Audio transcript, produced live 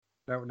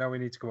Now we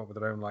need to come up with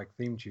our own like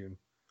theme tune,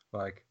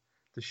 like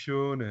the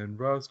Sean and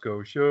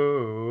Roscoe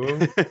Show.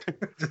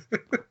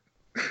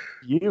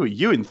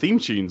 You in theme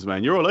tunes,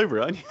 man. You're all over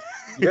it, aren't you?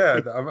 Yeah,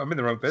 I'm in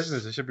the wrong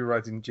business. I should be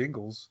writing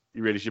jingles.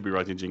 You really should be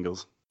writing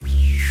jingles.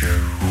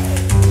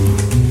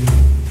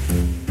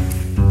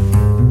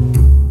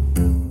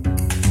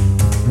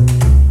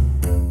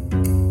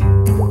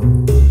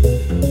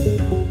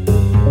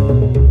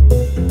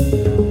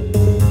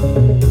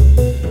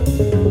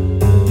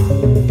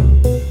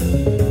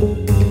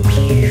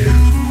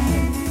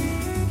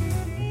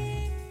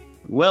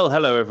 Well,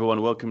 hello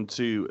everyone. Welcome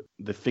to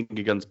the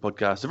Finger Guns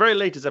podcast, the very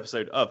latest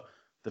episode of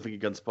the Finger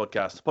Guns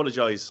podcast.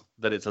 Apologise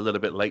that it's a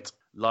little bit late.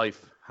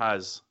 Life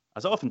has,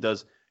 as it often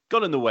does,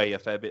 got in the way a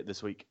fair bit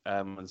this week,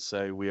 and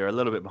so we are a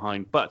little bit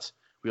behind, but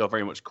we are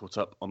very much caught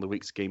up on the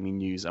week's gaming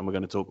news, and we're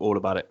going to talk all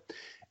about it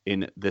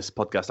in this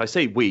podcast. I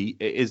say we,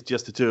 it is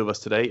just the two of us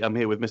today. I'm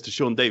here with Mr.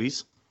 Sean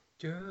Davies.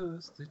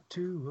 Just the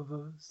two of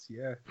us,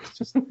 yeah. It's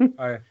just,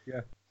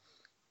 yeah.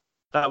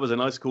 That was a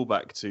nice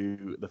callback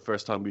to the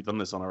first time we've done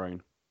this on our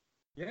own.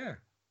 Yeah.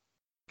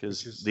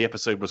 Because the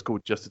episode was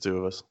called Just the Two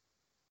of Us.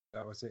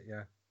 That was it,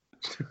 yeah.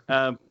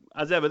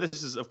 As ever,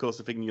 this is, of course,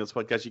 the Finger Guns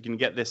podcast. You can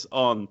get this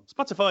on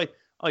Spotify,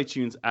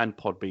 iTunes, and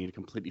Podbean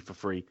completely for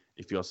free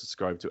if you are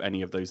subscribed to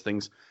any of those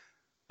things.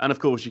 And, of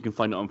course, you can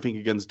find it on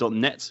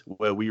fingerguns.net,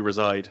 where we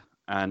reside,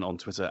 and on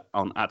Twitter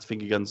on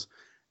 @fingerguns,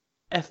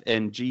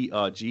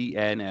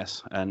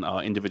 FNGRGNS, and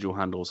our individual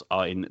handles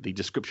are in the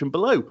description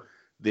below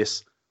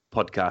this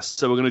podcast.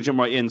 So we're going to jump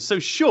right in. So,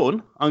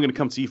 Sean, I'm going to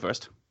come to you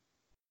first.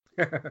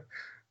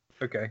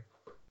 Okay.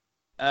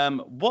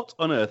 What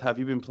on earth have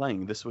you been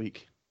playing this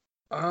week?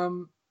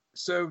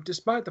 So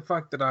despite the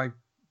fact that I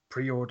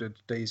pre-ordered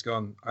Days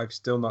Gone, I've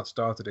still not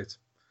started it.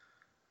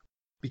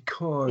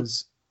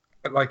 Because,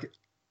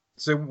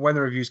 so when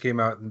the reviews came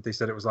out and they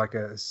said it was like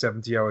a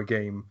 70-hour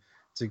game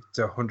to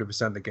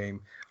 100% the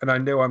game, and I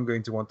know I'm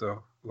going to want to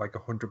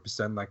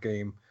 100% that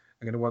game.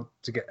 I'm going to want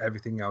to get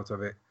everything out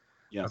of it.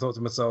 Yeah. I thought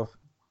to myself,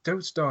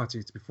 don't start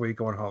it before you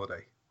go on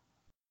holiday.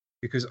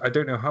 Because I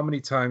don't know how many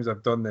times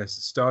I've done this,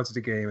 started a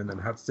game and then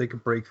had to take a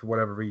break for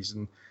whatever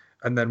reason.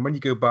 And then when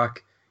you go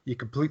back, you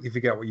completely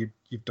forget what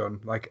you've done.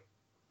 Like,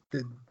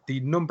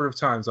 the number of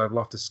times I've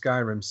lost a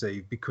Skyrim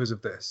save because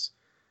of this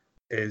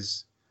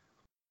is,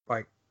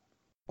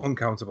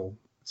 uncountable.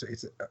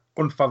 It's an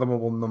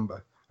unfathomable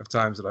number of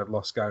times that I've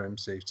lost Skyrim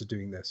saves to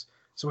doing this.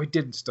 So I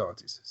didn't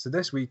start it. So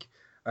this week,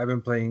 I've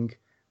been playing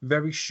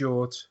very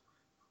short,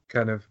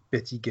 kind of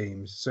bitty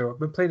games. So I've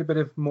been playing a bit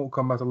of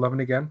Mortal Kombat 11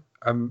 again.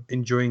 I'm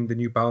enjoying the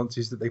new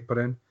balances that they put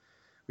in,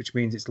 which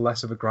means it's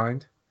less of a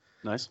grind.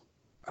 Nice.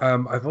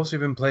 I've also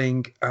been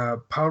playing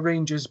Power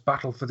Rangers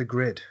Battle for the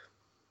Grid.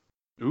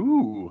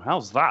 Ooh,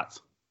 how's that?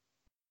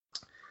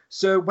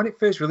 So when it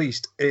first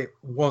released, it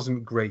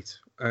wasn't great.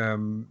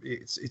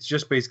 It's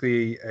just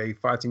basically a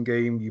fighting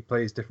game. You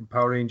play as different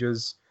Power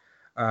Rangers.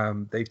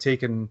 They've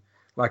taken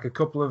a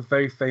couple of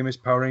very famous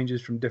Power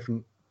Rangers from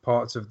different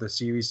parts of the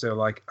series.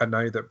 So I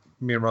know that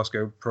me and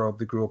Roscoe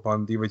probably grew up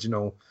on the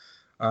original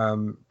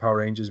Power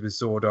Rangers with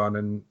Zordon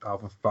and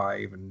Alpha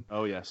 5 and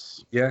oh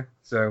yes, yeah.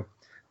 So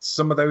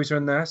some of those are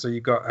in there. So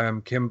you've got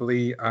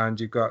Kimberly and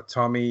you've got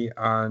Tommy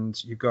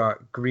and you've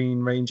got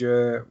Green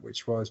Ranger,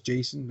 which was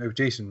Jason. No,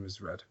 Jason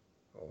was red,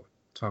 or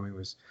Tommy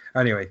was.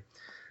 Anyway,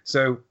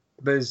 so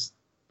there's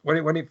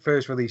when it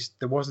first released,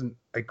 there wasn't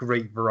a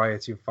great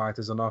variety of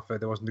fighters on offer.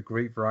 There wasn't a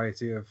great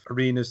variety of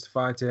arenas to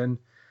fight in,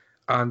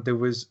 and there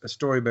was a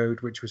story mode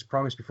which was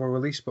promised before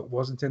release but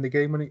wasn't in the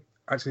game when it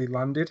actually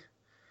landed.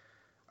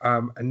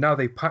 And now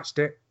they patched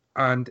it,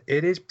 and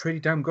it is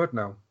pretty damn good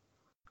now.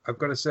 I've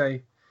got to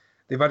say,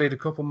 they've added a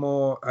couple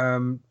more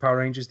Power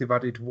Rangers. They've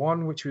added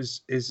one which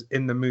is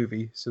in the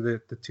movie, so the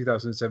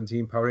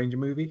 2017 Power Ranger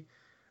movie,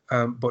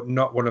 but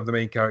not one of the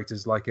main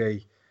characters, like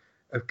a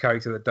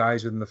character that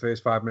dies within the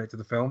first 5 minutes of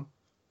the film,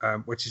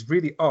 which is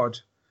really odd,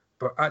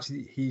 but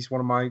actually he's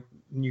one of my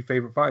new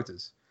favorite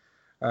fighters.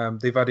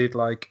 They've added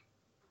a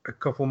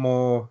couple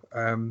more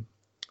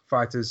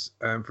fighters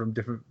from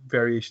different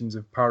variations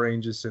of Power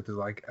Rangers, so there's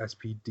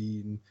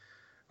SPD,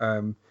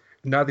 and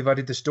now they've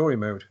added the story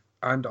mode,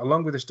 and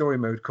along with the story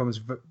mode comes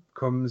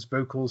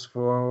vocals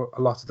for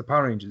a lot of the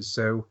Power Rangers.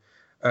 So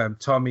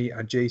Tommy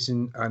and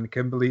Jason and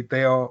Kimberly,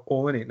 they are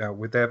all in it now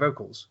with their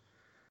vocals,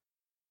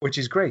 which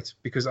is great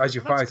because as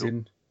you're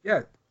fighting,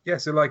 cool. yeah.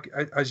 So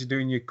as you're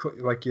doing your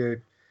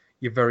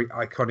very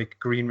iconic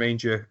Green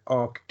Ranger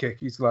arc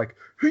kick, he's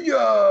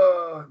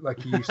 "Hoo-yah!"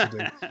 like he used to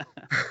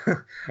do.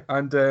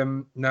 And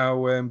now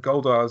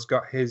Goldar's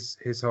got his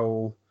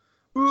whole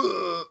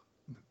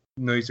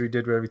noise he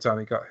did every time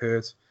he got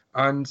hurt.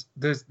 And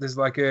there's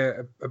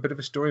a bit of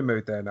a story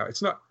mode there now.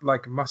 It's not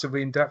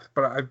massively in depth,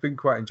 but I've been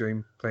quite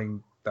enjoying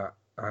playing that.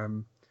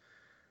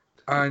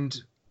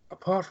 And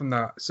apart from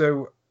that,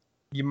 so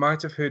you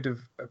might have heard of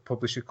a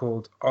publisher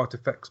called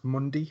Artifex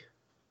Mundi.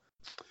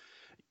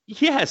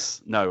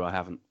 Yes. No, I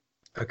haven't.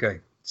 Okay.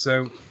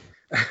 So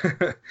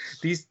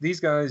these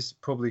guys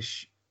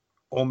publish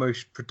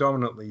almost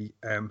predominantly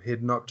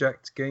hidden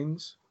object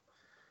games.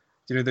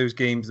 you know those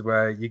games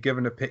where you're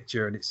given a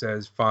picture and it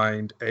says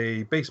find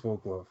a baseball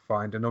glove,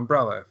 find an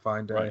umbrella,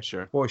 find a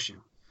horseshoe.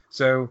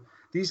 So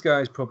these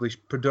guys publish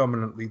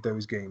predominantly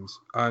those games.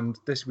 And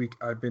this week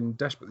I've been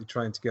desperately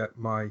trying to get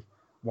my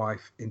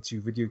wife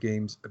into video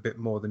games a bit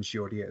more than she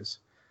already is.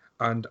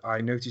 And I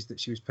noticed that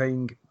she was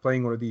playing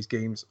one of these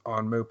games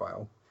on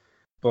mobile,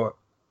 but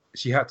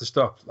she had to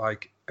stop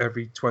like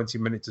every 20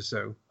 minutes or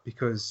so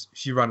because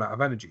she ran out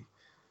of energy.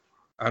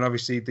 And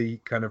obviously the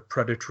kind of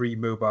predatory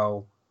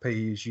mobile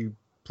pay as you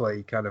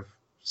play kind of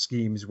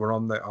schemes were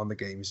on the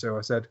game. So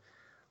I said,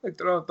 like,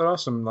 there are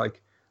some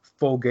like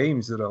full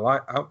games that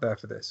are out there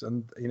for this.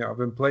 And you know, I've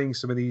been playing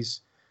some of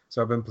these.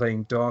 So I've been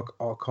playing Dark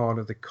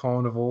Arcana the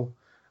Carnival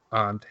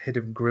and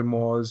Hidden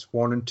Grimoires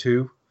 1 and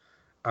 2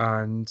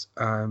 and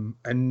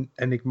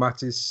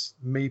Enigmatis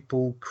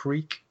Maple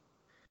Creek.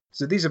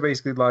 So these are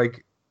basically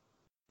like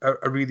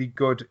a really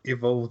good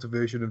evolved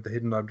version of the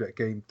hidden object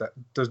game that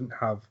doesn't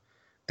have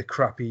the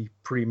crappy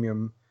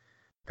premium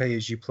pay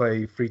as you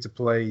play free to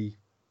play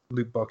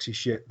loot boxy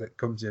shit that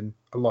comes in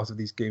a lot of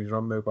these games are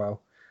on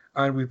mobile.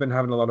 And we've been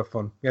having a lot of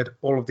fun. We had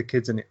all of the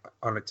kids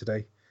on it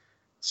today,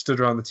 stood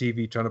around the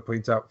TV trying to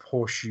point out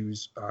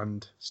horseshoes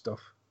and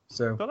stuff.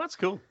 So that's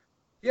cool.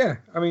 Yeah,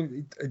 I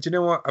mean, do you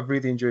know what? I've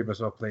really enjoyed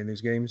myself playing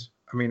these games.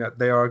 I mean,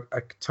 they are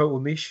a total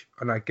niche,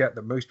 and I get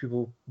that most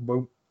people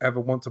won't ever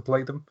want to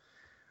play them.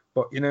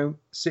 But, you know,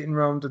 sitting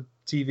around a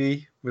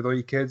TV with all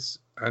your kids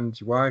and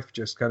your wife,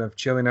 just kind of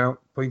chilling out,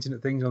 pointing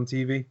at things on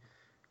TV,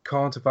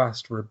 can't have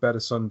asked for a better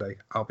Sunday,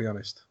 I'll be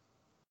honest.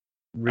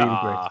 Really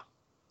great.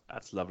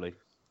 That's lovely.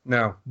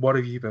 Now, what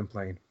have you been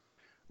playing?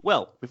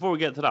 Well, before we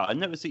get to that, I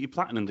noticed that you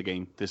platinumed the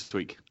game this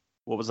week.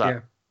 What was that? Yeah,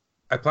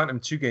 I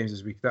platinumed 2 games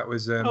this week. That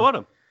was...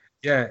 what?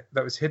 Yeah,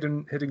 that was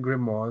Hidden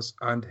Grimoires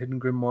and Hidden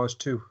Grimoires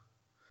 2.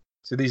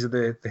 So these are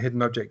the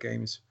hidden object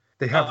games.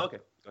 They have okay.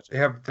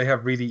 Gotcha. they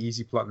have really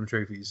easy platinum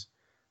trophies,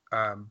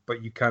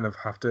 but you kind of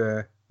have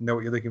to know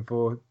what you're looking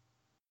for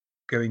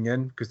going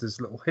in because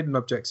there's little hidden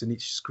objects in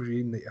each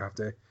screen that you have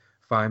to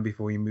find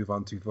before you move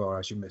on too far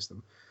as you miss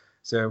them.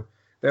 So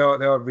they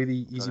are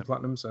really easy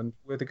platinums and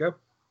where to go.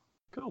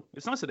 Cool.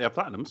 It's nice that they have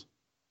platinums.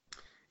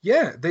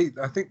 Yeah,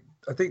 I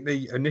think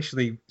they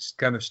initially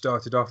kind of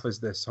started off as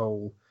this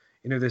whole,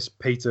 you know, this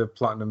pay to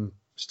platinum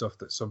stuff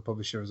that some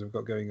publishers have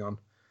got going on.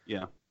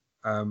 Yeah.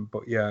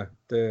 But yeah,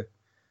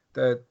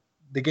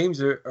 the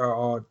games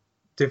are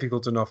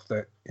difficult enough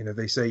that, you know,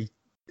 they say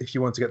if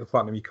you want to get the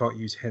platinum, you can't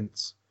use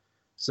hints.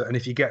 So, and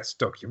if you get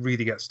stuck, you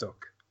really get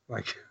stuck.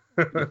 Like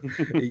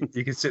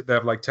you can sit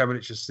there for like 10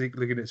 minutes just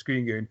looking at the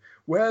screen going,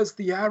 "Where's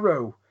the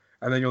arrow?"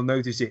 And then you'll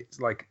notice it's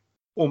like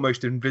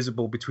almost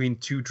invisible between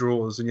 2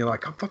 drawers, and you're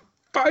like, "Oh, for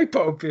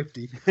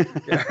 £5.50."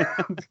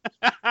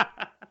 Yeah.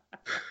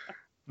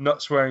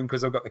 Not swearing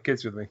because I've got the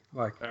kids with me.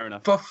 Like, fair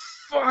enough. For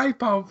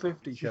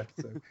 £5.50. Yeah,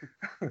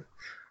 so.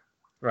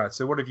 Right.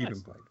 So what have you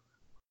been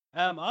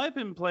playing? I've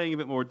been playing a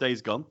bit more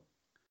Days Gone.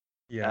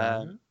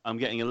 Yeah. I'm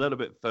getting a little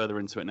bit further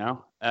into it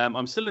now.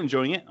 I'm still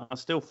enjoying it. I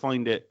still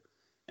find it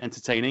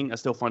entertaining. I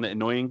still find it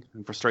annoying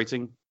and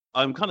frustrating.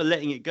 I'm kind of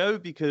letting it go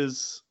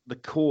because the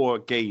core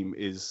game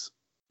is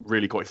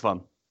really quite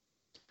fun.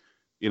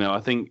 You know,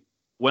 I think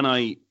when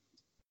I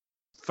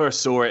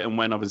first saw it and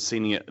when I was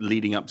seeing it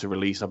leading up to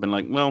release, I've been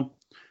like, well,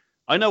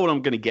 I know what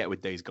I'm going to get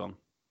with Days Gone.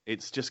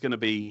 It's just going to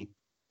be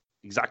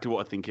exactly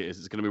what I think it is.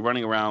 It's going to be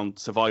running around,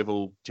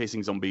 survival,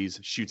 chasing zombies,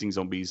 shooting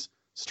zombies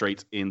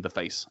straight in the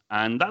face.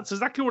 And that's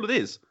exactly what it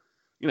is.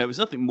 You know, it's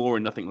nothing more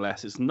and nothing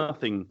less. It's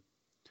nothing...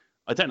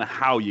 I don't know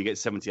how you get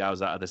 70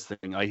 hours out of this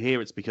thing. I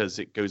hear it's because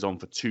it goes on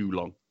for too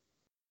long.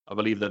 I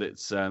believe that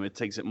it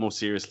takes it more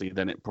seriously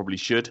than it probably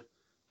should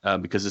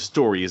because the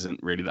story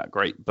isn't really that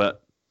great.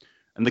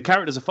 And the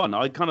characters are fun.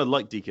 I kind of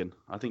like Deacon.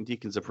 I think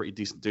Deacon's a pretty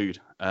decent dude.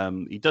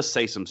 He does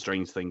say some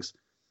strange things.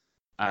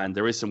 And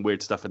there is some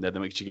weird stuff in there that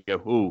makes you go,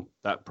 "Ooh,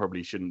 that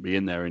probably shouldn't be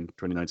in there in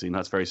 2019.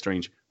 That's very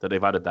strange that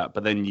they've added that."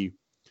 But then you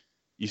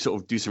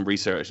sort of do some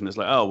research and it's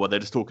like, oh, well, they're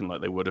just talking like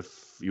they would if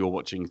you were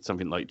watching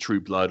something like True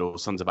Blood or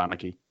Sons of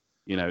Anarchy.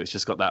 You know, it's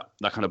just got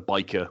that kind of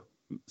biker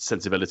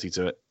sensibility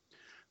to it.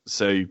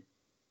 So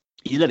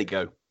you let it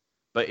go.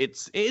 But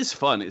it is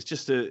fun. It's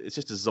just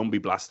a zombie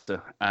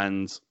blaster.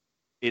 And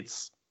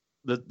it's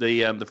the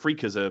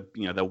freakers are,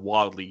 you know, they're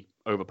wildly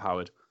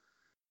overpowered.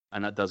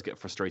 And that does get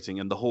frustrating.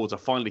 And the hordes, I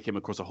finally came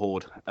across a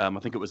horde. I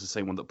think it was the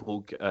same one that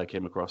Paul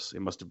came across.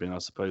 It must have been, I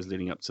suppose,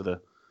 leading up to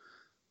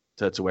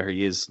to where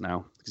he is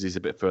now, because he's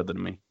a bit further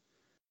than me.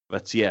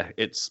 But yeah,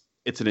 it's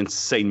an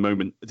insane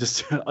moment.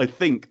 Just I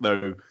think,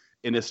 though,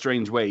 in a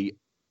strange way,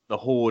 the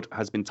horde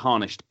has been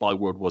tarnished by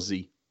World War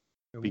Z.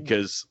 Ooh.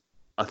 Because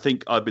I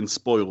think I've been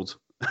spoiled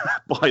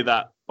by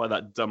that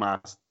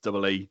dumbass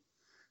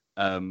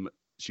AA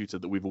shooter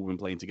that we've all been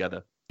playing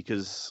together.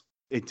 Because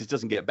it just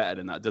doesn't get better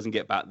than that. It doesn't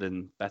get better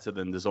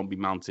than the zombie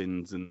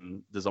mountains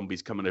and the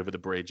zombies coming over the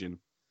bridge. And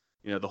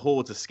you know, the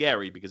hordes are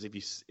scary because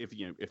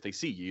if they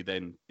see you,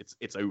 then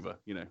it's over.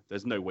 You know,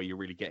 there's no way you're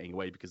really getting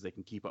away because they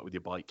can keep up with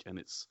your bike, and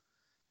it's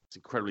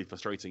incredibly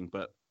frustrating.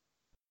 But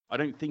I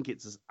don't think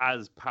it's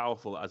as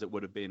powerful as it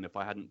would have been if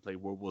I hadn't played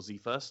World War Z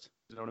first.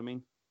 You know what I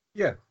mean?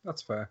 Yeah,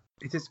 that's fair.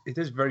 It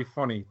is very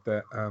funny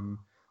that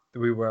that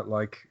we were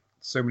like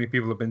so many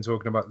people have been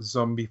talking about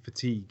zombie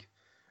fatigue,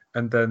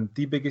 and then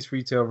the biggest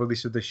retail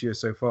release of this year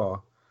so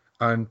far,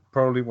 and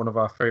probably one of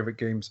our favorite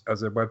games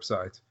as a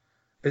website,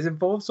 is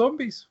involved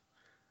zombies.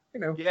 You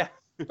know. Yeah.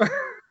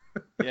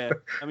 Yeah.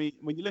 I mean,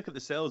 when you look at the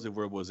sales of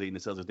World War Z and the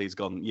sales of Days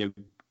Gone,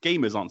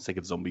 gamers aren't sick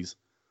of zombies.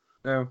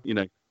 No.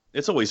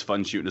 It's always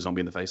fun shooting a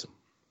zombie in the face.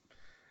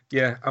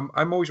 Yeah,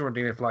 I'm always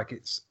wondering if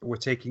like we're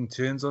taking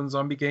turns on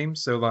zombie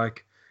games. So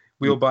like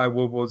we'll buy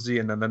World War Z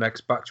and then the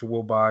next batch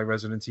will buy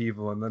Resident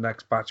Evil and the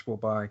next batch will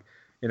buy,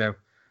 you know,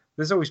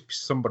 there's always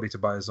somebody to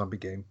buy a zombie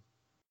game.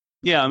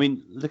 Yeah, I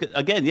mean, look at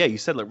again. Yeah, you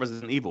said like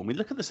Resident Evil. I mean,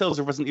 look at the sales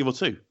of Resident Evil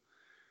 2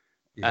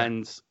 Yeah.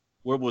 and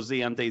World War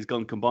Z and Days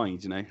Gone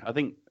combined. I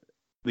think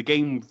the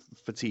game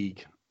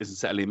fatigue isn't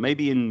settling.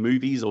 Maybe in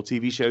movies or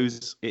TV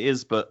shows it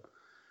is, but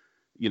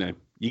you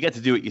get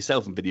to do it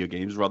yourself in video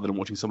games rather than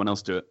watching someone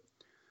else do it.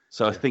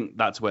 So I think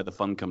that's where the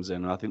fun comes in,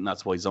 and I think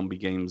that's why zombie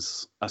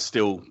games are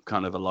still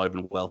kind of alive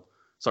and well.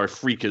 Sorry,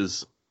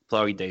 Freakers,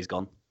 sorry, Days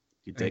Gone,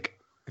 you dick.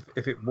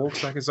 If it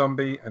walks like a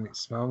zombie and it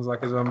smells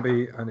like a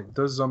zombie and it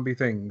does zombie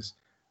things,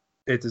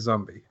 it's a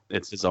zombie.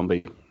 It's a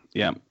zombie,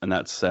 yeah, and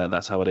that's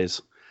how it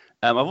is.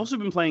 I've also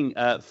been playing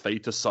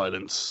Fate of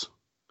Silence,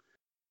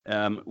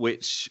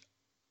 which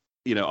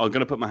I'm going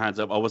to put my hands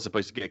up. I was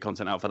supposed to get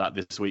content out for that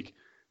this week.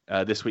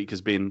 This week has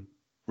been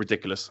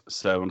ridiculous,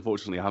 so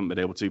unfortunately I haven't been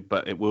able to,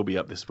 but it will be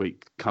up this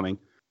week coming.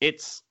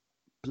 It's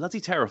bloody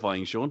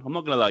terrifying, Sean. I'm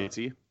not going to lie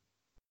to you.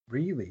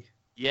 Really?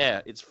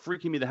 Yeah, it's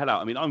freaking me the hell out.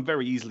 I mean, I'm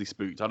very easily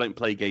spooked. I don't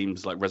play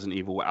games like Resident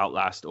Evil,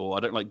 Outlast, or I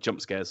don't like jump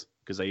scares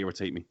because they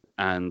irritate me.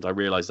 And I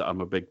realize that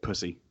I'm a big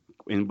pussy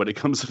when it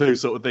comes to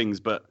those sort of things.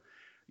 But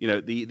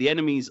the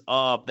enemies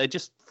they're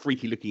just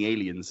freaky looking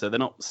aliens, so they're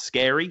not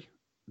scary.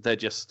 They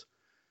just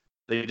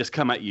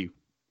come at you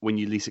when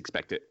you least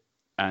expect it,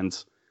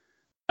 and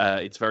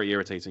it's very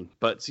irritating.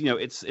 But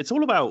it's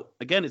all about,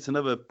 again, it's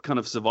another kind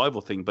of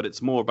survival thing, but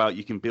it's more about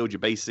you can build your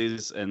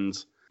bases, and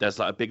there's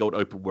like a big old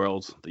open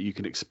world that you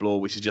can explore,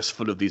 which is just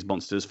full of these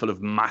monsters, full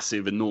of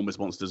massive, enormous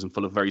monsters, and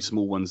full of very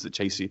small ones that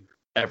chase you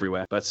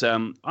everywhere. But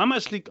I'm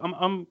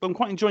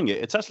quite enjoying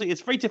it.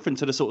 It's very different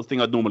to the sort of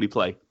thing I'd normally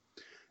play.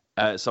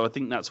 So I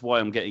think that's why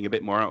I'm getting a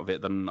bit more out of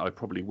it than I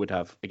probably would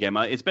have. Again,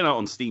 it's been out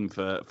on Steam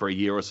for a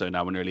year or so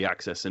now in early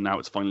access, and now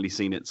it's finally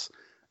seen its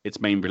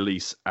main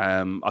release.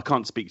 I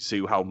can't speak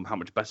to how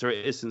much better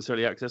it is since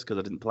early access because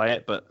I didn't play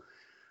it, but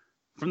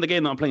from the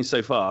game that I'm playing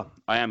so far,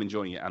 I am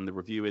enjoying it, and the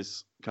review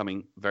is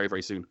coming very,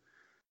 very soon.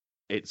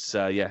 It's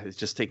it's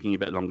just taking a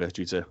bit longer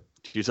due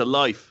to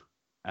life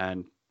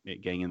and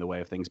it getting in the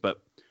way of things,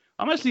 but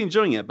I'm actually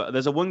enjoying it. But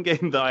there's one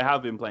game that I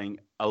have been playing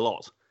a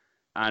lot,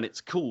 and it's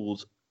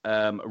called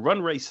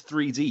Run Race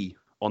 3D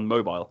on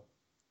mobile.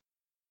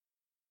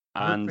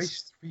 And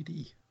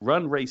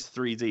Run Race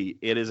 3D.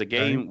 It is a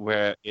game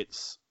where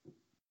it's,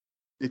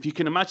 if you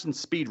can imagine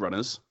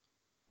speedrunners,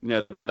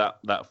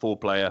 that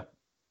 4-player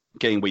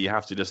game where you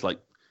have to just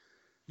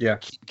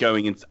keep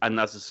going, and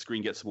as the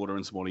screen gets smaller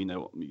and smaller, you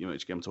know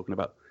which game I'm talking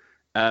about.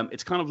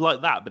 It's kind of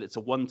like that, but it's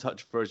a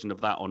one-touch version of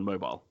that on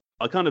mobile.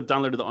 I kind of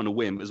downloaded it on a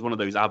whim. It was one of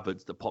those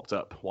adverts that popped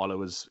up while I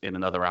was in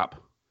another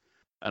app,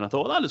 and I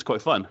thought, well, that looks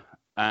quite fun.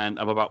 And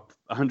I'm about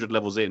 100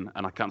 levels in,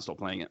 and I can't stop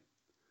playing it.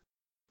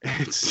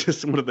 It's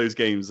just one of those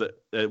games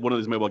one of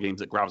those mobile games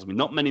that grabs me.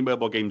 Not many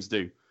mobile games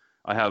do.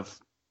 I have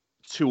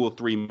 2 or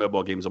 3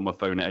 mobile games on my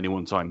phone at any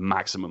one time,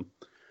 maximum.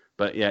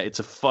 But yeah, it's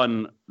a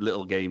fun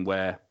little game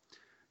where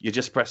you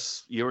just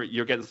you're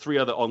against 3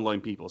 other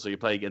online people, so you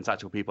play against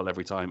actual people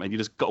every time, and you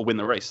just got to win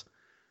the race.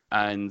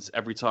 And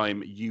every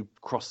time you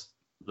cross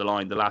the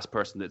line, the last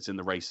person that's in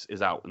the race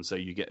is out, and so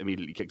you get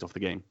immediately kicked off the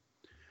game.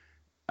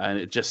 And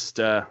it just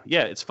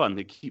it's fun.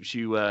 It keeps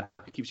you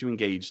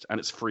engaged, and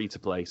it's free to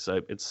play,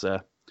 so it's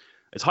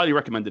highly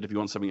recommended if you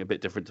want something a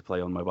bit different to play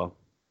on mobile.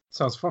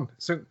 Sounds fun.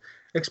 So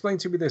explain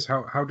to me this: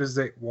 how does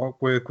it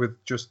work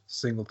with just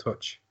single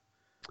touch?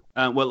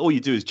 Well, all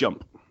you do is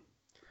jump.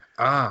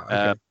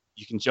 Okay.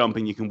 You can jump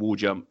and you can wall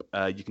jump.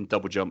 You can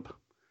double jump.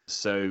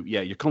 So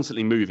yeah, you're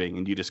constantly moving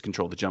and you just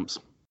control the jumps.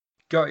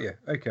 Got you.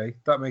 Okay,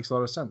 that makes a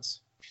lot of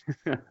sense.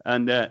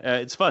 And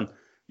it's fun.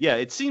 Yeah,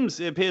 it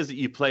appears that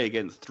you play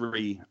against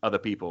 3 other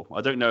people.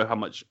 I don't know how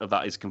much of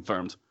that is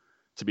confirmed,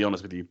 to be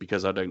honest with you,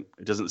 because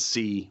it doesn't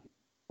see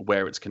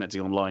where it's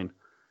connecting online.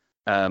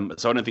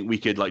 So I don't think we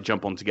could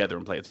jump on together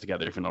and play it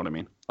together, if you know what I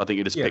mean. I think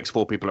it just picks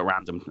 4 people at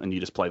random and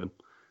you just play them.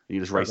 And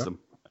you just race them.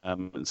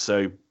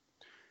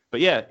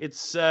 But yeah,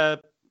 it's a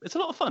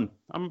lot of fun.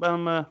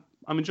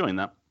 I'm enjoying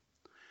that.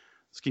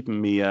 It's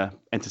keeping me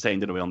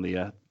entertained in a way on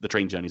the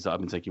train journeys that I've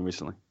been taking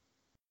recently.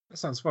 That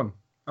sounds fun.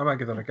 I might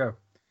give that a go.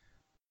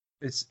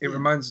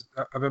 Reminds.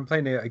 I've been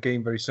playing a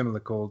game very similar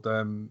called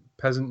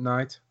Peasant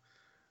Night,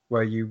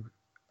 where you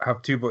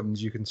have 2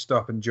 buttons. You can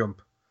stop and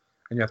jump,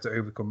 and you have to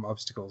overcome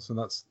obstacles, and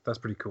that's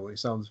pretty cool. It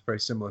sounds very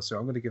similar, so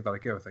I'm going to give that a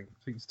go. I think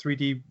it's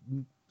 3D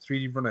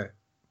runner.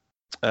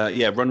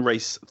 Run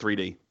Race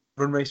 3D.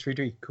 Run Race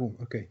 3D. Cool.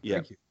 Okay. Yeah.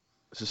 Thank you.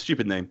 It's a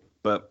stupid name,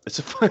 but it's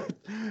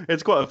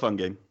quite a fun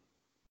game.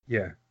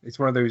 Yeah, it's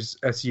one of those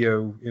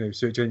SEO,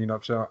 search engine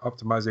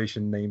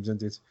optimization names,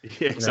 isn't it?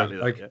 Yeah, exactly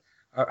that. Like,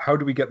 Yeah. how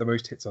do we get the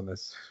most hits on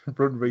this?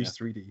 Run Yeah. Race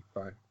 3D,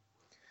 fine.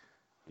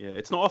 Yeah,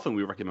 it's not often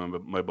we recommend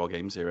mobile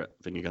games here at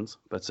Finger Guns,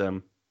 but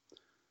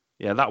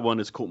yeah, that one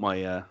has caught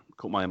my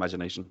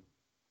imagination.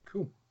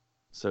 Cool.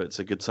 So it's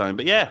a good time.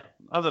 But yeah,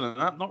 other than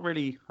that, not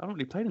really. I haven't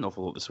really played an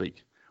awful lot this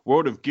week.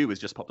 World of Goo has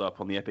just popped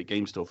up on the Epic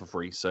Game Store for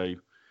free, so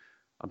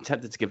I'm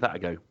tempted to give that a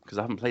go because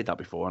I haven't played that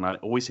before, and I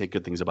always hear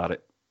good things about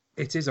it.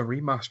 It is a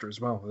remaster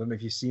as well. I don't know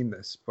if you've seen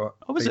this, but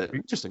Oh, is it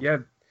interesting? Yeah,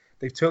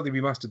 they've totally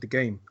remastered the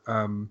game.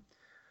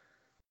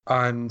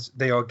 And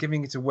they are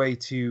giving it away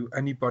to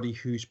anybody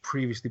who's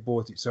previously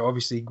bought it. So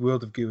obviously,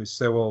 World of Goo is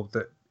so old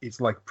that it's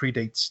like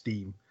predates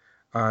Steam,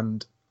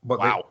 and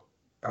Wow.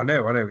 I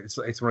know,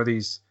 it's one of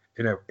these.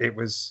 It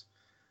was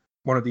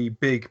one of the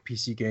big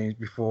PC games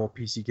before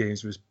PC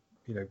games was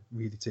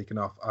really taken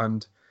off,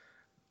 and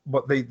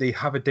they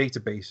have a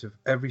database of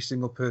every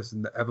single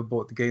person that ever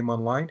bought the game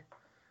online,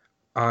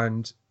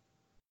 and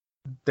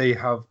they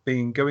have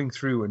been going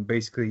through and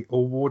basically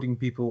awarding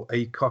people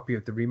a copy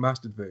of the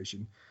remastered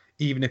version,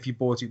 even if you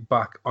bought it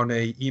back on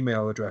a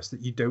email address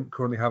that you don't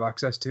currently have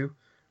access to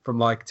from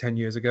like 10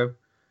 years ago,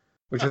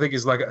 which I think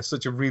is like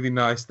such a really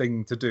nice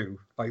thing to do.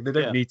 Like they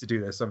don't need to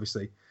do this,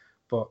 obviously,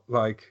 but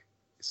like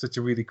it's such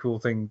a really cool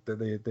thing that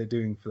they're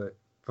doing for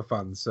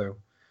fans. So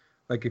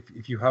like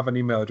if you have an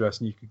email address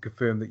and you can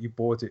confirm that you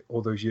bought it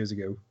all those years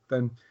ago,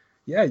 then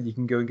yeah, you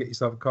can go and get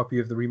yourself a copy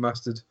of the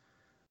remastered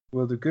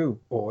World of Goo,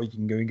 or you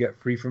can go and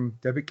get free from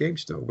the Epic Game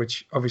Store,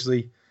 which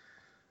obviously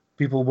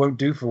people won't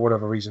do for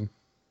whatever reason.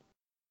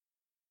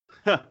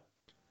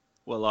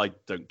 Well, I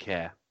don't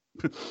care.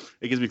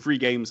 It gives me free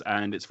games,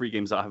 and it's free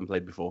games that I haven't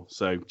played before.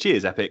 So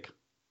cheers, Epic.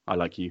 I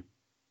like you.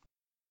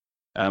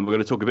 We're going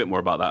to talk a bit more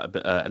about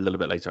that a little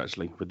bit later,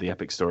 actually, with the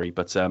Epic story.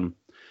 But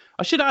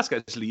I should ask,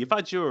 actually, you've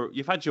had your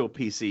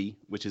PC,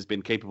 which has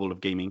been capable of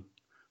gaming,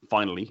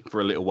 finally,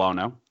 for a little while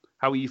now.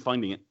 How are you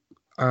finding it?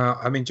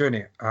 I'm enjoying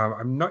it.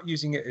 I'm not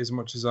using it as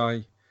much as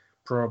I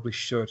probably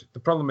should. The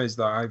problem is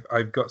that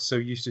I've got so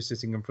used to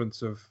sitting in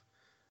front of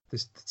the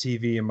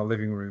TV in my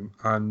living room,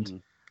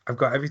 and I've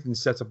got everything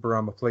set up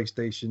around my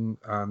PlayStation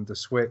and the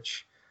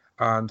Switch,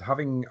 and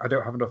I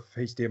don't have enough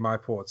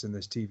HDMI ports in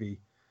this TV,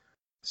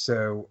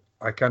 so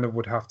I kind of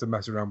would have to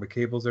mess around with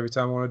cables every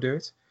time I want to do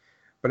it.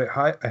 But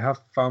I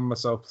have found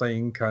myself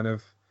playing kind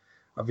of.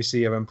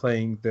 Obviously, I've been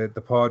playing the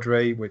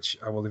Padre, which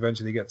I will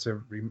eventually get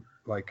to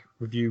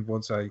review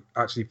once I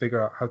actually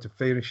figure out how to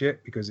finish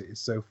it, because it is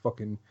so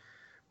fucking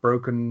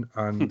broken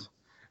and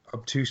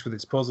obtuse with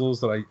its puzzles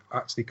that I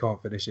actually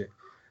can't finish it.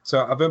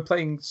 So I've been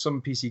playing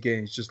some PC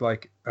games just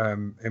like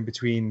in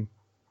between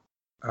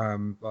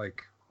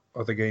like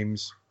other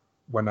games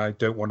when I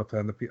don't want to play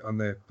on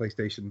the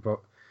PlayStation. But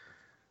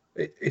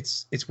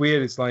it's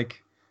weird. It's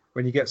like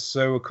when you get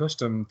so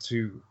accustomed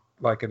to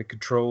like a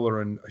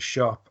controller and a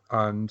shop,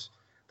 and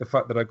the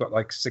fact that I've got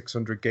like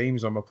 600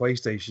 games on my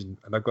PlayStation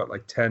and I've got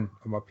like 10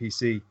 on my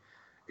PC,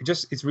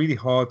 it's really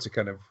hard to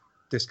kind of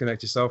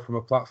disconnect yourself from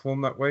a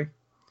platform that way.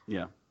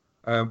 Yeah.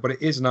 But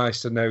it is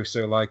nice to know.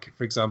 So like,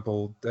 for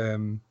example, I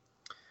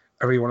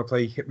really want to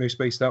play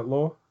Hypnospace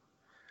Outlaw,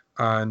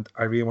 and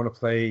I really want to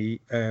play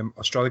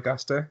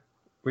Astrologaster,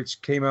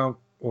 which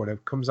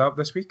comes out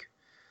this week.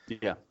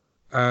 Yeah.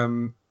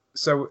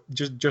 So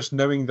just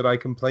knowing that I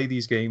can play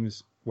these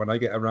games when I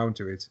get around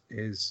to it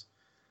is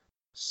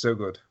so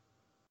good.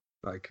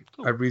 Like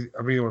cool. I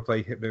really want to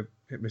play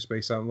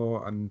Hypnospace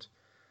Outlaw,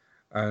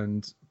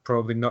 and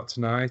probably not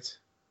tonight.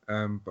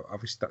 But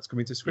obviously that's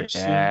coming to Switch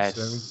soon.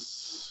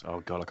 So.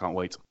 Oh god, I can't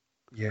wait.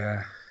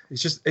 Yeah,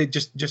 it's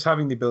just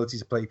having the ability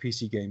to play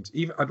PC games.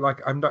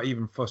 I'm not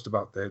even fussed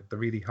about the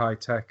really high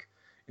tech,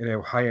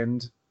 high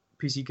end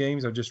PC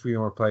games. I just really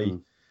want to play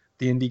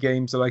the indie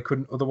games that I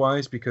couldn't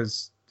otherwise,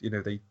 because they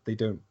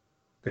don't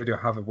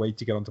have a way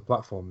to get onto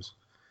platforms.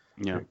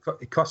 Yeah,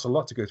 it costs a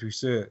lot to go through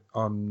cert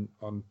on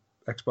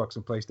Xbox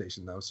and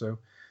PlayStation now, so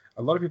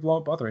a lot of people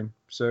aren't bothering.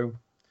 So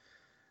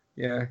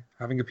yeah,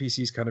 having a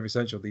PC is kind of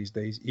essential these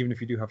days, even if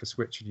you do have a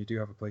Switch and you do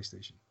have a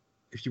PlayStation.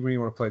 If you really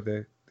want to play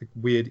the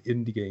weird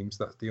indie games,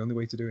 that's the only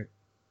way to do it.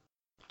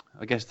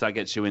 I guess that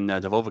gets you in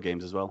Devolver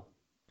games as well.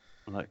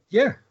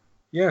 Yeah.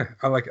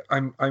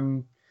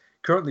 I'm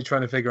currently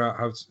trying to figure out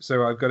how to,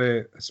 so I've got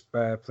a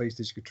spare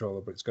PlayStation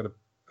controller, but it's got a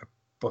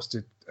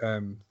busted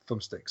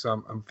thumbstick,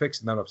 so I'm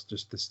fixing that up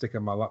just to stick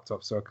on my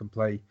laptop so I can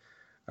play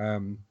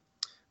what's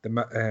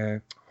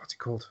it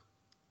called,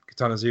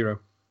 Katana Zero.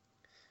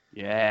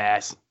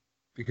 Yes,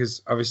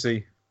 because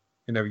obviously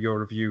your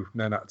review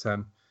 9 out of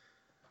 10,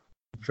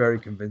 very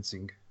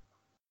convincing.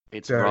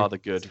 It's rather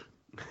good.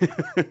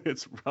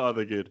 It's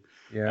rather good.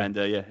 Yeah. And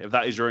if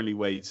that is your only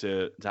way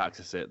to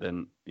access it,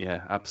 then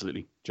yeah,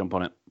 absolutely jump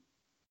on it.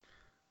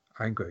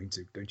 I'm going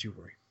to, don't you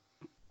worry.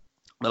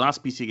 The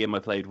last PC game I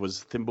played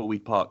was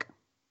Thimbleweed Park.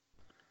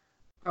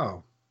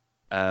 Oh.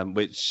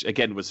 Which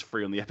again was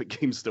free on the Epic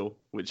Game Store,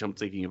 which I'm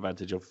taking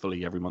advantage of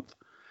fully every month.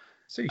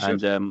 So you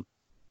should. And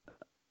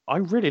I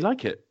really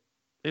like it.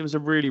 It was a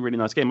really, really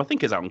nice game. I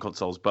think it's out on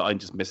consoles, but I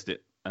just missed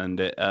it. And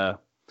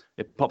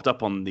it popped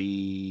up on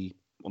the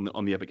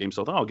Epic Games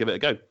Store. I thought, I'll give it a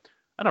go,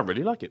 and I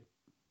really like it.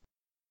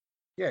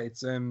 Yeah,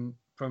 it's from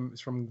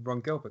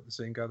Ron Gilbert, the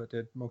same guy that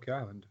did Monkey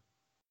Island.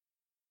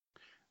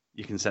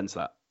 You can sense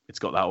that it's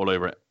got that all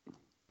over it.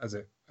 Has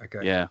it? Okay.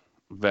 Yeah,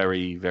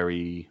 very,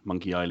 very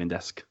Monkey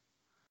Island-esque.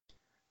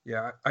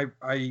 Yeah,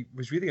 I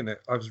was reading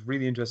it. I was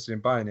really interested in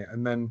buying it,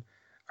 and then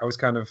I was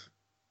kind of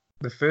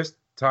the first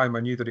time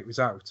I knew that it was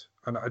out,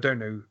 and I don't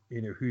know,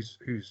 whose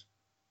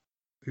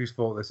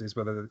fault this is,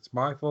 whether it's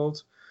my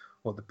fault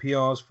or the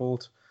PR's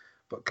fault,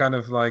 but kind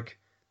of like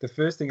the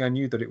first thing I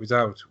knew that it was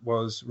out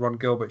was Ron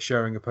Gilbert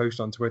sharing a post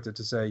on Twitter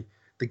to say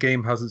the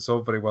game hasn't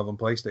sold very well on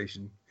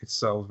PlayStation. It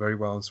sells very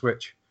well on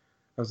Switch.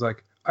 I was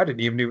like, I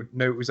didn't even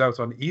know it was out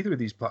on either of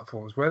these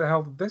platforms. Where the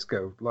hell did this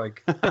go?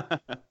 Like,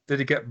 did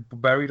it get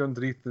buried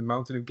underneath the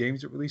mountain of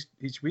games it released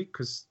each week?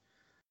 Because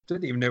I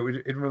didn't even know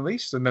it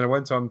released. And then I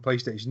went on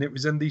PlayStation. It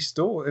was in the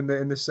store in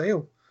the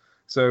sale,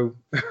 so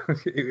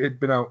it'd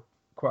been out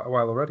quite a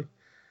while already.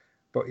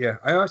 But yeah,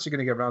 I'm actually going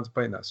to get around to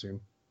playing that soon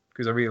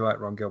because I really like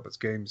Ron Gilbert's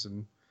games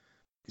and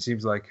it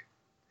seems like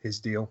his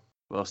deal.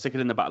 Well, stick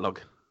it in the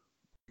backlog.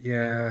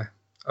 Yeah,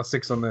 I'll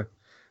stick on the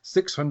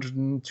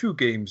 602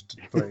 games to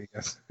play,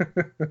 yes.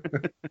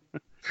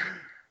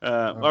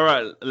 All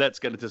right, let's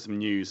get into some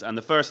news. And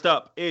the first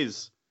up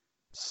is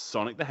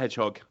Sonic the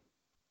Hedgehog.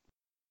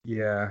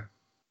 Yeah.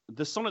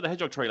 The Sonic the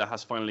Hedgehog trailer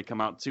has finally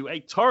come out to a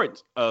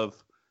torrent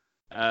of,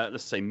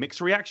 let's say,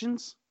 mixed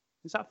reactions.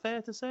 Is that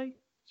fair to say?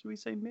 Should we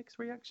say mixed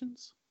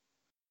reactions?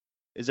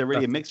 Is there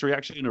really a mixed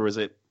reaction, or is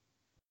it?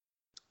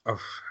 Oh,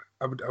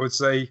 I would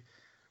say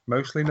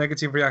mostly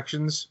negative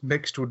reactions.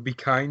 Mixed would be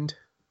kind.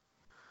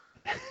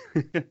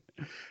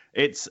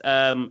 It's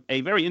a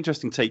very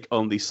interesting take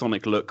on the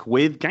Sonic look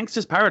with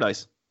Gangster's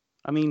Paradise.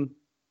 I mean,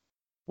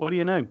 what do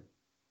you know?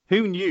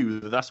 Who knew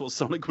that that's what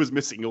Sonic was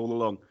missing all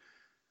along?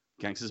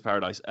 Gangster's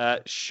Paradise.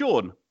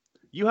 Sean,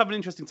 you have an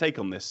interesting take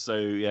on this. So,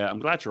 yeah, I'm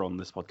glad you're on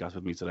this podcast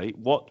with me today.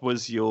 What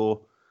was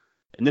your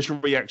initial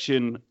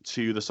reaction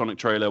to the Sonic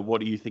trailer?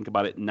 What do you think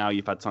about it now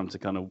you've had time to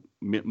kind of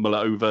mull it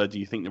over? Do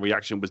you think the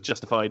reaction was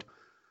justified?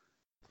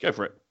 Go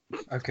for it.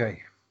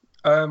 Okay.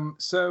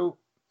 So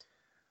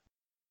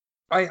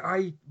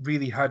I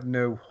really had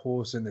no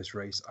horse in this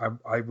race. I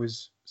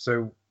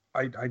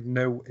had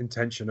no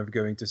intention of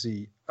going to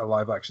see a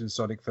live action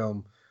Sonic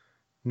film,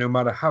 no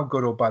matter how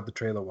good or bad the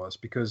trailer was,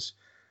 because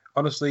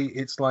honestly,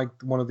 it's like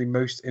one of the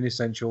most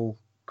inessential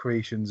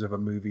creations of a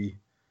movie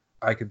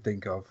I could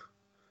think of.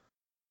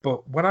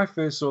 But when I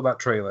first saw that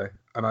trailer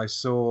and I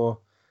saw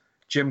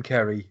Jim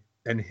Carrey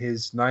in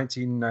his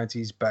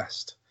 1990s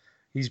best,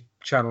 he's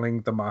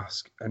channeling The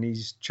Mask and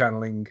he's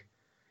channeling,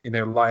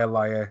 Liar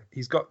Liar.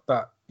 He's got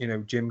that,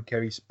 Jim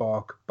Carrey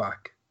spark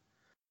back.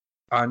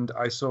 And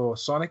I saw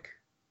Sonic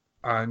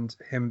and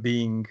him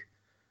being,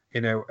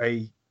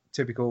 a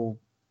typical,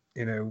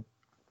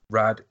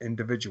 rad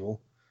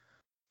individual.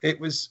 It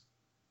was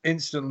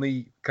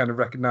instantly kind of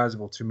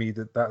recognizable to me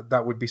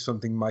that would be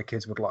something my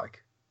kids would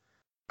like.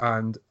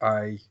 And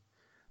I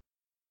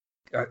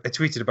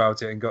tweeted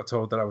about it and got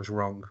told that I was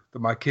wrong, that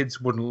my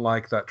kids wouldn't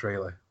like that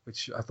trailer,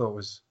 which I thought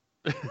was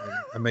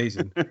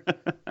amazing.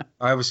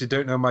 I obviously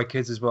don't know my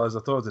kids as well as I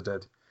thought I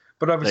did.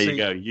 But obviously,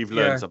 there you go. You've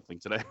learned something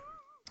today.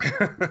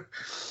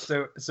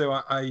 So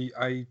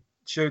I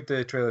showed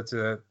the trailer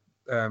to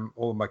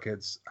all of my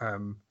kids.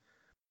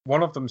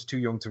 One of them's too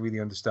young to really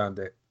understand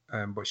it,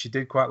 but she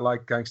did quite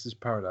like Gangster's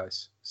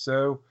Paradise.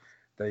 So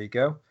there you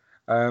go.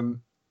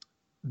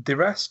 The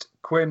rest,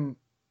 Quinn,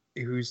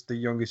 who's the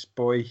youngest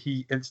boy,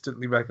 he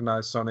instantly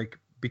recognized Sonic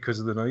because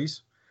of the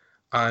noise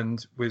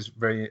and was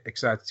very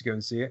excited to go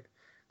and see it.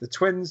 The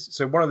twins,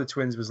 so one of the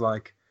twins was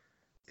like,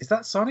 "Is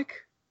that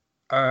Sonic?"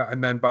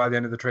 And then by the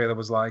end of the trailer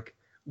was like,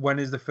 "When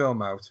is the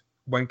film out?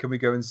 When can we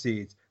go and see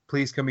it?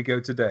 Please, can we go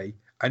today?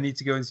 I need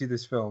to go and see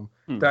this film.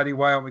 Daddy,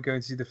 why aren't we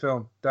going to see the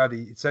film?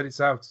 Daddy, it said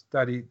it's out.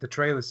 Daddy, the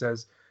trailer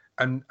says,"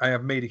 and I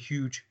have made a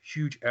huge,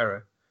 huge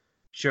error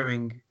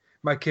showing.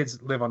 My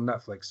kids live on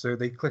Netflix, so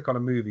they click on a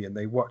movie and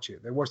they watch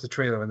it. They watch the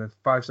trailer, and then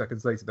 5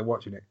 seconds later, they're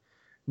watching it.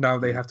 Now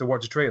they have to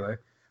watch a trailer,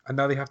 and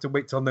now they have to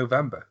wait till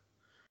November.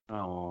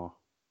 Oh,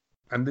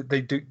 and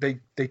they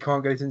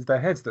can't get it into their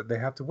heads that they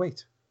have to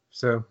wait.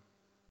 So,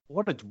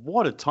 what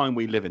a time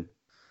we live in,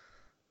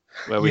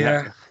 where we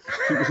have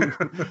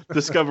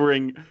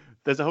discovering.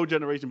 There's a whole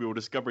generation of people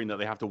discovering that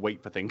they have to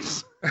wait for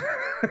things.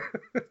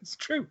 It's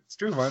true,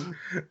 man.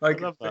 Like,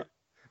 I love that.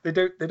 They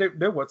don't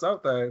know what's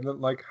out there,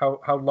 like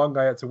how long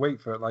I had to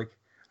wait for it. Like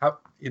how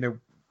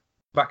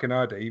back in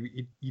our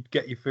day, you'd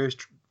get your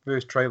first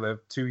trailer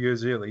 2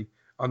 years early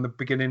on the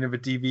beginning of a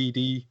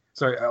DVD,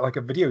 like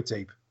a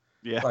videotape.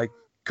 Yeah. Like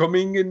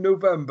coming in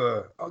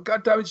November. Oh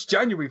goddamn, it's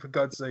January for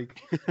God's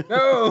sake.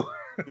 No,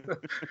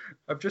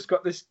 I've just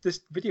got this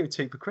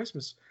videotape for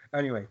Christmas.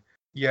 Anyway,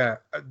 yeah,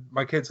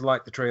 my kids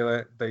liked the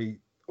trailer. They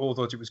all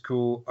thought it was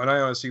cool, and I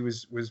honestly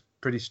was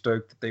pretty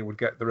stoked that they would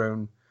get their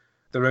own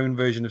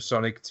version of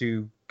Sonic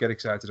to get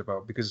excited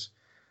about, because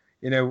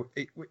it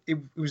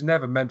was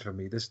never meant for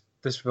me. This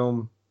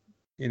film,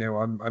 I'm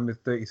a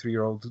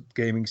 33-year-old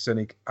gaming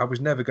cynic. I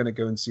was never going to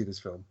go and see this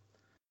film.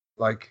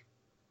 Like,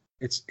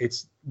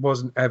 it's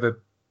wasn't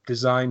ever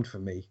designed for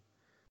me,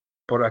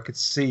 but I could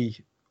see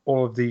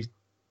all of the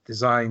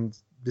design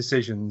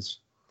decisions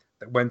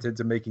that went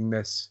into making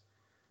this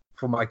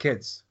for my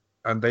kids,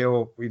 and they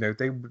all,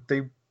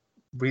 they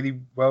really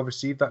well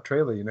received that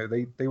trailer.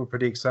 They were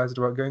pretty excited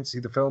about going to see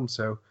the film.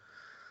 So,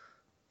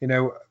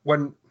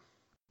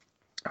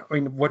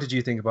 what did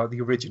you think about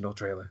the original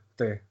trailer?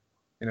 The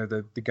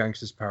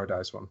Gangster's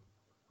Paradise one.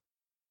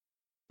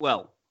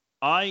 Well,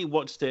 I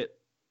watched it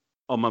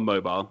on my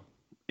mobile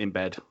in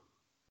bed,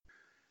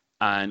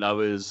 and I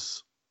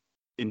was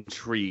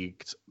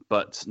intrigued,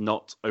 but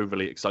not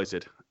overly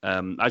excited.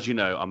 As you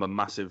know, I'm a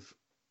massive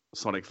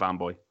Sonic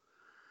fanboy.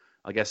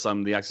 I guess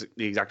I'm the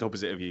exact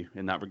opposite of you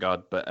in that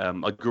regard. But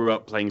I grew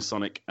up playing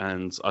Sonic,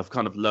 and I've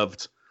kind of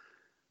loved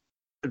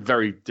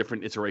very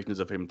different iterations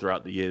of him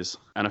throughout the years.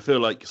 And I feel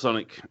like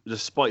Sonic,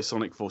 despite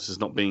Sonic Forces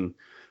not being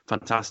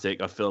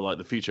fantastic, I feel like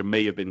the future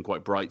may have been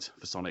quite bright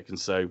for Sonic. And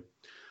so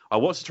I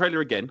watched the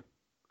trailer again,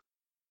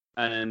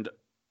 and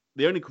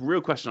the only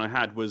real question I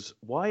had was,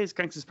 why is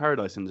Gangster's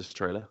Paradise in this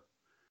trailer?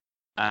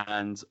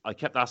 And I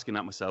kept asking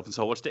that myself, and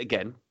so I watched it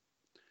again.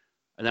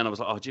 And then I was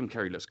like, oh, Jim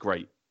Carrey looks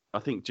great. I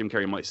think Jim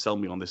Carrey might sell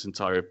me on this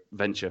entire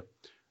venture.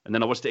 And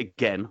then I watched it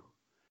again,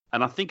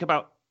 and I think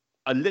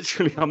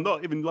I'm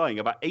not even lying,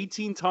 about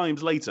 18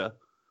 times later,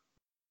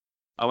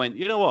 I went,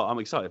 you know what? I'm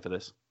excited for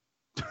this.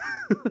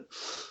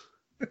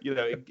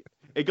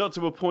 It got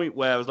to a point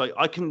where I was like,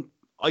 I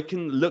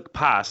can look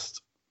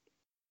past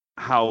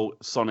how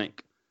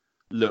Sonic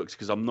looked,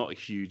 because I'm not a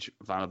huge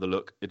fan of the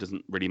look. It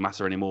doesn't really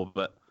matter anymore,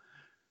 but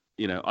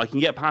I can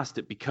get past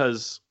it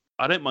because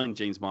I don't mind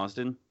James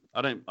Marsden.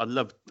 I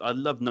love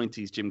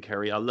 90s Jim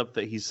Carrey. I love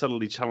that he's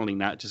suddenly channeling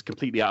that just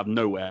completely out of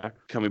nowhere,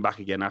 coming back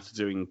again after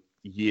doing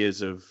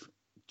years of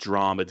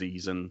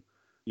dramedies and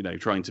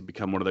trying to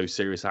become one of those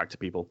serious actor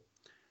people.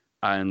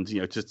 And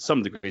to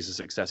some degrees of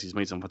success, he's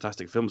made some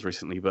fantastic films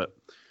recently, but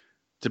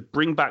to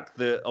bring back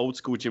the old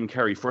school Jim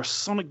Carrey for a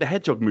Sonic the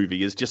Hedgehog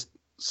movie is just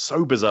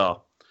so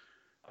bizarre.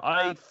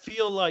 I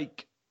feel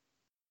like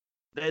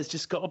there's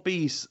just got to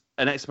be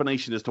an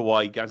explanation as to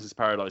why Gangster's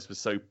Paradise was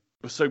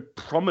so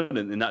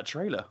prominent in that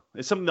trailer.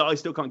 It's something that I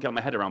still can't get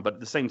my head around, but at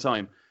the same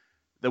time,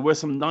 there were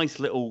some nice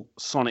little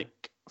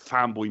Sonic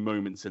fanboy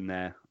moments in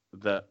there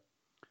that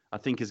I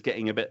think is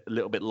getting a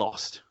little bit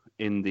lost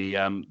in the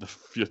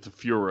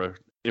furor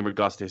in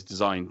regards to his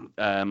design.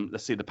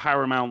 Let's see, the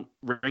Paramount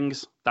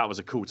rings, that was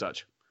a cool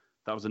touch.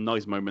 That was a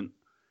nice moment.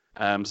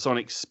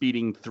 Sonic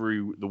speeding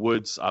through the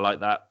woods, I like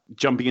that.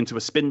 Jumping into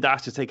a spin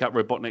dash to take out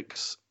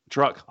Robotnik's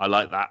truck, I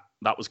like that.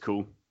 That was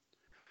cool.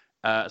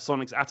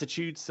 Sonic's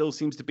attitude still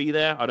seems to be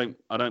there. I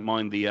don't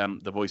mind the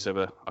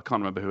voiceover. I can't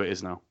remember who it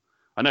is now.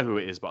 I know who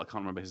it is, but I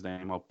can't remember his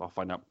name. I'll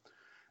find out.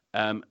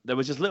 There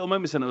was just little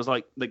moments in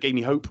it that gave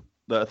me hope,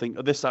 that I think,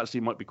 oh, this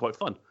actually might be quite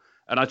fun.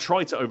 And I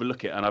tried to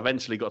overlook it, and I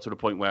eventually got to the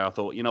point where I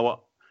thought, you know what,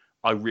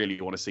 I really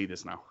want to see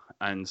this now.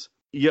 And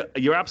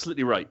you're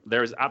absolutely right.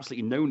 There is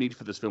absolutely no need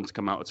for this film to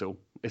come out at all.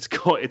 There's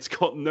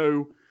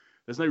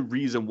no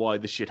reason why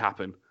this should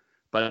happen,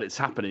 but it's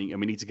happening,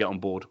 and we need to get on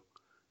board.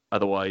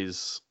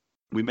 Otherwise,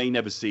 we may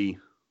never see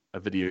a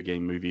video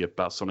game movie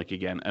about Sonic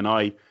again. And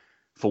I,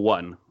 for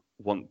one,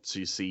 want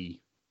to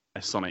see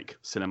a Sonic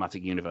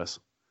cinematic universe,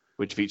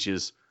 which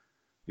features,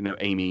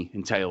 Amy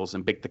and Tails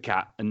and Big the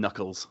Cat and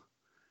Knuckles.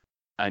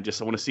 And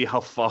I want to see how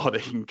far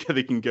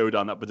they can go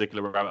down that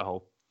particular rabbit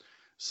hole.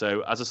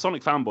 So as a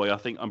Sonic fanboy, I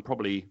think I'm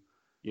probably,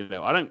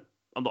 I don't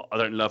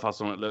love how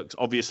Sonic looks.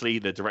 Obviously,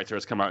 the director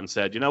has come out and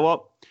said, you know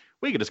what,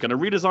 we're just going to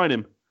redesign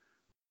him.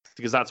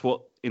 Because that's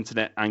what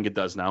internet anger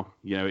does now.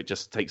 It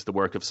just takes the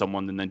work of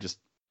someone and then just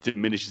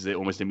diminishes it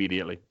almost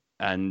immediately.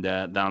 And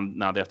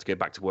now they have to go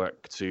back to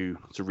work to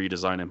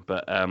redesign him.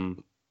 But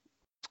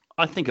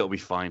I think it'll be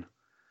fine.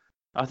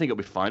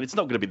 It's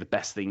not going to be the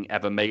best thing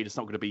ever made. It's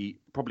not going to be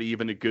probably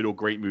even a good or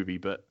great movie,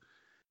 but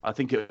I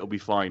think it'll be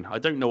fine. I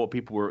don't know what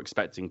people were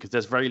expecting, because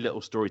there's very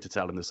little story to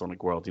tell in the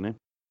Sonic world,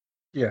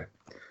 Yeah.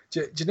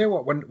 Do you know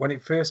what? When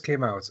it first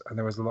came out, and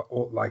there was a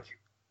lot,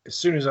 as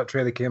soon as that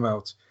trailer came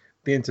out,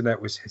 the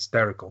internet was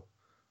hysterical.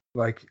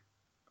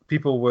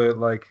 People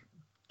were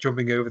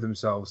jumping over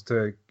themselves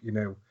to,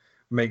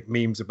 make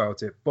memes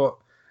about it. But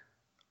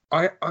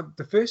my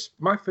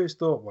first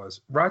thought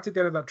was, right at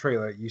the end of that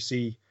trailer, you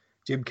see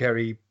Jim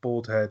Carrey,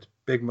 bald head,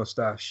 big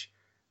mustache,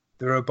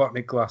 the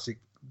Robotnik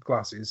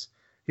glasses.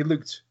 He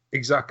looked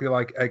exactly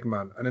like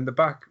Eggman, and in the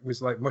back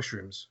was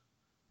mushrooms.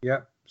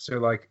 Yeah,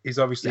 so he's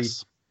obviously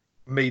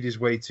made his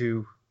way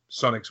to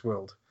Sonic's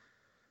world.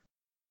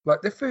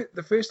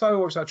 The first time I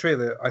watched that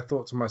trailer, I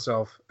thought to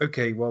myself,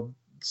 okay, well,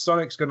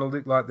 Sonic's going to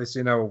look like this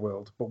in our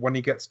world, but when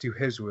he gets to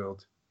his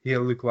world,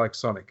 he'll look like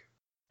Sonic.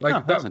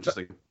 That's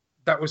interesting.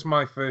 That was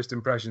my first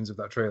impressions of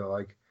that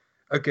trailer.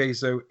 Okay,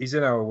 so he's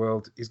in our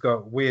world. He's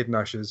got weird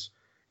gnashes.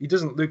 He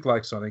doesn't look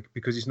like Sonic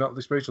because he's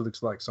not supposed to look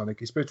like Sonic.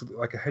 He's supposed to look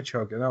like a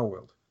hedgehog in our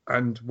world.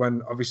 And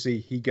when obviously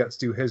he gets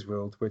to his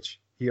world, which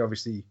he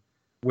obviously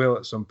will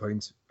at some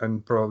point,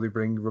 and probably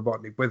bring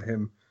Robotnik with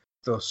him,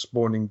 thus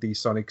spawning the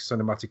Sonic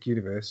cinematic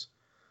universe,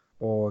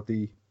 or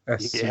the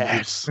SCU.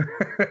 Yes.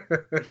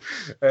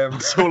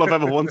 That's all I've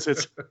ever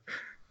wanted.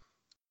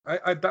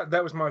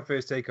 That was my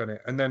first take on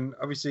it, and then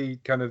obviously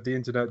kind of the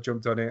internet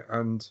jumped on it,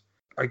 and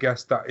I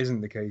guess that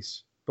isn't the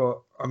case.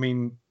 But I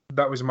mean,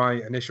 that was my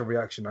initial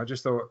reaction. I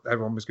just thought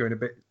everyone was going a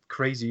bit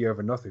crazy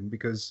over nothing,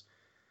 because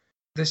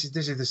this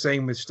is the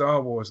same with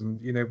Star Wars,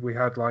 and we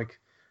had like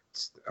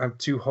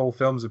 2 whole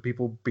films of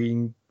people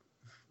being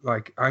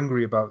like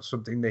angry about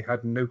something they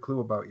had no clue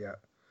about yet.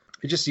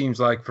 It just seems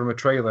like from a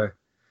trailer,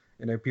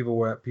 people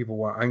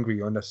were angry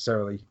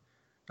unnecessarily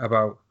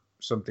about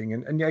something,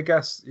 and yeah, I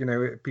guess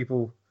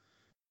people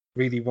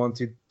really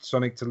wanted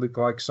Sonic to look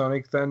like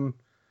Sonic, then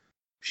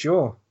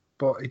sure.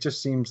 But it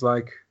just seems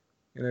like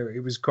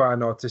it was quite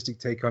an artistic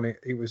take on it.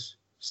 It was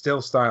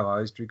still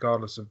stylized,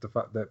 regardless of the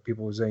fact that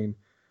people were saying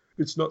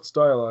it's not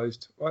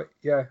stylized. Well,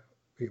 yeah,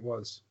 it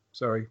was.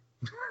 Sorry,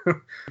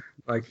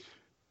 like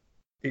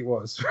it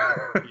was.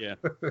 Yeah,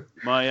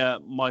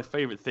 my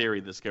favorite theory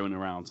that's going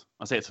around.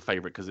 I say it's a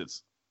favorite because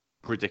it's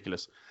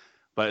ridiculous,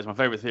 but it's my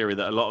favorite theory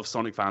that a lot of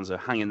Sonic fans are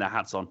hanging their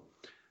hats on.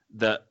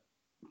 That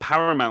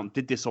Paramount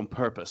did this on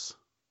purpose.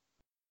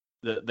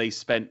 That they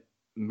spent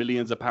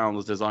millions of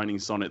pounds designing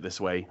Sonic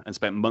this way and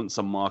spent months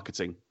on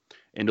marketing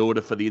in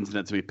order for the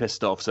internet to be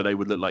pissed off, so they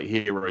would look like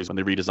heroes when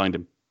they redesigned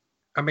him.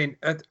 I mean,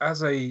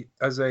 as a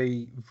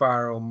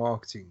viral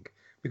marketing,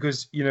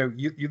 because you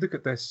look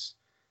at this,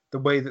 the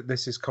way that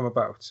this has come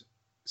about.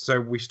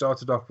 So we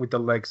started off with the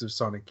legs of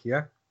Sonic,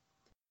 yeah,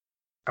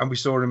 and we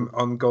saw him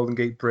on Golden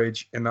Gate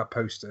Bridge in that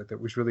poster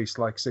that was released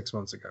like 6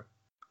 months ago,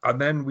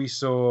 and then we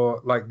saw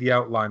like the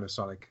outline of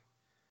Sonic,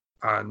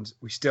 and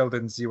we still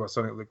didn't see what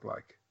Sonic looked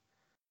like,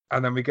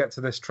 and then we get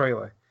to this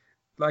trailer.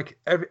 Like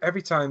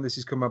every time this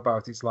has come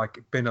about, it's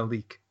like been a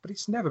leak, but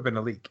it's never been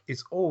a leak.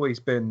 It's always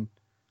been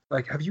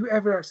like, have you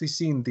ever actually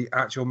seen the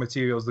actual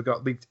materials that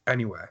got leaked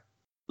anywhere?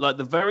 Like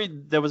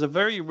there was a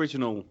very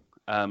original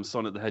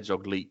Sonic the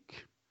Hedgehog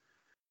leak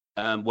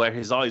where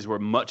his eyes were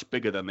much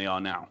bigger than they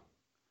are now,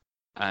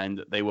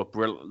 and they were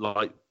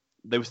like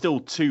they were still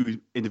 2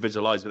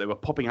 individual eyes, but they were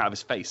popping out of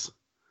his face.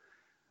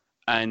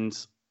 And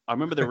I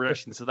remember the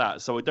reaction to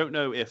that. So I don't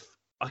know if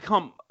I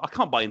can't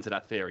buy into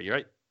that theory,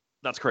 right?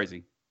 That's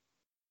crazy.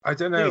 I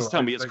don't know. Please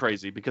tell me it's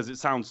crazy, because it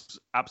sounds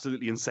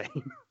absolutely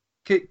insane.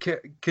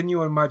 Can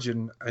you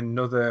imagine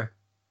another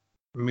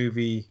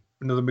movie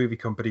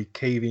company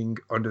caving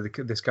under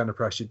this kind of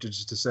pressure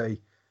just to say,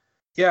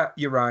 yeah,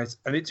 you're right?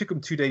 And it took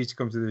them 2 days to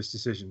come to this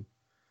decision.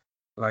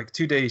 Like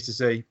 2 days to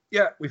say,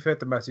 yeah, we've heard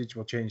the message,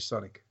 we'll change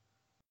Sonic.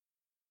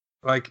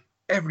 Like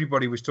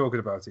everybody was talking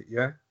about it,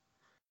 yeah?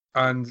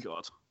 And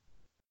God.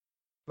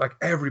 Like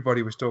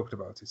everybody was talking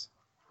about it.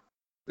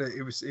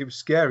 It was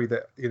scary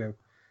that,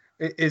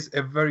 it is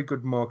a very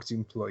good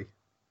marketing ploy.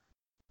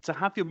 To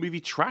have your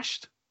movie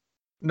trashed?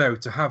 No,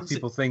 to have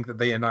people think that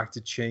they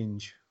enacted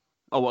change.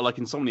 Oh, well, like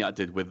Insomniac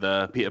did with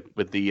Peter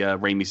with the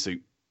Raimi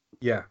suit.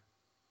 Yeah.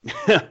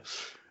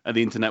 And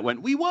the internet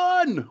went, we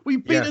won! We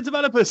beat the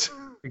developers!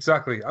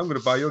 Exactly. I'm going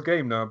to buy your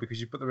game now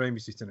because you put the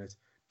Raimi suit in it.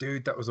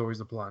 Dude, that was always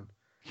the plan.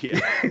 Yeah.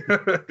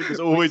 It was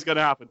always going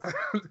to happen.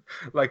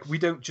 Like, we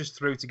don't just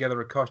throw together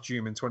a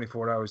costume in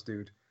 24 hours,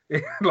 dude.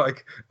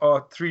 Like,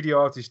 our 3D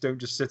artists don't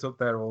just sit up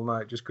there all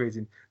night just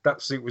creating.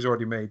 That suit was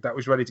already made. That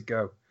was ready to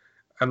go.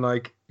 And,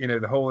 like,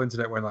 the whole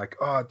internet went like,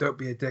 oh, don't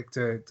be a dick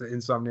to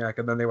Insomniac.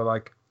 And then they were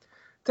like,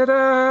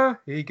 ta-da!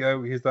 Here you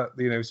go. Here's that,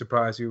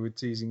 surprise we were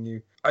teasing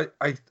you.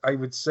 I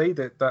would say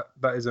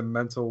that is a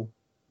mental,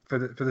 for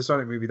the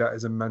Sonic movie, that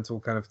is a mental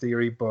kind of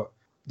theory. But,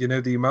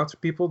 the amount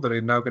of people that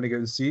are now going to go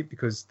and see it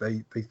because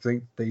they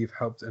think they've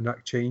helped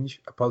enact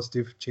change, a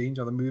positive change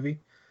on the movie.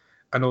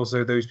 And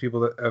also those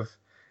people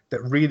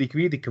that really,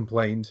 really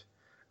complained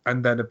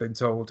and then have been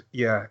told,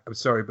 yeah, I'm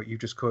sorry, but you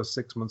just caused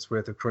 6 months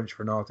worth of crunch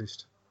for an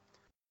artist.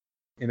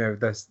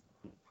 There's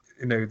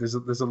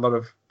a lot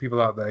of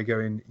people out there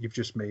going, you've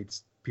just made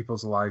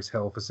people's lives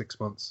hell for 6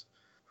 months.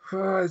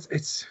 Well,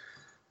 it's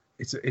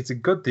a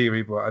good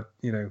theory, but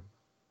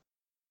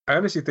I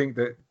honestly think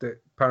that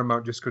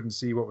Paramount just couldn't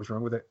see what was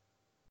wrong with it.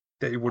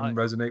 That it wouldn't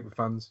resonate with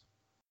fans.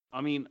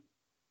 I mean,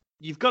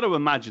 you've got to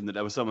imagine that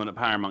there was someone at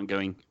Paramount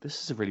going,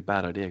 this is a really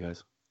bad idea,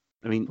 guys.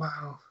 I mean,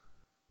 wow.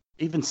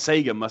 Even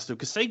Sega must have,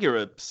 because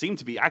Sega seemed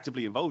to be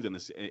actively involved in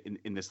this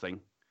in this thing.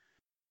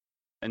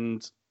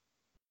 And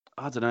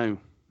I don't know.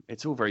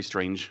 It's all very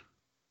strange.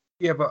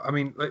 Yeah, but I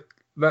mean,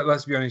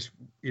 let's be honest.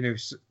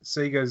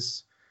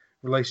 Sega's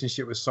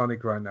relationship with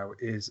Sonic right now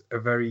is a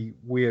very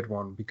weird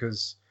one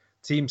because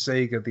Team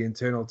Sega, the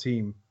internal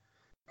team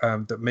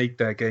that make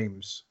their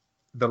games,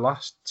 the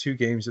last 2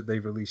 games that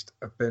they've released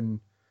have been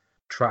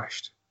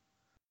trashed.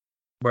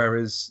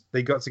 Whereas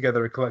they got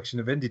together a collection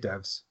of indie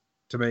devs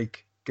to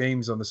make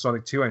games on the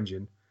Sonic 2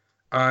 engine,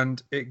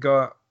 and it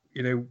got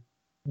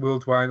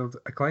worldwide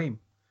acclaim.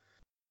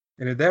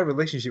 Their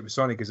relationship with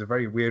Sonic is a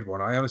very weird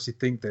one. I honestly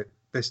think that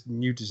this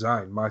new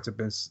design might have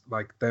been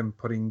like them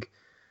putting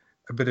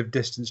a bit of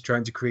distance,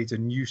 trying to create a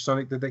new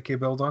Sonic that they can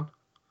build on.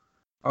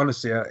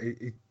 Honestly,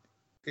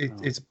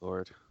 it's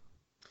Lord.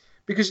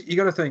 Because you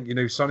got to think,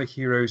 Sonic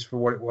Heroes, for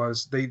what it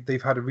was,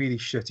 they've had a really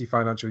shitty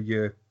financial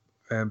year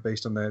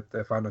based on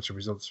their financial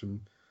results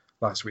from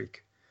last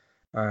week.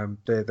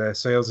 Their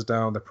sales are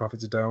down, their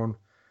profits are down,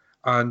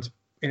 and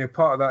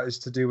part of that is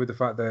to do with the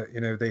fact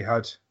that they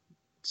had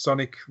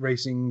Sonic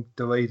Racing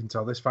delayed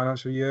until this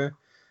financial year.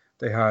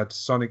 They had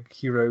Sonic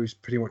Heroes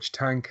pretty much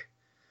tank,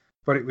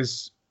 but it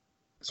was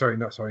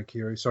not Sonic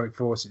Heroes, Sonic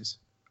Forces,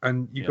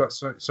 and you've got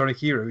Sonic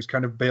Heroes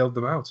kind of bailed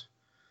them out.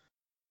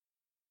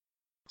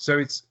 So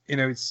it's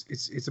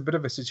a bit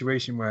of a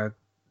situation where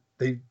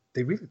they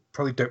really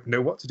probably don't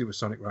know what to do with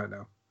Sonic right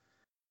now.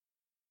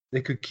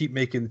 They could keep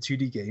making the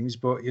 2D games,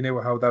 but you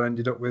know how that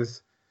ended up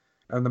with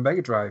on the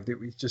Mega Drive. It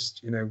was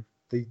just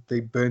they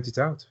burnt it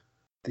out.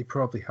 They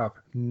probably have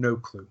no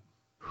clue.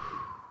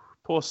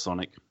 Poor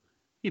Sonic.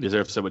 He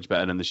deserves so much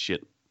better than this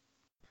shit.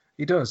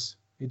 He does.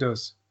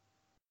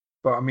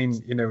 But I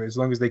mean, as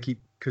long as they keep,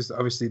 because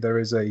obviously there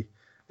is a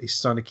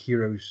Sonic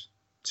Heroes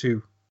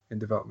 2 in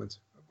development.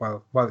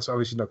 While it's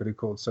obviously not going to be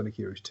called Sonic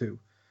Heroes 2,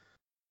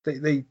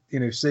 they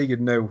Sega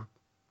know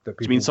that people.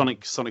 Do you mean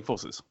Sonic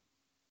Forces,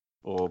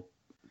 or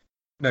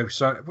no?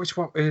 Which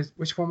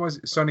one was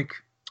it? Sonic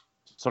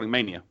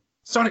Mania.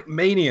 Sonic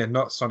Mania,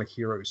 not Sonic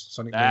Heroes.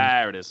 Sonic Mania.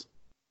 There it is.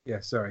 Yeah,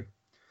 sorry.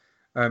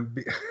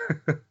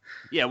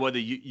 Yeah, well,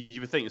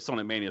 you would think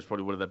Sonic Mania is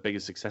probably one of their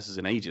biggest successes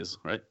in ages,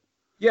 right?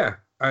 Yeah,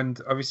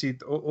 and obviously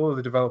all of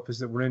the developers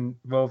that were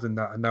involved in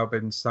that have now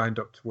been signed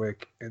up to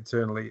work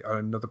internally on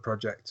another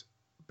project.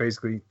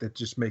 Basically, they're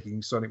just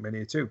making Sonic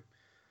Mania 2,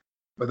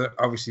 but they're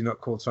obviously not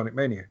called Sonic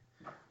Mania.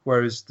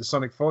 Whereas the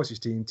Sonic Forces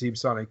team, Team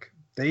Sonic,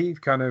 they've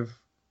kind of,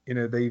 they're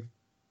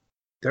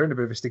in a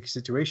bit of a sticky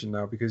situation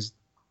now because,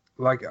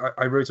 like,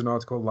 I wrote an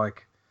article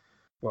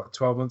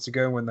 12 months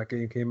ago when that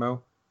game came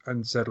out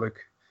and said, look,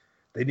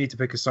 they need to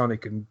pick a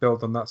Sonic and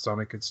build on that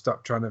Sonic and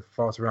stop trying to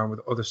fart around with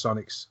other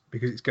Sonics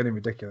because it's getting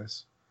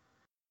ridiculous.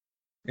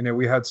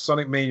 We had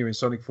Sonic Mania and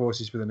Sonic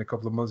Forces within a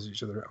couple of months of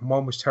each other, and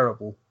one was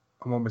terrible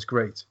and one was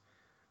great.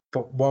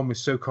 But one was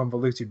so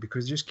convoluted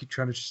because they just keep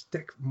trying to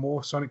stick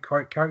more Sonic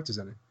characters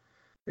in it.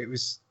 It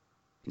was...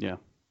 Yeah.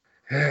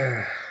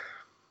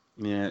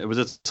 Yeah, it was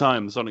a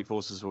time, the Sonic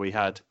Forces, where we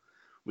had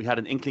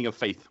an inkling of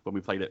faith when we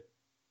played it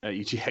at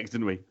EGX,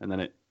 didn't we? And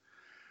then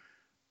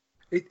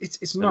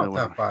It's not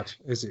that bad,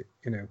 is it?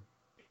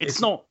 It's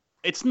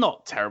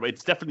not terrible.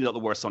 It's definitely not the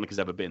worst Sonic has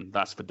ever been.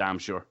 That's for damn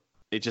sure.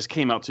 It just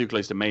came out too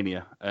close to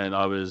Mania, and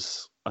I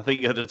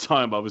think at the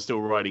time I was still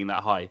riding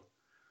that high.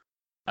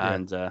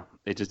 And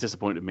it just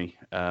disappointed me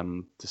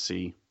to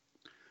see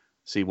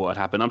what had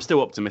happened. I'm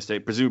still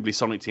optimistic. Presumably,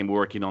 Sonic Team are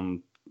working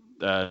on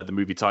the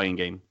movie tie-in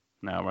game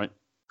now, right?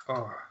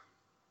 Oh,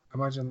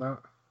 imagine that.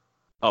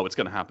 Oh, it's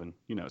going to happen.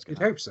 It's going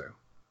to happen. You'd hope so.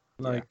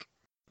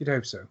 You'd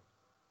hope so.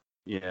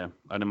 Yeah,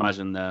 I'd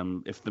imagine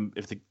if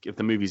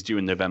the movie's due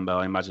in November,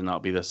 I imagine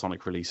that'll be the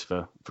Sonic release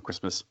for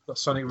Christmas. Got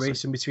Sonic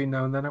Racing between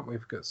now and then, haven't we?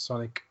 We've got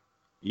Sonic.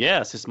 Yeah,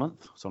 it's this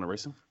month. Sonic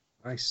Racing.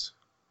 Nice.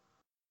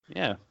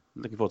 Yeah,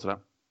 looking forward to that.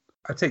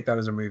 I take that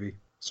as a movie,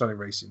 Sonic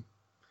Racing.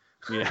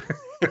 Yeah.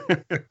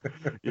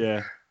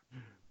 Yeah.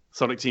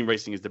 Sonic Team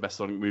Racing is the best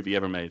Sonic movie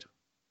ever made.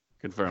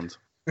 Confirmed.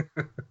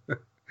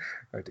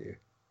 Oh dear.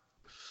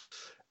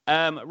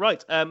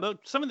 Right.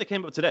 Something that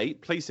came up today,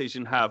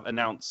 PlayStation have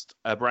announced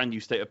a brand new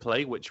State of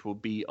Play, which will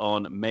be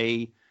on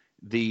May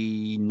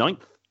the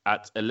 9th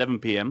at 11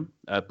 p.m.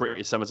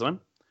 British Summer Time.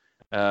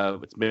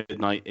 It's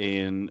midnight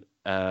in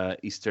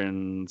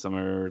Eastern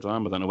Summer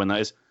Time. I don't know when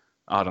that is.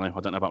 I don't know. I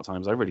don't know about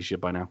times. I really should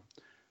by now.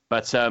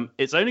 But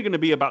it's only going to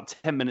be about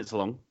 10 minutes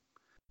long,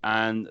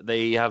 and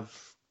they have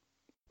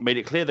made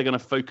it clear they're going to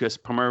focus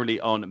primarily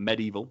on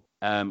Medieval,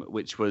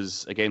 which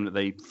was a game that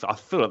I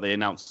feel like they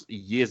announced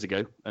years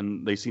ago,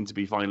 and they seem to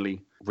be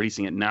finally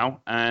releasing it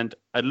now. And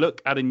a look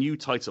at a new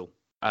title,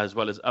 as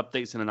well as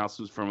updates and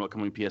announcements from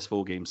upcoming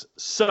PS4 games.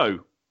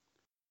 So,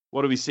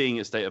 what are we seeing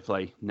at State of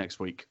Play next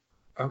week?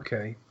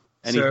 Okay.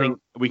 Anything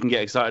we can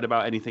get excited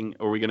about? Anything,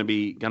 or are we going to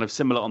be kind of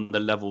similar on the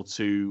level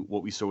to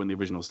what we saw in the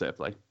original State of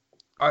Play?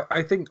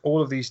 I think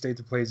all of these State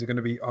of Plays are going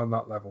to be on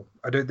that level.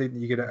 I don't think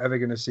you're ever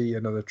going to see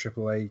another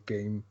AAA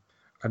game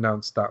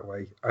announced that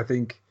way. I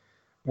think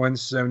when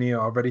Sony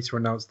are ready to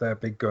announce their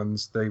big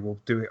guns, they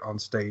will do it on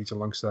stage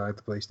alongside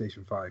the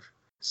PlayStation 5.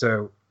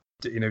 So,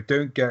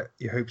 don't get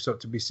your hopes up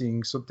to be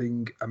seeing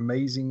something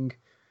amazing,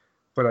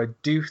 but I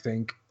do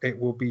think it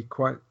will be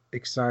quite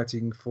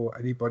exciting for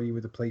anybody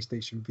with a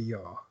PlayStation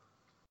VR.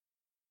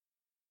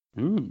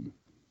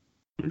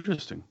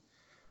 Interesting.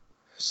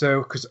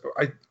 So, because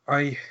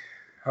I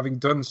having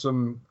done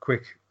some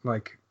quick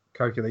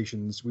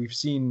calculations, we've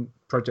seen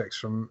projects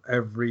from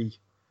every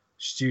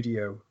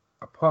studio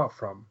apart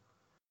from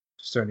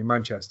Sony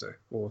Manchester,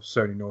 or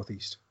Sony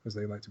Northeast, as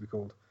they like to be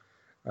called.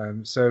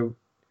 Sony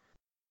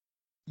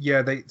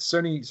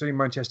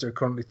Manchester are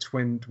currently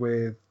twinned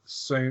with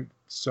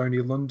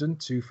Sony London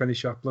to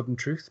finish up Blood and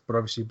Truth, but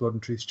obviously Blood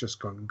and Truth's just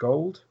gone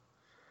gold.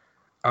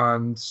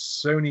 And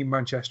Sony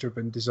Manchester have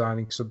been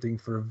designing something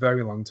for a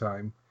very long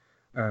time,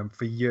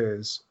 for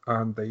years,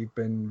 and they've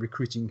been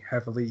recruiting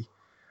heavily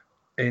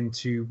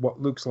into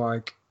what looks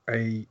like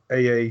a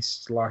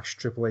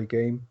AA/AAA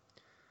game.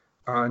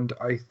 and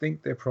I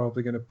think they're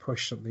probably going to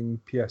push something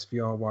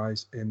PSVR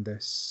wise in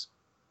this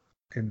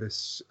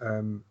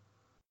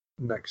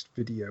next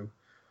video.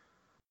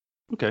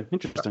 Okay,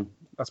 interesting.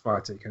 That's my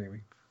take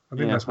anyway. I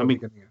think Yeah, that's what we're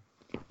getting at.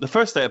 The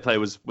first state of play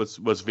was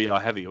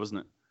VR heavy,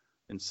 wasn't it?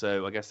 And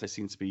so I guess they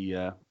seem to be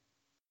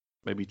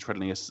maybe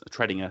treading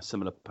a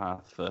similar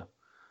path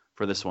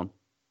for this one.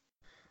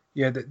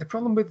 Yeah, the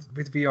problem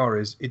with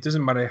VR is it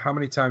doesn't matter how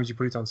many times you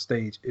put it on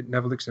stage, it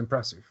never looks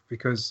impressive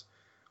because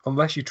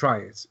unless you try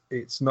it,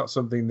 it's not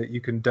something that you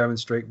can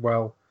demonstrate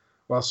well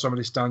while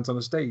somebody stands on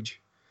a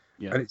stage.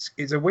 Yeah. And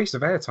it's a waste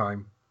of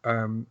airtime.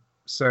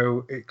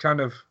 So it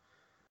kind of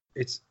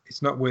it's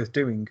not worth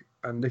doing.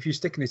 And if you're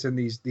sticking it in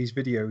these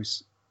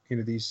videos,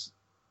 these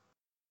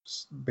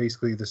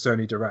basically the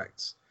Sony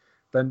Directs,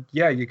 then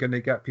yeah, you're going to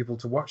get people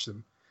to watch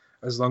them,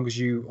 as long as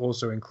you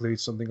also include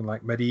something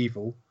like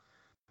Medieval,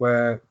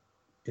 where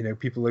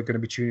people are going to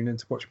be tuning in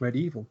to watch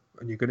Medieval,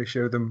 and you're going to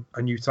show them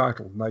a new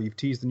title. Now you've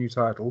teased the new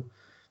title,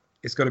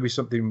 it's got to be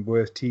something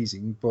worth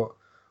teasing, but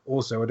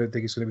also I don't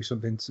think it's going to be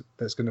something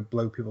that's going to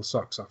blow people's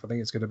socks off. I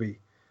think it's going to be,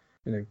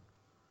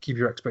 keep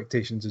your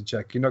expectations in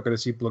check. You're not going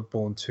to see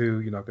Bloodborne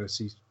 2. You're not going to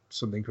see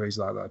something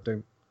crazy like that.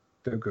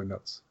 Don't go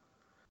nuts.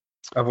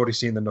 I've already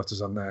seen the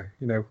nutters on there.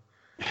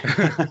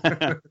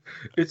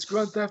 It's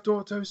Grand Theft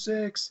Auto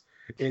 6.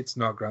 It's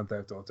not Grand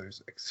Theft Auto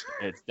 6.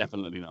 It's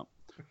definitely not.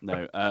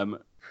 No.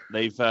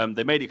 They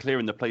made it clear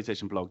in the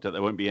PlayStation blog that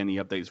there won't be any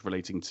updates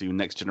relating to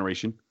next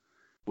generation,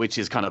 which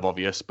is kind of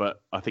obvious,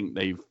 but I think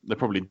they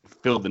probably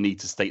feel the need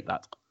to state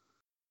that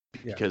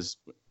because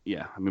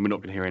we're not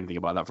going to hear anything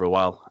about that for a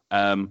while.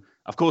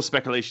 Of course,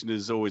 speculation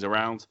is always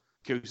around.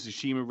 Ghost of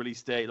Tsushima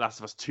release date, Last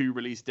of Us 2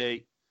 release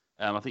date.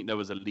 I think there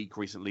was a leak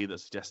recently that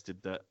suggested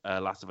that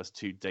Last of Us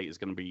 2 date is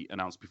going to be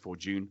announced before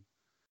June.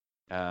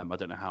 I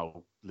don't know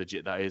how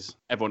legit that is.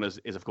 Everyone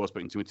is of course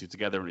putting two and two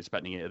together and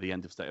expecting it at the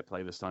end of State of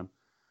Play this time.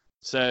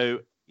 So,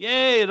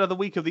 yay, another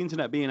week of the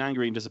internet being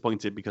angry and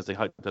disappointed because they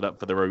hyped it up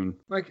for their own.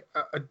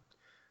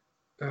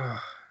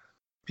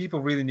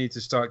 People really need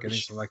to start getting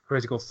some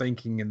critical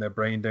thinking in their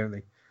brain, don't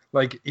they?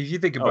 Like, if you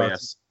think about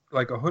it,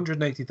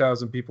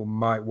 180,000 people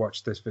might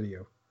watch this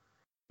video.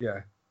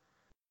 Yeah.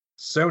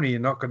 Sony are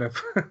not going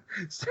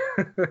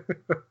to...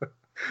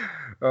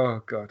 Oh,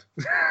 God.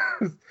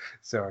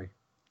 Sorry.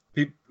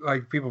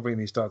 People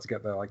really start to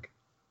get their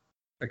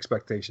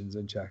expectations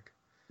in check.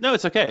 No,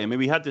 it's okay. I mean,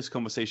 we had this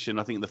conversation,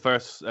 I think, the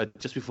first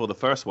just before the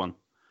first one,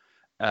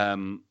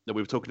 that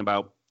we were talking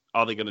about,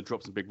 are they going to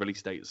drop some big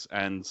release dates?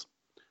 And,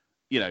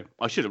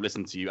 I should have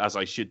listened to you, as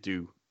I should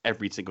do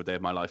every single day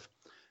of my life,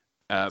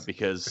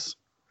 because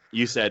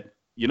you said,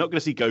 you're not going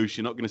to see Ghost,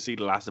 you're not going to see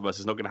The Last of Us,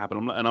 it's not going to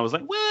happen. And I was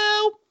like,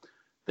 well,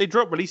 they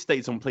dropped release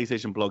dates on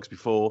PlayStation blogs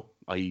before,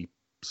 i.e.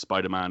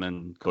 Spider-Man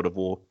and God of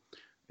War.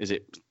 Is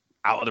it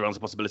out of the realms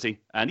of possibility?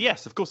 And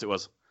yes, of course it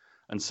was.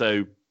 And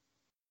so,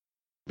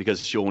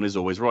 because Sean is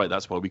always right,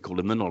 that's why we call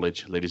him the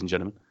knowledge, ladies and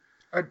gentlemen.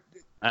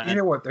 You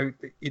know what, though?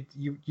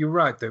 You're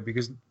right, though,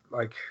 because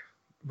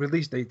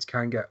release dates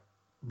can get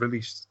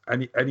released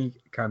any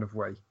kind of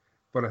way.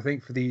 But I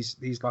think for these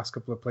last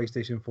couple of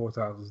PlayStation 4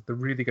 titles, they're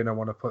really going to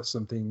want to put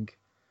something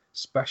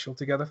special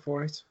together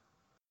for it.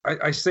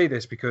 I say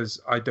this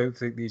because I don't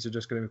think these are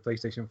just going to be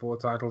PlayStation 4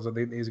 titles. I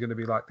think these are going to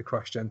be like the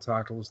cross-gen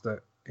titles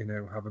that,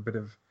 have a bit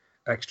of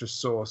extra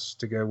sauce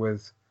to go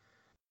with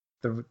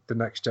the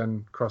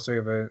next-gen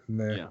crossover and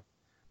the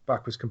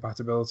backwards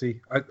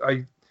compatibility.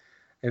 I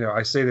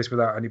say this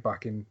without any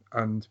backing,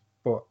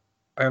 but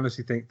I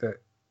honestly think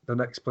that the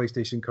next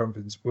PlayStation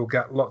conference will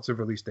get lots of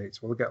release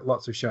dates. We'll get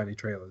lots of shiny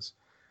trailers,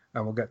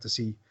 and we'll get to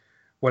see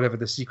whatever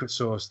the secret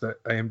sauce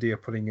that AMD are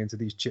putting into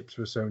these chips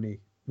for Sony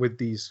with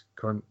these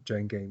current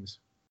gen games.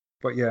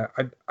 But yeah,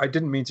 I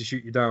didn't mean to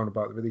shoot you down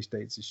about the release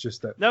dates. It's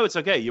just that no, it's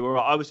okay. You were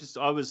right. I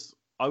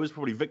was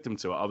probably victim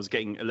to it. I was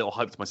getting a little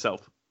hyped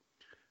myself,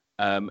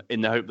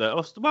 in the hope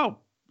that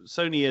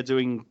Sony are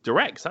doing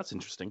directs. That's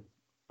interesting.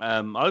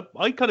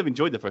 I kind of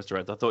enjoyed the first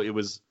direct. I thought it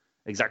was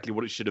exactly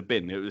what it should have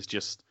been. It was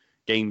just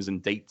games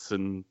and dates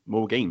and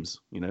more games.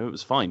 It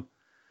was fine.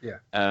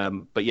 Yeah.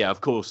 But yeah,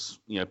 of course,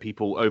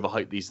 people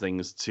overhype these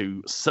things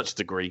to such a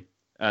degree,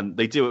 and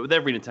they do it with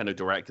every Nintendo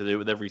Direct. They do it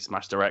with every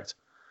Smash Direct,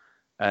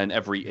 and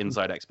every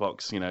Inside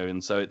Xbox.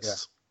 And so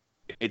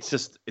it's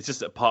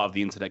just a part of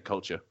the internet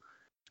culture.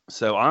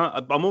 So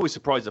I'm always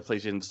surprised that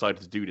PlayStation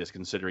decided to do this,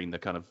 considering the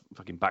kind of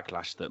fucking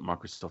backlash that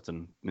Microsoft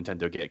and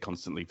Nintendo get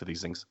constantly for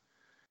these things.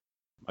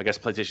 I guess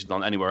PlayStation's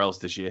not anywhere else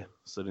this year,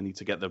 so they need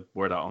to get the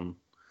word out on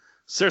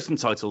certain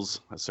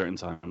titles at certain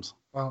times.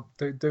 Well,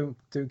 don't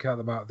count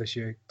them out this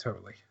year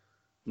totally.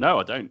 No,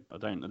 I don't.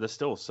 There's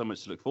still so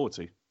much to look forward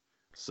to.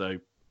 So,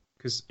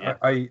 because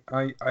I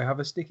have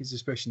a sticky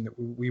suspicion that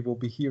we will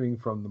be hearing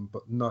from them,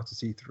 but not at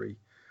E3,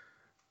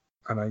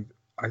 and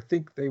I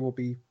think they will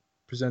be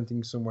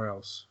presenting somewhere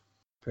else.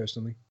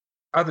 Personally,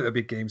 I think it'll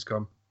be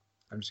Gamescom.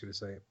 I'm just going to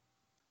say it.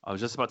 I was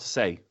just about to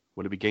say,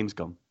 will it be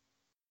Gamescom?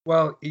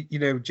 Well,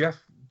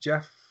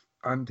 Jeff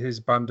and his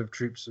band of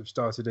troops have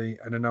started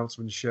an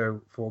announcement show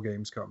for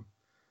Gamescom.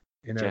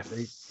 Jeff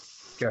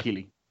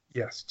Keighley.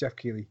 Yes, Jeff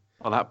Keighley.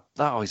 Oh, that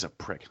always a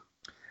prick.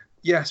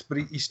 Yes, but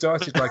he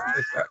started like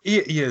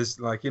he is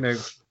like, you know,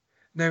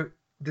 now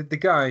the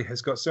guy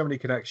has got so many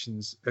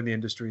connections in the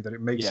industry that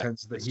it makes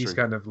sense that he's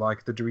kind of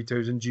like the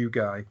Doritos and Dew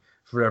guy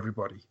for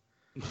everybody.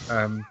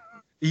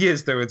 He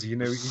is though, isn't he? You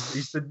know,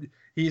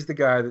 he's the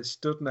guy that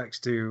stood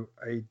next to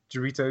a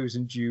Doritos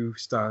and Dew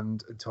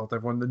stand and told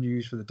everyone the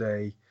news for the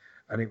day,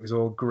 and it was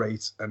all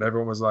great, and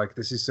everyone was like,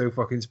 "This is so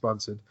fucking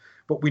sponsored."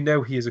 But we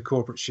know he is a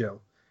corporate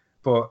shill.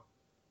 But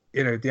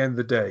you know, at the end of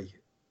the day,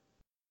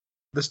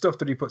 the stuff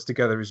that he puts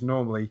together is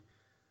normally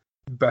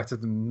better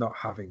than not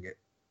having it.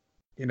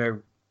 You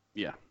know,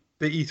 yeah.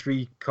 The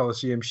E3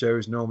 Coliseum show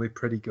is normally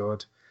pretty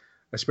good,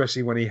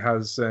 especially when he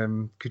has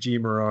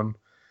Kojima on,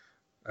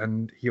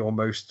 and he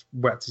almost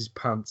wets his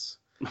pants.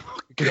 Oh,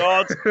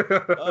 God.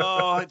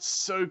 Oh, it's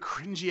so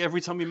cringy every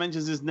time he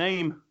mentions his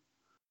name.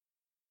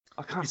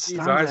 I can't stand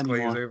his eyes it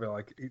anymore. glaze over.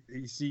 Like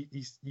you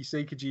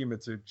say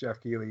Kojima to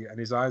Jeff Keighley, and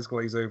his eyes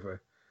glaze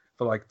over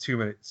for like 2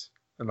 minutes,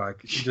 and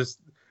like he just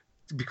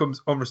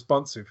becomes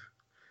unresponsive.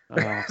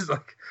 It's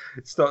like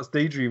it starts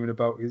daydreaming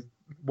about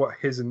what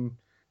his and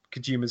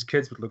Kojima's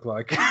kids would look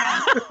like.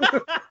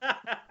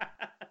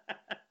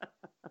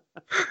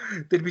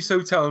 They'd be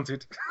so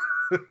talented.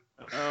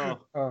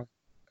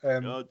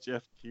 God,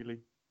 Jeff Keighley.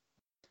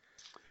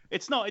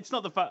 It's not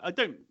the fact. I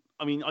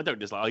don't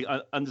dislike.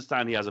 I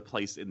understand he has a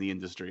place in the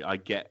industry. I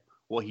get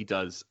what he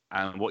does,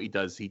 and what he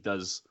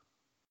does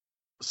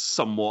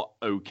somewhat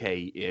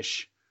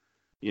okay-ish.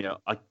 You know,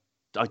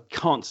 I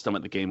can't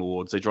stomach the Game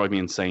Awards. They drive me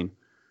insane.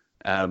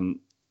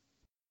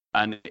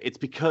 And it's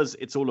because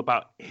it's all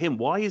about him.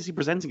 Why is he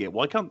presenting it?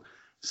 Why can't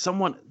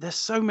someone... There's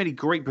so many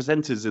great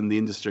presenters in the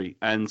industry,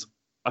 and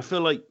I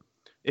feel like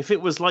if it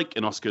was like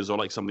an Oscars or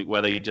like something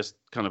where they just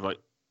kind of like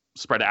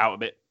spread it out a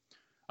bit,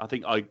 I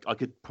think I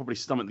could probably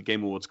stomach the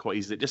Game Awards quite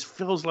easily. It just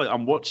feels like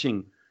I'm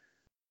watching...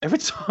 Every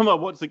time I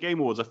watch the Game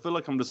Awards, I feel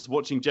like I'm just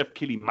watching Jeff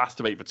Keighley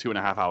masturbate for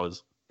 2.5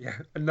 hours. Yeah,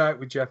 a night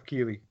with Jeff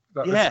Keighley.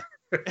 Yeah.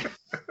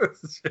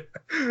 It's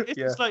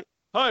just like,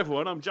 hi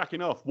everyone, I'm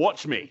jacking off.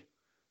 Watch me.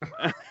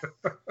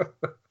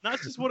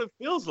 That's just what it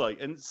feels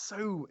like, and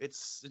it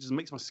just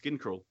makes my skin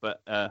crawl.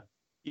 But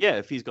yeah,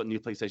 if he's got new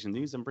PlayStation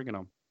news, then bring it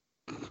on.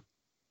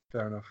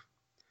 Fair enough.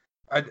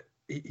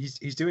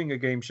 He's doing a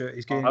game show.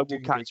 I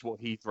will catch what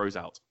he throws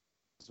out.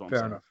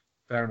 Fair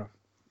enough.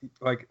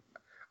 Like,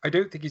 I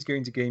don't think he's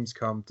going to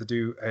Gamescom to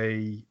do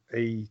a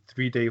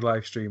 3-day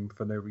live stream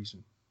for no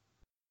reason.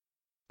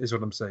 Is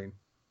what I'm saying.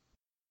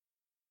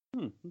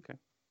 Okay.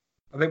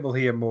 I think we'll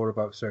hear more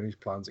about Sony's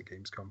plans at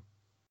Gamescom.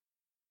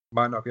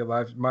 Might not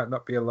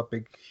be a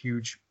big,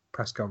 huge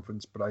press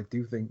conference, but I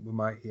do think we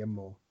might hear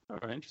more. All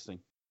right, interesting.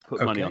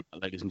 Put money on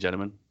that, ladies and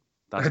gentlemen.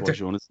 That's what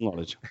you want to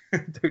knowledge.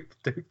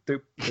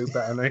 don't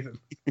bet on anything.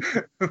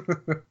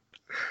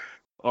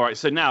 All right,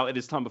 so now it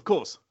is time, of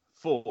course,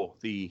 for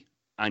the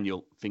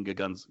annual Finger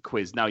Guns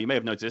quiz. Now, you may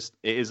have noticed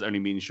it is only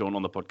me and Sean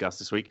on the podcast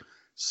this week.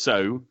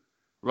 So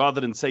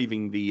rather than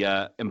saving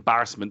the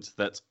embarrassment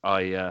that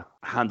I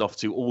hand off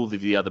to all of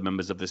the other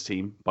members of this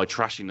team by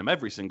trashing them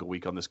every single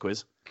week on this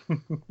quiz,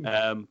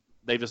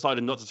 they've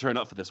decided not to turn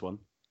up for this one.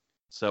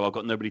 So I've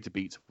got nobody to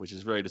beat, which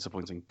is very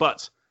disappointing.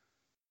 But,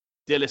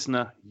 dear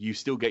listener, you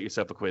still get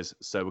yourself a quiz,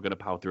 so we're going to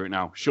power through it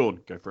now. Sean,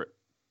 go for it.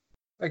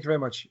 Thank you very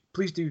much.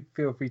 Please do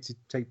feel free to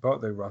take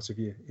part, though, Ross, if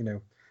you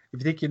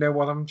think you know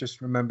one of them,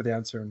 just remember the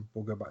answer and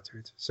we'll go back to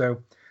it. So,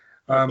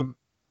 I'm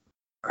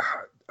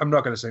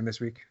not going to sing this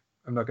week.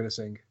 I'm not going to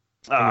sing.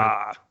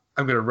 I'm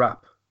going to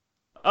rap.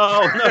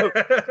 Oh, no.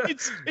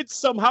 It's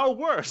somehow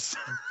worse.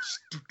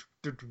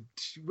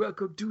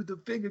 Welcome to the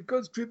Finger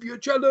Guns Trivia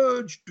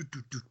Challenge.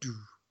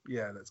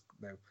 Yeah,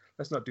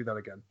 let's not do that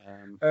again.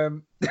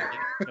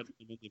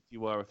 If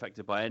you are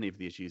affected by any of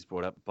the issues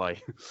brought up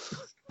by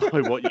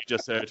what you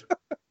just heard,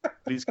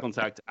 please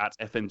contact at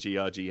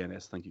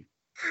FNGRGNS. Thank you.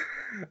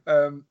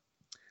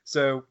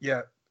 So,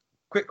 yeah.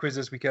 Quick quiz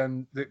this week.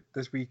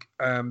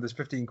 There's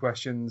 15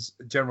 questions,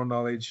 general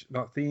knowledge,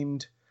 not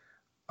themed,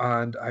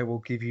 and I will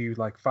give you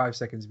like 5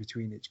 seconds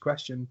between each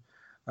question,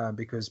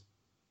 because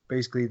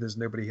basically there's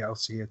nobody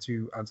else here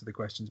to answer the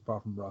questions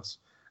apart from Ross,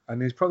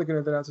 and he's probably going to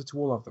have an answer to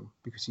all of them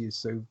because he is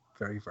so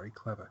very, very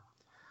clever.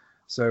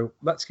 So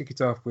let's kick it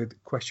off with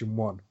question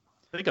 1.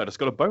 I think I just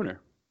got a boner.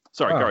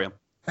 Sorry, carry on.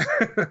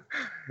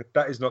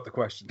 That is not the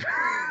question.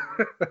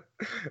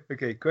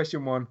 Okay,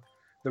 question 1.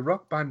 The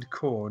rock band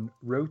Korn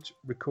wrote,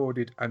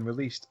 recorded, and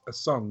released a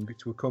song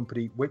to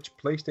accompany which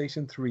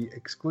PlayStation 3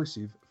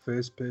 exclusive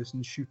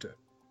first-person shooter?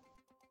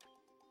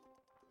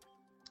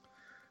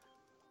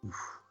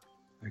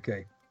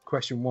 Okay,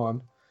 question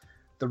 1.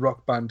 The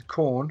rock band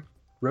Korn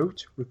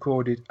wrote,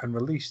 recorded, and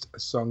released a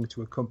song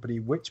to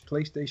accompany which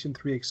PlayStation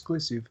 3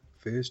 exclusive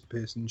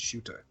first-person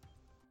shooter?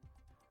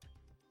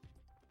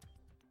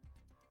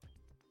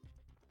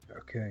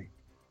 Okay.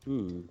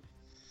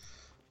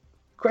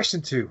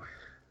 Question 2.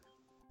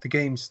 The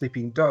game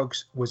Sleeping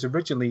Dogs was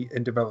originally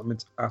in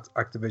development at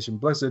Activision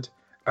Blizzard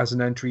as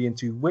an entry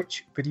into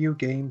which video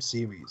game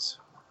series?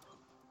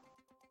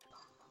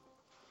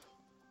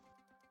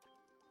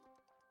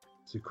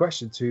 So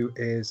question 2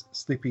 is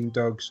Sleeping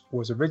Dogs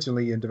was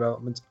originally in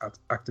development at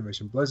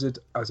Activision Blizzard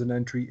as an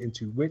entry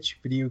into which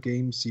video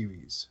game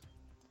series?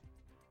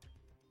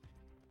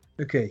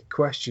 Okay,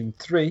 question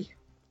 3.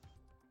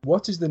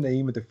 What is the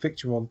name of the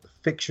fictional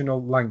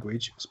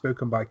language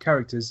spoken by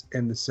characters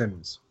in The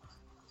Sims?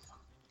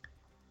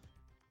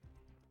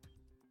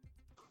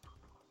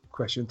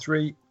 Question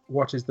 3.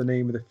 What is the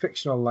name of the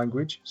fictional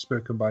language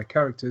spoken by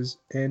characters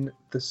in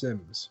The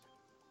Sims?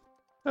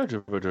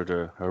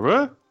 Exactly.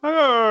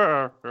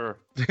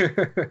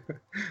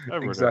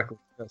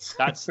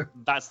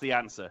 That's the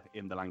answer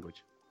in the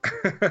language.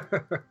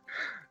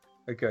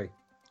 Okay.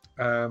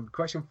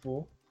 Question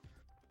 4.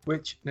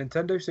 Which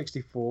Nintendo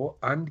 64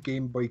 and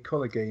Game Boy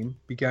Color game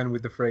began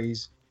with the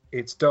phrase,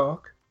 "It's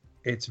dark,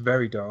 it's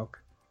very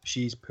dark,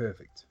 she's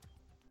perfect"?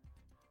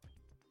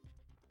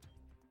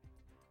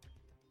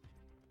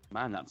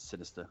 Man, that's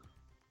sinister.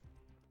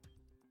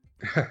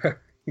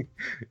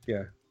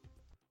 Yeah.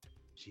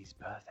 She's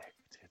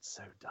perfect. It's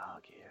so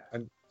dark here.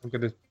 And I'm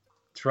going to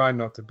try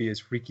not to be as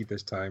freaky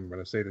this time when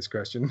I say this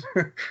question.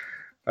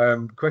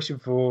 Question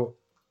 4.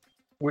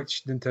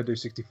 Which Nintendo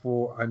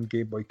 64 and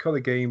Game Boy Color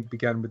game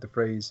began with the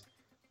phrase,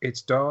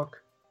 "It's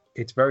dark,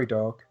 it's very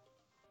dark,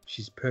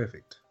 she's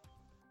perfect"?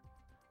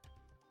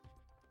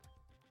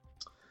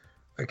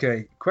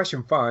 Okay,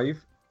 question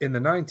 5. In the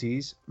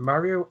 90s,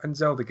 Mario and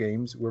Zelda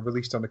games were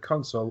released on a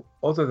console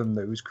other than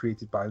those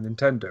created by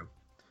Nintendo.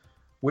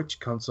 Which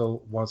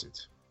console was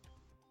it?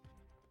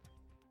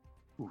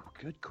 Ooh,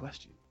 good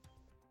question.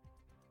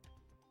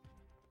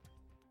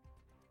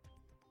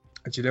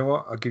 And you know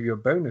what? I'll give you a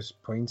bonus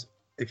point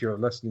if you're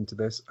listening to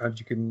this, and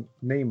you can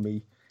name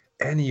me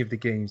any of the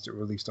games that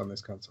were released on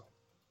this console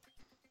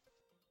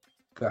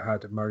that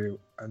had Mario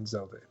and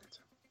Zelda in it.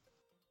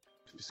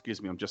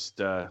 Excuse me, I'm just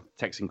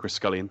texting Chris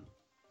Scullion.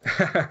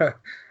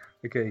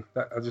 Okay,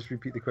 I'll just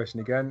repeat the question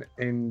again.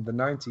 In the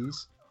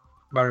 90s,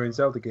 Mario and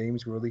Zelda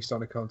games were released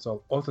on a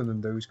console other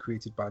than those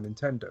created by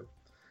Nintendo.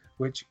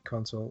 Which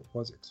console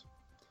was it?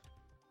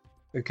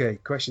 Okay,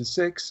 question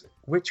 6.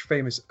 Which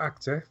famous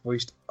actor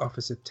voiced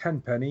Officer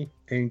Tenpenny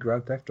in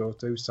Grand Theft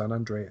Auto San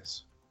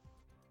Andreas?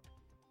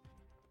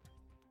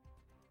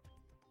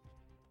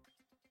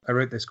 I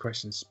wrote this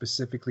question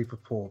specifically for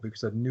Paul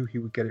because I knew he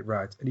would get it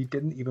right, and he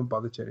didn't even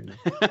bother telling me.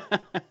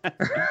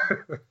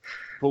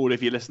 Paul,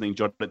 if you're listening,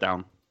 jot it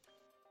down.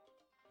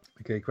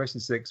 Okay, question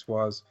 6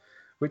 was,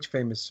 which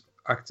famous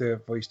actor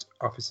voiced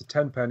Officer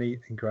Tenpenny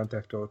in Grand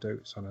Theft Auto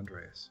San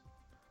Andreas?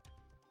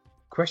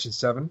 Question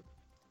 7.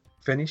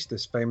 Finish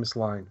this famous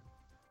line.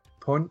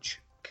 Punch,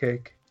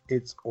 kick,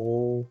 it's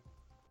all.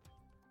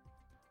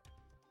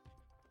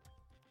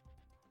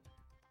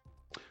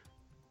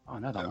 Oh,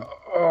 no, that one.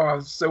 Oh, I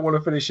so want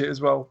to finish it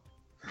as well.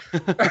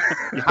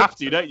 You have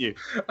to, don't you?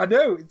 I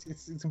know,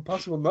 it's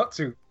impossible not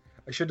to.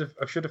 I should have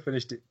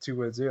finished it 2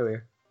 words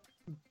earlier.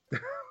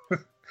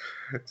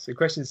 So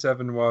question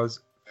 7 was,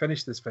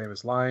 finish this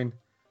famous line.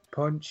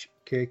 Punch,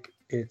 kick,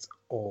 it's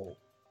all.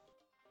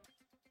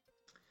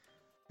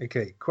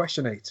 Okay,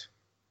 question 8.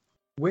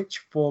 Which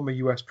former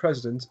US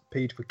president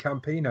paid for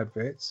campaign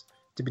adverts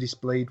to be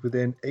displayed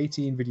within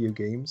 18 video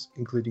games,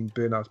 including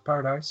Burnout's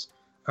Paradise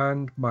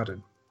and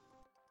Madden?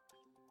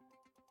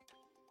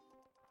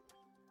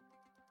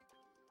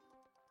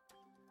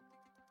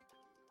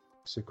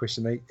 So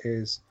question 8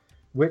 is,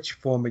 which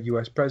former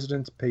US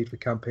president paid for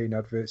campaign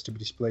adverts to be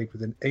displayed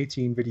within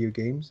 18 video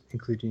games,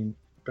 including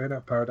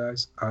Burnout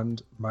Paradise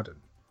and Madden?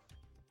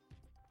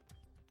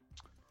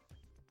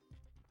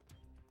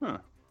 Huh.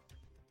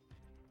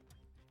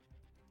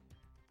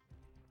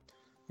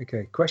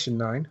 Okay, question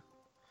 9.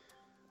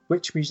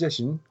 Which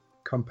musician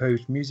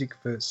composed music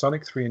for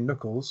Sonic 3 and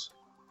Knuckles,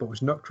 but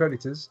was not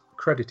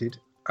credited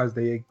as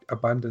they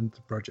abandoned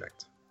the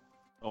project?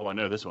 Oh, I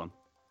know this one.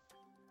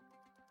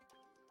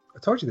 I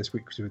told you this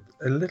week was a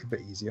little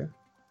bit easier.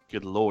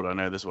 Good Lord, I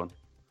know this one.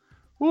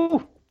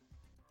 Woo!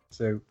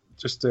 So,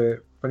 just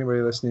for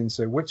anybody listening,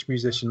 so which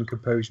musician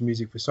composed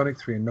music for Sonic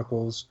 3 and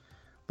Knuckles,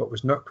 but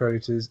was not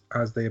credited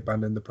as they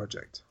abandoned the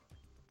project?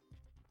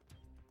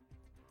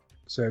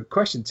 So,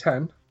 question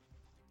 10.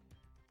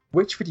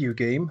 Which video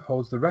game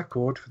holds the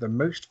record for the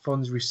most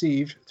funds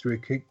received through a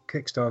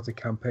Kickstarter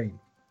campaign?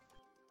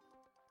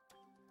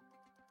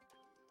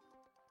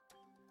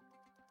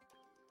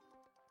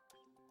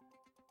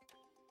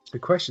 So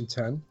question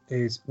 10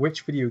 is,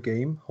 which video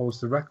game holds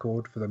the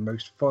record for the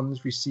most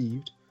funds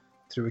received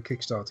through a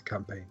Kickstarter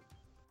campaign?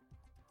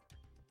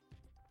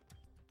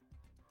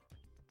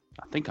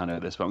 I think I know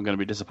this, but I'm going to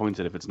be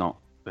disappointed if it's not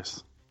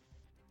this.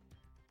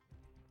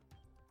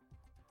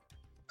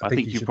 I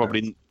think you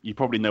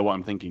probably know what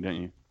I'm thinking, don't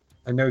you?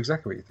 I know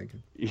exactly what you're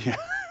thinking. Yeah.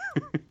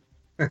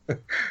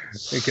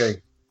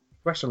 Okay.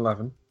 Question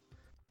 11.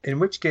 In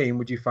which game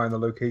would you find the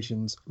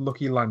locations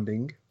Lucky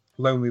Landing,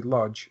 Lonely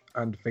Lodge,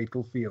 and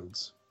Fatal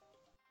Fields?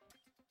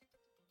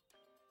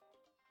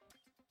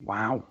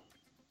 Wow.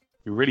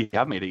 You really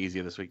have made it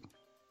easier this week.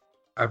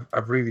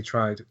 I've really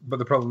tried, but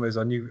the problem is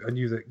I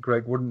knew that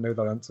Greg wouldn't know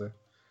that answer.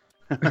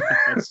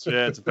 That's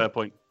a fair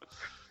point.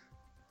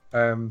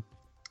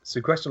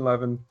 So question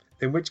 11.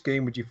 In which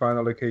game would you find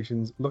the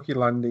locations Lucky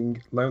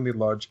Landing, Lonely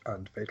Lodge,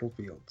 and Fatal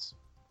Fields?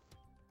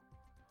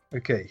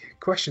 Okay,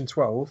 question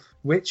 12.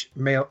 Which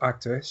male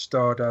actor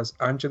starred as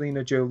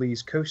Angelina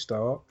Jolie's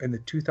co-star in the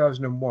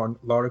 2001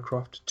 Lara